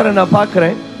ஒருத்தரை நான்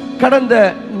பார்க்கிறேன், கடந்த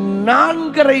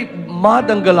 4.5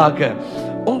 மாதங்களாக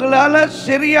உங்களால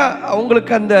சரியா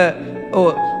உங்களுக்கு அந்த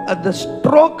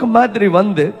ஸ்ட்ரோக் மாதிரி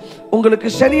வந்து உங்களுக்கு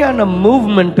சரியான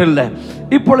மூவ்மெண்ட் இல்லை.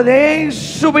 இப்பொழுது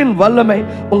இயேசுவின் வல்லமை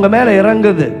உங்க மேல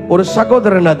இறங்குது. ஒரு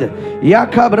சகோதரன் அது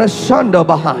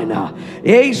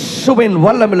இயேசுவின்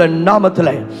வல்லமையுள்ள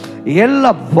நாமத்தில்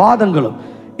எல்லா வாதங்களும்,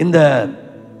 இந்த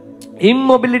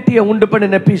இம்மொபிலிட்டியை உண்டு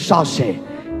பண்ணின பிசாசே,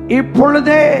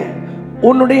 இப்பொழுதே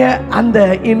உன்னுடைய அந்த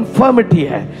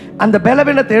இன்ஃபர்மிட்டியை, அந்த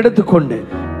பலவீனத்தை எடுத்துக்கொண்டு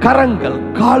கரங்கள்,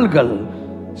 கால்கள்,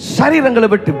 சரீரங்களை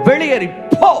விட்டு வெளியேறி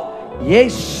போ.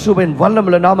 இயேசுவின்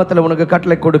வல்லமையுள்ள நாமத்தில் உனக்கு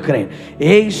கட்டளை கொடுக்கிறேன்.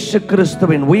 இயேசு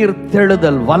கிறிஸ்துவின் உயிர்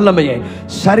தெழுதல் வல்லமையை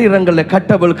சரீரங்களை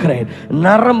கட்டவிழ்க்கிறேன்.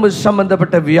 நரம்பு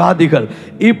சம்பந்தப்பட்ட வியாதிகள்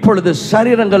இப்பொழுது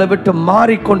சரீரங்களை விட்டு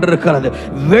மாறிக்கொண்டிருக்கிறது,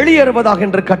 வெளியேறுவதாக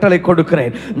என்று கட்டளை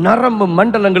கொடுக்கிறேன். நரம்பு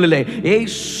மண்டலங்களிலே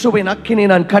இயேசுவின் அக்கினை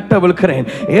நான் கட்டவிழ்க்கிறேன்.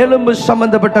 எலும்பு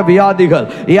சம்பந்தப்பட்ட வியாதிகள்,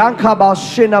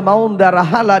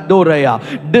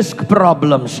 disk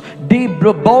problems,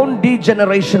 bone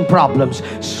degeneration problems,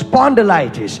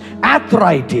 spondylitis,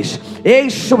 arthritis,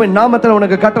 இயேசுவின் நாமத்தில்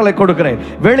உனக்கு கட்டளை கொடுக்கிறேன்.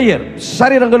 வெளியேறு,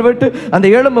 சரீரங்கள் விட்டு அந்த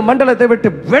எலும்பு மண்டலத்தை விட்டு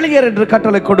வெளியேறு என்று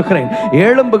கட்டளை கொடுக்கிறேன்.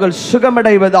 எலும்புகள்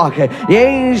சுகமடைவதாக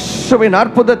இயேசுவின்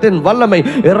அற்புதத்தின் வல்லமை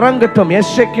இறங்கட்டும்.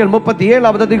 எசேக்கியேல்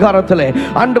 37வது அதிகாரத்திலே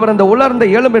ஆண்டவர் அந்த உலர்ந்த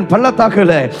எலும்பின்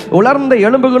பள்ளத்தாக்கிலே உலர்ந்த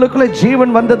எலும்புகளுக்குள்ளே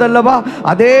ஜீவன் வந்ததல்லவா,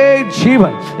 அதே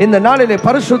ஜீவன் இந்த நாளிலே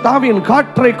பரிசுத்த ஆவியின்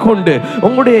காற்றை கொண்டு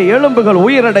உங்களுடைய எலும்புகள்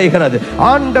உயிரடைகிறது.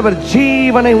 ஆண்டவர்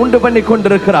ஜீவனை உண்டு பண்ணி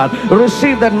கொண்டிருக்கிறார்.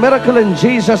 Receive that miracle in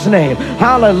Jesus name.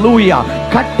 Hallelujah.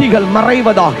 கட்டிகள்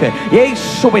மறைவதாக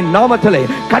இயேசுவின் நாமத்திலே.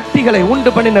 கட்டிகளை உண்டு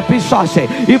பண்ணின பிசாசே,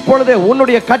 இப்பொழுதே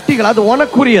உன்னுடைய கட்டிகள் அது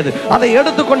உனக்குரியது, அதை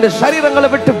எடுத்துக்கொண்டு சரீரங்களை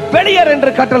விட்டு வெளியேறு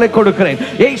என்று கட்டளை கொடுக்கிறேன்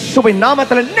இயேசுவின்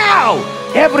நாமத்திலே. Now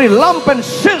every lump and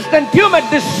cyst and tumor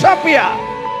disappear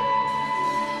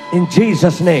in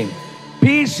Jesus name.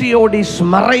 PCODs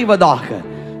மறைவதாக.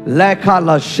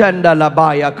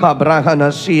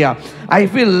 I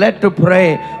feel led to pray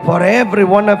for every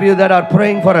one of you that are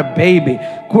praying for a baby.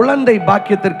 குழந்தை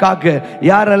பாக்கியத்திற்காக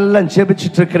யாரெல்லாம்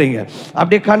ஜெபிச்சிட்டு இருக்கிறீங்க,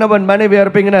 அப்படியே கணவன் மனைவி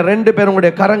இருப்பீங்கன்னா 2 பேரும்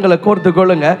உங்களுடைய கரங்களை கோர்த்து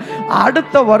கொள்ளுங்க.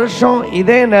 அடுத்த வருஷம்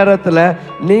இதே நேரத்தில்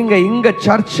நீங்க இங்க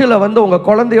சர்ச்சில் வந்து உங்க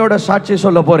குழந்தையோட சாட்சி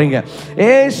சொல்ல போறீங்க.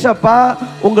 ஏசப்பா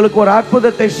உங்களுக்கு ஒரு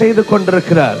அற்புதத்தை செய்து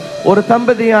கொண்டிருக்கிறார். ஒரு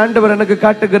தம்பதியை ஆண்டவர் எனக்கு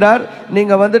காட்டுகிறார்.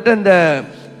 நீங்க வந்துட்டு இந்த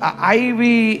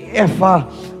IVF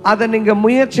அதை நீங்கள்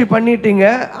முயற்சி பண்ணிட்டீங்க,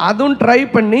 அதுவும் ட்ரை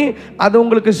பண்ணி அது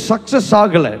உங்களுக்கு சக்ஸஸ்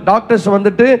ஆகலை. டாக்டர்ஸ்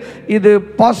வந்துட்டு இது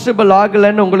பாசிபிள்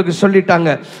ஆகலைன்னு உங்களுக்கு சொல்லிட்டாங்க.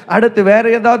 அடுத்து வேற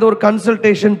ஏதாவது ஒரு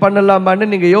கன்சல்டேஷன் பண்ணலாமான்னு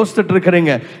நீங்கள் யோசிச்சுட்டு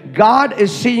இருக்கிறீங்க. God is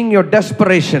seeing your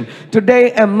desperation. Today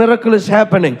a miracle is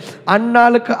happening.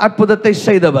 அன்னாளுக்கு அற்புதத்தை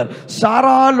செய்தவர்,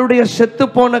 சாராளுடைய செத்து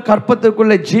போன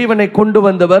கற்பத்துக்குள்ளே ஜீவனை கொண்டு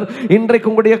வந்தவர்,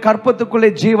 இன்றைக்கு உங்களுடைய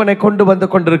கற்பத்துக்குள்ளே ஜீவனை கொண்டு வந்து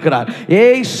கொண்டிருக்கிறார்.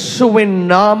 இயேசுவின்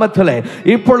நாமத்திலே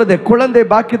இப்பொழுது குழந்தை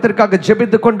பாக்கியத்திற்காக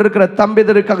ஜெபித்துக் கொண்டிருக்கிற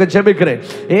தம்பிதருக்காக ஜெபிக்கிறேன்.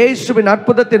 இயேசுவின்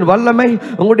அற்புதத்தின் வல்லமை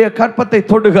உங்களுடைய கற்பத்தை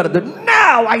தொடுகிறது.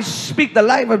 Now I speak the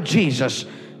life of Jesus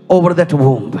over that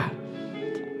womb.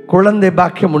 குழந்தை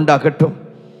பாக்கியம் உண்டாகட்டும்,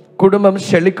 குடும்பம்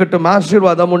செழிக்கட்டும்,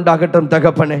 ஆசீர்வாதம் உண்டாகட்டும்.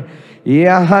 தகப்பனே,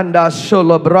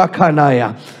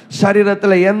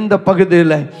 சரீரத்தில் எந்த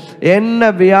பகுதியில்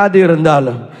என்ன வியாதி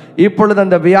இருந்தாலும் இப்பொழுது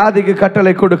அந்த வியாதிக்கு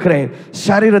கட்டளை கொடுக்கிறேன்.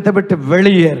 சரீரத்தை விட்டு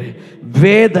வெளியேறு.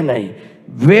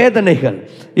 வேதனைகள்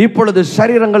இப்பொழுது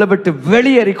சரீரங்களை விட்டு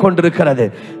வெளியேறி கொண்டிருக்கிறது.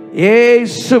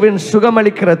 இயேசுவின்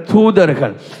சுகமளிக்கிற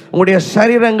தூதர்கள் உங்களுடைய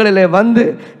சரீரங்களிலே வந்து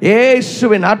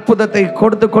இயேசுவின் அற்புதத்தை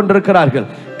கொடுத்து கொண்டிருக்கிறார்கள்.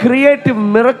 Creative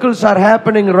miracles are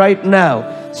happening right now.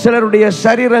 சிலருடைய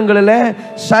சரீரங்களிலே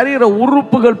சரீர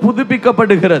உறுப்புகள்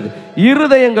புதுப்பிக்கப்படுகிறது,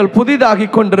 இருதயங்கள் புதிதாகி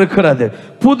கொண்டிருக்கிறது,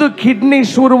 புது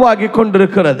கிட்னிஸ் உருவாகி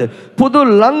கொண்டிருக்கிறது, புது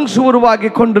லங்ஸ் உருவாகி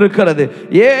கொண்டிருக்கிறது.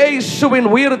 இயேசுவின்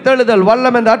உயிர் தெழுதல்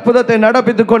வல்லம் இந்த அற்புதத்தை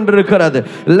நடப்பித்துக் கொண்டிருக்கிறது.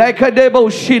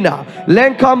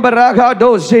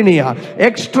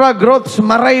 Extra growths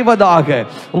மறைவதாக.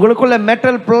 உங்களுக்குள்ள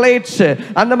மெட்டல் பிளேட்ஸ்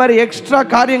அந்த மாதிரி எக்ஸ்ட்ரா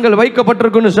காரியங்கள்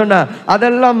வைக்கப்பட்டிருக்குன்னு சொன்னா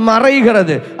அதெல்லாம்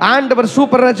மறைகிறது. ஆண்டவர்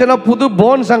சூப்பர் நேச்சுரலா புது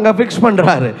போன்ஸ் அங்க ஃபிக்ஸ்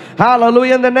பண்றாரு.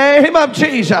 Hallelujah, in the name of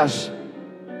Jesus.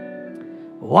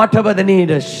 Whatever the need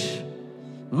is,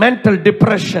 mental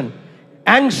depression,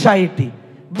 anxiety,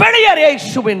 வெளியேறு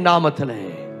இயேசுவின் நாமத்திலே.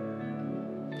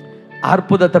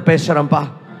 அற்புதத்தை பேசுறேன்ப்பா.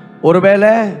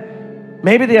 ஒருவேளை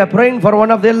maybe they are praying for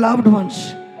one of their loved ones.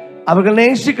 அவர்கள்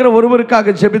நேசிக்கிற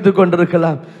ஒருவருக்காக ஜெபித்துக்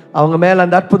கொண்டிருக்கலாம். அவங்க மேல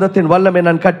அந்த அற்புதத்தின் வல்லமை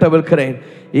நான் கட்டவிழ்க்கிறேன்.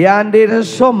 யாண்டேர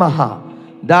சோமஹா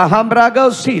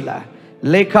தாஹம்ராகோசிலா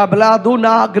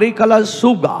லேகாப்லாதுனா கிரிகலா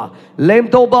சுகா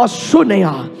லேம்தோபா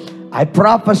சுனயா. I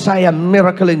prophesy a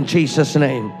miracle in Jesus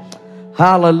name.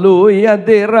 Hallelujah.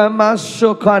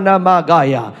 தேரமாசுகனா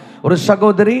மகாயா. ஒரு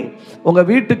சகோதரி உங்க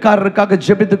வீட்டுக்காரருக்காக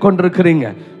ஜெபித்துக் கொண்டிருக்கிறீங்க.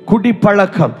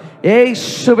 குடிப்பழக்கம்,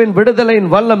 இயேசுவின் விடுதலையின்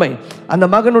வல்லமை அந்த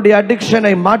மகனுடைய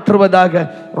அடிக்ஷனை மாற்றுவதாக.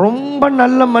 ரொம்ப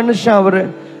நல்ல மனுஷன் அவரு,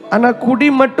 ஆனா குடி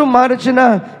மட்டும் மாறுச்சுன்னா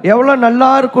எவ்வளவு நல்லா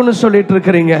இருக்கும்னு சொல்லிட்டு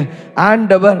இருக்கிறீங்க.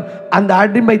 ஆண்டவர் அந்த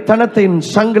அடிமைத்தனத்தின்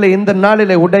சங்கிலை இந்த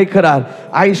நாளிலே உடைக்கிறார்.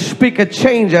 I speak a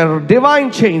change, a divine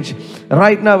change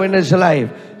right now in his life.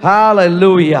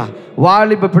 Hallelujah.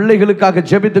 வாலிப பிள்ளைகளுக்காக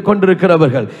ஜெபித்துக்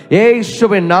கொண்டிருக்கிறவர்கள்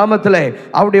இயேசுவின் நாமத்திலே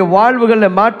அவருடைய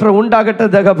வாழ்வுகளில் மாற்றம்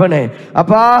உண்டாகட்டும். தகப்பனே,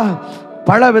 அப்பா,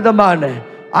 பல விதமான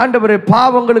ஆண்டவரே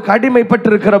பாவங்களுக்கு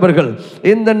அடிமைப்பட்டிருக்கிறவர்கள்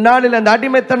இந்த நாளில் அந்த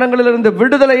அடிமைத்தனங்களிலிருந்து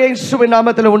விடுதலை இயேசுவின்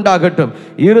நாமத்தில் உண்டாகட்டும்.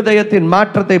 இருதயத்தின்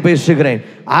மாற்றத்தை பேசுகிறேன்.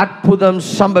 அற்புதம்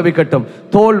சம்பவிக்கட்டும்.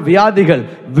 தோல் வியாதிகள்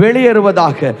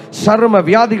வெளியேறுவதாக. சரும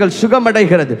வியாதிகள்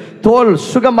சுகமடைகிறது. தோல்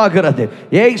சுகமாகிறது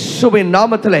இயேசுவின்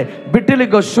நாமத்திலே.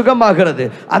 விட்டிலிகோ சுகமாகிறது.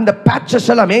 அந்த பேச்சஸ்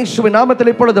எல்லாம் இயேசுவின்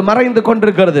நாமத்தில் இப்பொழுது மறைந்து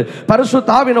கொண்டிருக்கிறது.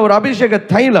 பரிசுத்த ஆவியின் ஒரு அபிஷேக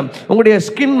தைலம் உங்களுடைய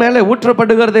ஸ்கின் மேலே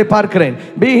ஊற்றப்படுகிறதை பார்க்கிறேன்.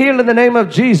 Be healed in the name of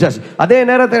Jesus. அதே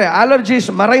நேரத்தில் அலர்ஜிஸ்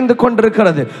மறைந்து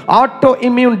கொண்டிருக்கிறது. ஆட்டோ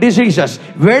இம்யூன் டிசீசஸ்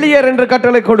வெளியேறு என்று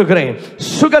கட்டளை கொடுக்கிறேன்.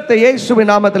 சுகத்தை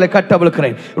இயேசுவின் நாமத்தில்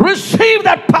கட்டவிழ்க்கிறேன். Receive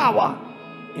that power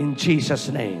in Jesus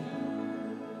name.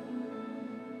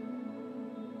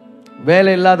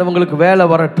 வேலை இல்லாதவங்களுக்கு வேலை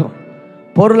வரட்டும்.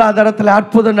 பொருளாதாரத்தில்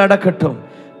அற்புதம் நடக்கட்டும்.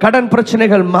 கடன்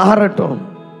பிரச்சனைகள் மாறட்டும்.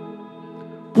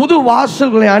 புது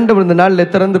வாசல்களை ஆண்டவர் இந்த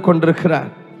நாளில் திறந்து கொண்டிருக்கிறார்.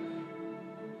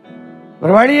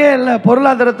 ஒரு வழியே இல்லை.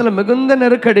 பொருளாதாரத்தில் மிகுந்த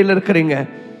நெருக்கடியில் இருக்கிறீங்க.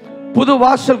 புது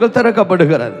வாசல்கள்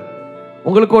திறக்கப்படுகிறது.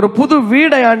 உங்களுக்கு ஒரு புது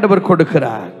வீடை ஆண்டவர்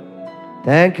கொடுக்கிறார்.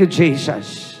 Thank you Jesus.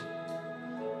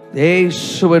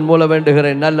 இயேசுவின் மூலம்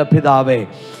வேண்டுகிறேன் நல்ல பிதாவே.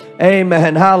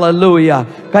 Amen. Hallelujah.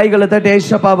 கைகளை தட்டி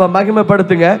இயேசுவை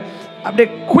மகிமைப்படுத்துங்க. அப்படியே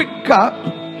குயிக்கா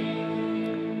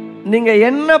நீங்க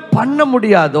என்ன பண்ண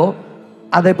முடியாதோ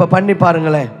அதை இப்ப பண்ணி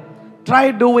பாருங்களேன். Try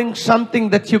doing something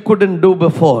that you couldn't do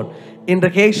before.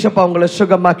 இன்றைக்கு ஏசப்பா உங்களை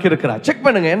சுகமாக்கி இருக்கிறார். செக்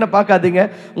பண்ணுங்க. என்ன பார்க்காதீங்க.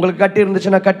 உங்களுக்கு கட்டி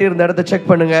இருந்துச்சுன்னா கட்டி இருந்த இடத்த செக்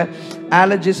பண்ணுங்க.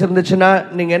 அலர்ஜிஸ் இருந்துச்சுன்னா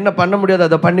நீங்க என்ன பண்ண முடியாது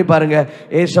அதை பண்ணி பாருங்க.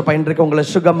 ஏசப்பா இன்றைக்கு உங்களை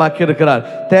சுகமாக்கி இருக்கிறார்.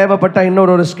 தேவைப்பட்டா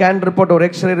இன்னொரு ஸ்கேன் ரிப்போர்ட், ஒரு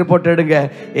எக்ஸ்ரே ரிப்போர்ட் எடுங்க.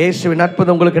 இயேசுவின்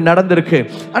அற்புதம் உங்களுக்கு நடந்திருக்கு.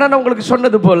 ஆனா நான் உங்களுக்கு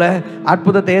சொன்னது போல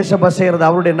அற்புதத்தை ஏசப்பா செய்யறது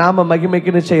அவருடைய நாம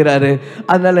மகிமைக்குன்னு செய்யறாரு.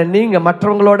 அதனால நீங்க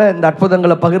மற்றவங்களோட இந்த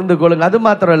அற்புதங்களை பகிர்ந்து கொள்ளுங்க. அது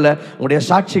மாத்திரம் இல்ல, உங்களுடைய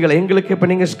சாட்சிகளை எங்களுக்கு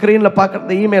இப்ப நீங்க ஸ்கிரீன்ல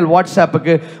பாக்குற இமெயில்,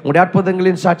 வாட்ஸ்அப்புக்கு உங்களுடைய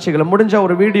அற்புதங்களின் சாட்சிகளை முடிஞ்ச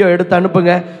ஒரு வீடியோ எடுத்து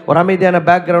அனுப்புங்க. ஒரு அமைதியான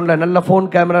பேக்ரவுண்ட்ல நல்ல போன்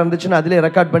கேமரா இருந்துச்சுன்னா அதிலே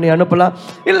ரெக்கார்ட் பண்ணி அனுப்பலாம்.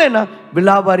 இல்லைன்னா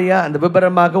விலாவாரியா அந்த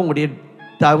விபரமாக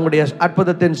உங்களுடைய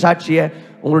அற்புதத்தின் சாட்சியை,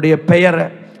 உங்களுடைய பெயரை,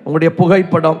 உங்களுடைய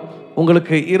புகைப்படம்,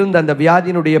 உங்களுக்கு இருந்த அந்த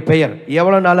வியாதியினுடைய பெயர்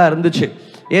எவ்வளவு நாளா இருந்துச்சு,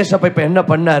 ஏசப்பா இப்ப என்ன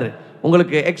பண்ணாரு,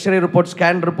 உங்களுக்கு x ray report,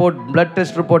 scan report, blood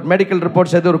test report, medical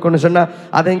reports எது இருக்குன்னு சொன்னா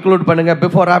அதை இன்க்ளூட் பண்ணுங்க.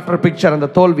 பிஃபோர் ஆஃப்டர் பிக்சர், அந்த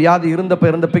தோல் வியாதி இருந்தப்ப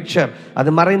இருந்த பிக்சர், அது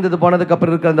மறைந்தது போனதுக்கு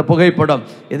அப்புறம் இருக்கிற அந்த புகைப்படம்,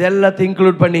 இது எல்லாத்தையும்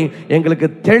இன்க்ளூட் பண்ணி எங்களுக்கு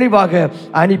தெளிவாக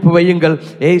அனுப்பி வையுங்கள்.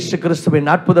 இயேசு கிறிஸ்துவின்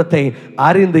அற்புதத்தை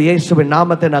அறிந்து இயேசுவின்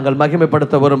நாமத்தை நாங்கள்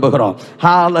மகிமைப்படுத்த விரும்புகிறோம்.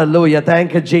 ஹalleluya.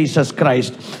 thank you Jesus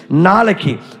Christ.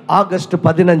 நாளைக்கு ஆகஸ்ட்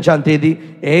 15ஆம் தேதி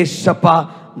ஏசப்பா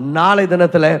நாளை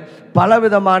தினத்துல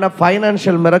பலவிதமான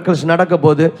ஃபைனான்சியல் மிரக்கிள்ஸ் நடக்க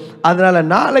போது. அதனால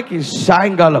நாளைக்கு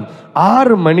சாயங்காலம்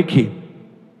 6 மணிக்கு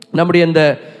நம்முடைய இந்த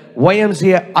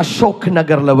YMCA அசோக்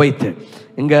நகர்ல வைத்து,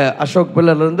 இங்க அசோக்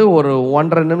பில்லர்ல இருந்து ஒரு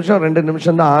 1.5 நிமிஷம் 2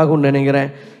 நிமிஷம் தான் ஆகும்னு நினைக்கிறேன்.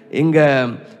 இங்க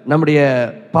நம்முடைய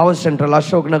பவர் சென்ட்ரல்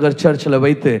அசோக் நகர் சர்ச்சில்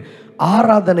வைத்து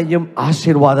ஆராதனையும்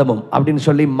ஆசீர்வாதமும் அப்படின்னு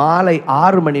சொல்லி மாலை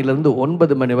 6 மணிலிருந்து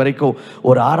 9 மணி வரைக்கும்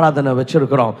ஒரு ஆராதனை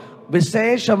வச்சிருக்கிறோம்.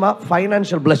 விசேஷமா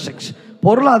ஃபைனான்சியல் பிளெஸிங்ஸ்,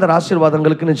 பொருளாதார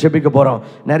ஆசீர்வாதங்களுக்குன்னு ஜெபிக்க போறோம்.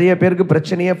 நிறைய பேருக்கு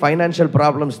பிரச்சனையே ஃபைனான்சியல்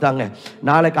ப்ராப்ளம்ஸ் தாங்க.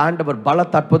 நாளைக்கு ஆண்டவர்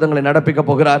பலத்த அற்புதங்களை நடப்பிக்க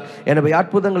போகிறார். எனவே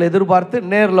அற்புதங்களை எதிர்பார்த்து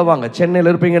நேரில் வாங்க. சென்னையில்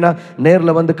இருப்பீங்கன்னா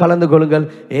நேரில் வந்து கலந்து கொள்ளுங்கள்.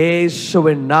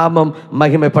 இயேசுவின் நாமம்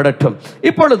மகிமைப்படட்டும்.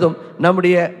 இப்பொழுதும்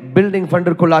நம்முடைய பில்டிங்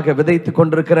ஃபண்டிற்குள்ளாக விதைத்து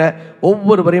கொண்டிருக்கிற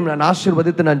ஒவ்வொருவரையும் நான்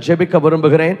ஆசீர்வதித்து நான் ஜெபிக்க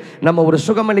விரும்புகிறேன். நம்ம ஒரு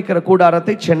சுகமளிக்கிற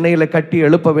கூடாரத்தை சென்னையில் கட்டி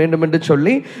எழுப்ப வேண்டும் என்று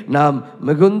சொல்லி நாம்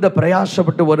மிகுந்த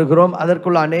பிரயாசப்பட்டு வருகிறோம்.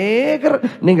 அதற்குள்ள அநேகர்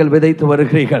நீங்கள் விதைத்து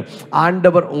வருகிறீர்கள்.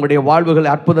 ஆண்டவர் உங்களுடைய வாழ்வுகளை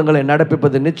அற்புதங்களை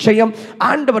நடப்பிப்பது நிச்சயம்.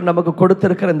 ஆண்டவர் நமக்கு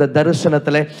கொடுத்திருக்கிற இந்த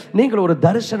தரிசனத்தில் நீங்கள் ஒரு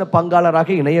தரிசன பங்காளராக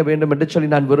இணைய வேண்டும் என்று சொல்லி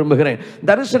நான் விரும்புகிறேன்.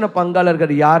 தரிசன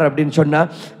பங்காளர்கள் யார் அப்படின்னு சொன்னா,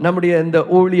 நம்முடைய இந்த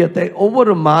ஊழியத்தை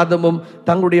ஒவ்வொரு மாதமும்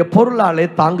தங்களுடைய பொருளாலே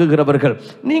தாங்குகிறவர்கள்.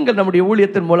 நீங்கள் நம்முடைய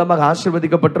ஊழியத்தின் மூலமாக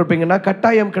ஆசீர்வதிக்கப்பட்டிருப்பீங்கன்னா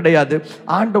கட்டாயம் கிடையாது.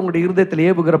 ஆண்டு உங்களுடைய இருதயத்தில்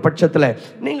ஏவுகிற பட்சத்தில்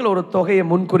நீங்கள் ஒரு தொகையை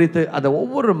முன்குறித்து அதை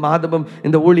ஒவ்வொரு மாதமும்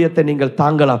இந்த ஊழியத்தை நீங்கள்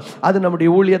தாங்கலாம். அது நம்முடைய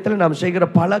ஊழியத்தில் நாம் செய்கிற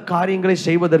பல காரியங்களை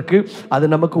செய்வதற்கு அது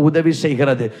நமக்கு உதவி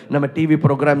செய்கிறது. நம்ம டிவி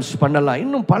ப்ரோக்ராம்ஸ் பண்ணலாம்,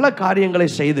 இன்னும் பல காரியங்களை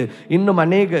செய்து இன்னும்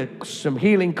அநேக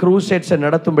ஹீலிங் க்ரூசேட்ஸை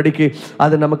நடத்தும்படிக்கு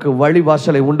அது நமக்கு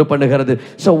வழிவாசலை உண்டு பண்ணுகிறது.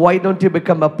 So why don't you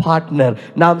become a partner?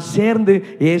 நாம் சேர்ந்து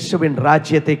இயேசுவின்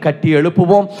ராஜ்யத்தை கட்டி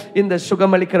எழுப்புவோம். இந்த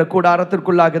சுகமளிக்கிற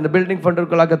கூடாரத்திற்குள்ளாக, இந்த பில்டிங்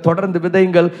ஃபண்டிற்குள்ளாக தொடர்ந்து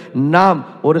விதையுங்கள். நாம்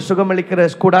ஒரு சுகமளிக்கிற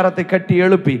கூடாரத்தை கட்டி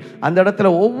எழுப்பி அந்த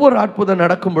இடத்துல ஒவ்வொரு அற்புதம்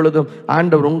நடக்கும் பொழுதும்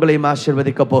ஆண்டவர் உங்களையும்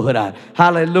ஆசீர்வதிக்க போகிறார்.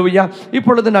 ஹalleluya.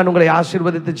 இப்பொழுது நான் உங்களை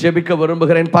ஆசீர்வதித்து ஜெபிக்க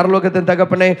விரும்புகிறேன். பரலோகத்தின்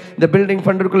தகப்பனே, இந்த பில்டிங்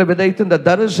ஃபண்டிற்குள்ள விதைத்து இந்த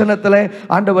தரிசனத்தில்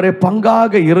ஆண்டவரே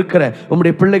பங்காக இருக்கிற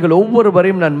உம்முடைய பிள்ளைகள்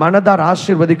ஒவ்வொருவரையும் நான் மனதார்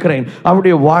ஆசீர்வதிக்கிறேன்.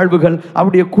 அவருடைய வாழ்வுகள்,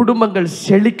 அவருடைய குடும்பங்கள்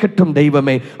செழிக்கட்டும்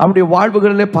தெய்வமே. அவருடைய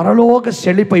வாழ்வுகளிலே பரலோக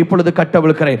செழிப்பை இப்பொழுது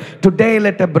கட்டவிழ்க்கிறேன். Today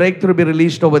let a breakthrough be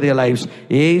released over their lives.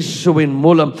 இயேசுவின்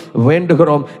மூலம்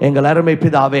வேண்டுகிறோம் எங்கள் அருமை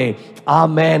பிதாவே.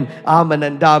 ஆமென், ஆமென்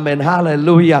and ஆமென்.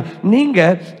 ஹalleluya. நீங்க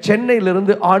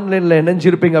சென்னையிலிருந்து ஆன்லைன்ல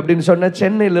இணைஞ்சிருப்பீங்க அப்படின்னு சொன்ன,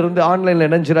 சென்னையிலிருந்து ஆன்லைன்ல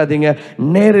இணைஞ்சிராதீங்க,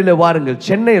 நேரில் வாருங்கள்.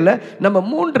 சென்னையில் நம்ம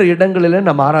 3 இடங்களில்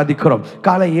நம்ம ஆராதிக்கிறோம்.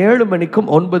 காலை 7 மணிக்கும்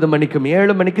 9 மணிக்கும்.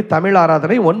 7 மணிக்கு தமிழ்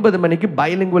ஆராதனை, 9 மணிக்கு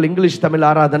பைலிங்குவல் இங்கிலீஷ் தமிழ்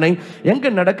ஆராதனை. எங்க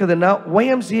நடக்குதுன்னா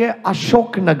YMCA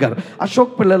அசோக் நகர்.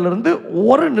 அசோக் பிள்ளையிலிருந்து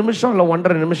 1 நிமிஷம் இல்லை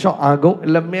 1.5 நிமிஷம் ஆகும்,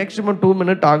 இல்லை மேக்சிமம் 2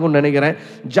 மினிட் ஆகும் நினைக்கிறேன்.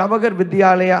 ஜவஹர்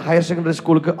வித்யாலயா ஹையர் செகண்டரி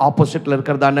ஸ்கூலுக்கு ஆப்போசிட்ல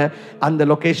இருக்கிறதான அந்த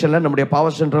லொகேஷன்ல நம்முடைய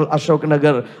பவர் சென்ட்ரல் அசோக்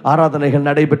நகர் ஆராதனைகள்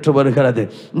நடைபெற்று வருகிறது.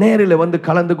 நேரில் வந்து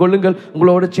கலந்து கொள்ளுங்கள்.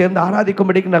 உங்களோடு சேர்ந்து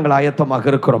ஆராதிக்கும்படிக்கு நாங்கள் ஆயத்தமாக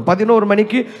இருக்கிறோம். 11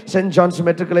 மணிக்கு send John's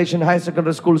matriculation higher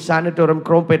secondary school sanatorium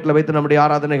குரோம்பேட்டில் வைத்து நம்முடைய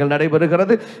ஆராதனைகள்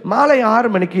நடைபெறுகிறது. மாலை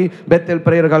 6 மணிக்கு பெத்தேல்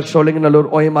பிரேயர்கள் சோழிங்கநல்லூர்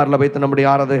OMRல வைத்து நம்முடைய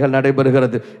ஆராதனைகள்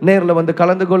நடைபெறுகிறது. நேரில் வந்து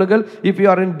கலந்து கொள்ளுங்கள். If you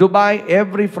are in Dubai,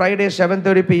 every Friday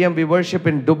 7:30 p.m. we worship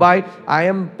in Dubai. I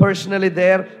am personally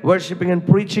there worshiping and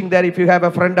preaching there. If you have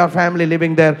a friend or family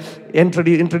living there,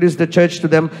 introduce the church to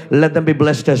them. Let them be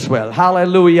blessed as well.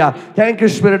 Hallelujah. Thank you,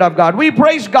 Spirit of God. We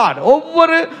praise God.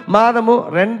 ஒவ்வொரு மாதமும்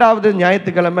 2வது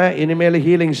ஞாயிற்றுக்கிழமை இனிமேல்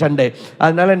healing Sunday.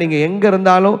 அதனால நீங்க எங்க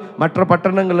இருந்தாலும், மற்ற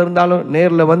பட்டணங்கள் இருந்தாலும்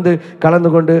நேரில் வந்து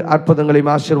கலந்து கொண்டு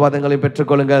அற்புதங்களையும் ஆசீர்வாதங்களையும்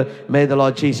பெற்றுக்கொள்ளுங்கள். May the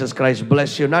Lord Jesus Christ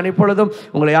bless you. நான் இப்பொழுதும்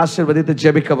உங்களை ஆசீர்வதித்து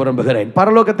ஜெபிக்க விரும்புகிறேன்.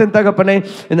 பரலோகத்தின் தகப்பனே,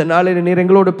 இந்த நாளில் நீர்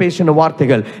எங்களோடு பேசின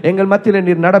வார்த்தைகள், எங்கள் மத்தியில்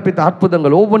நீர் நடப்பித்த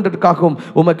அற்புதங்கள் ஒவ்வொன்றிற்காகவும்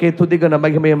உமக்கே துதிகன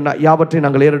மகிமையும் யாவற்றையும்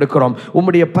நாங்கள் ஏறெடுக்கிறோம்.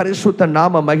 உம்முடைய பரிசுத்த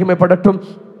நாம மகிமைப்படட்டும்.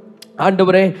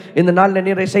 ஆண்டவரே, இந்த நாளில்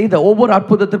நீரை செய்த ஒவ்வொரு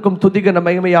அற்புதத்திற்கும் துதிகன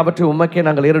மகிமை யாவற்றை உமக்கே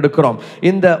நாங்கள் ஏறெடுக்கிறோம்.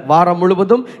 இந்த வாரம்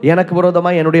முழுவதும் எனக்கு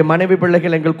விரோதமாக என்னுடைய மனைவி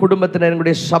பிள்ளைகள், எங்கள் குடும்பத்தினர்,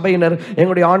 எங்களுடைய சபையினர்,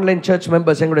 எங்களுடைய ஆன்லைன் சர்ச்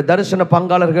மெம்பர்ஸ், எங்களுடைய தரிசன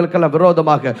பங்காளர்களுக்கெல்லாம்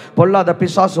விரோதமாக பொல்லாத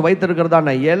பிசாசு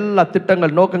வைத்திருக்கிறதான எல்லா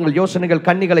திட்டங்கள், நோக்கங்கள், யோசனைகள்,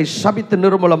 கண்ணிகளை சபித்து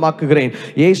நிர்மூலமாக்குகிறேன்.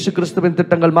 இயேசு கிறிஸ்துவின்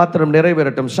திட்டங்கள் மாத்திரம்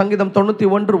நிறைவேறட்டும். சங்கீதம்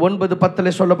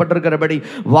 91:9-10 சொல்லப்பட்டிருக்கிறபடி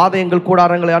வாதையங்கள்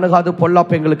கூடாரங்களை அணுகாது,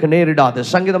 பொல்லாப்பு எங்களுக்கு நேரிடாது.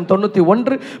 சங்கீதம்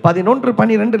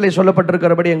 91:11-12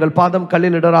 சொல்லப்பட்டிருக்கிறபடி எங்கள் பாதம்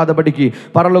கல்லில் இடராதபடிக்கு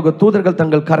பரலோக தூதர்கள்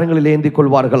தங்கள் கரங்களில் ஏந்தி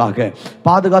கொள்வார்களாக.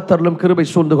 பாதுகாத்தருளும் கிருபை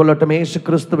சூழ்ந்து கொள்ளட்டும். இயேசு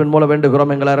கிறிஸ்துவின் மூலம்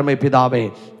வேண்டுகிறோம் எங்கள் அருமை பிதாவே.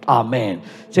 ஆமென்.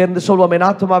 சேர்ந்து சொல்வோம். என்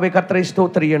ஆத்துமாவே கர்த்தரை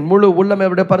ஸ்தோத்திரி, என் முழு உள்ளமே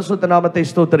அவருடைய பரிசுத்த நாமத்தை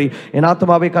ஸ்தோத்திரி. என்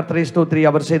ஆத்துமாவே கர்த்தரை ஸ்தோத்திரி,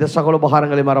 அவர் செய்த சகல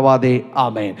உபகாரங்களை மறவாதே.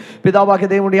 ஆமென். பிதாவாகிய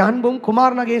தேவனுடைய அன்பும்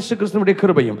குமாரனாகிய இயேசு கிறிஸ்துவினுடைய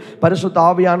கிருபையும் பரிசுத்த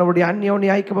ஆவியானவருடைய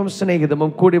அந்யோன்ய ஐக்கியமும்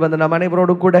சிநேகிதமும் கூடி வந்த நம்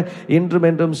அனைவரோடும் கூட இன்றும்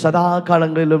என்றும் சதா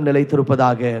காலங்களிலும்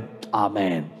நிலைத்திருப்பதாக.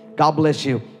 ஆமென். God bless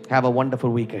you. Have a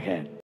wonderful week ahead.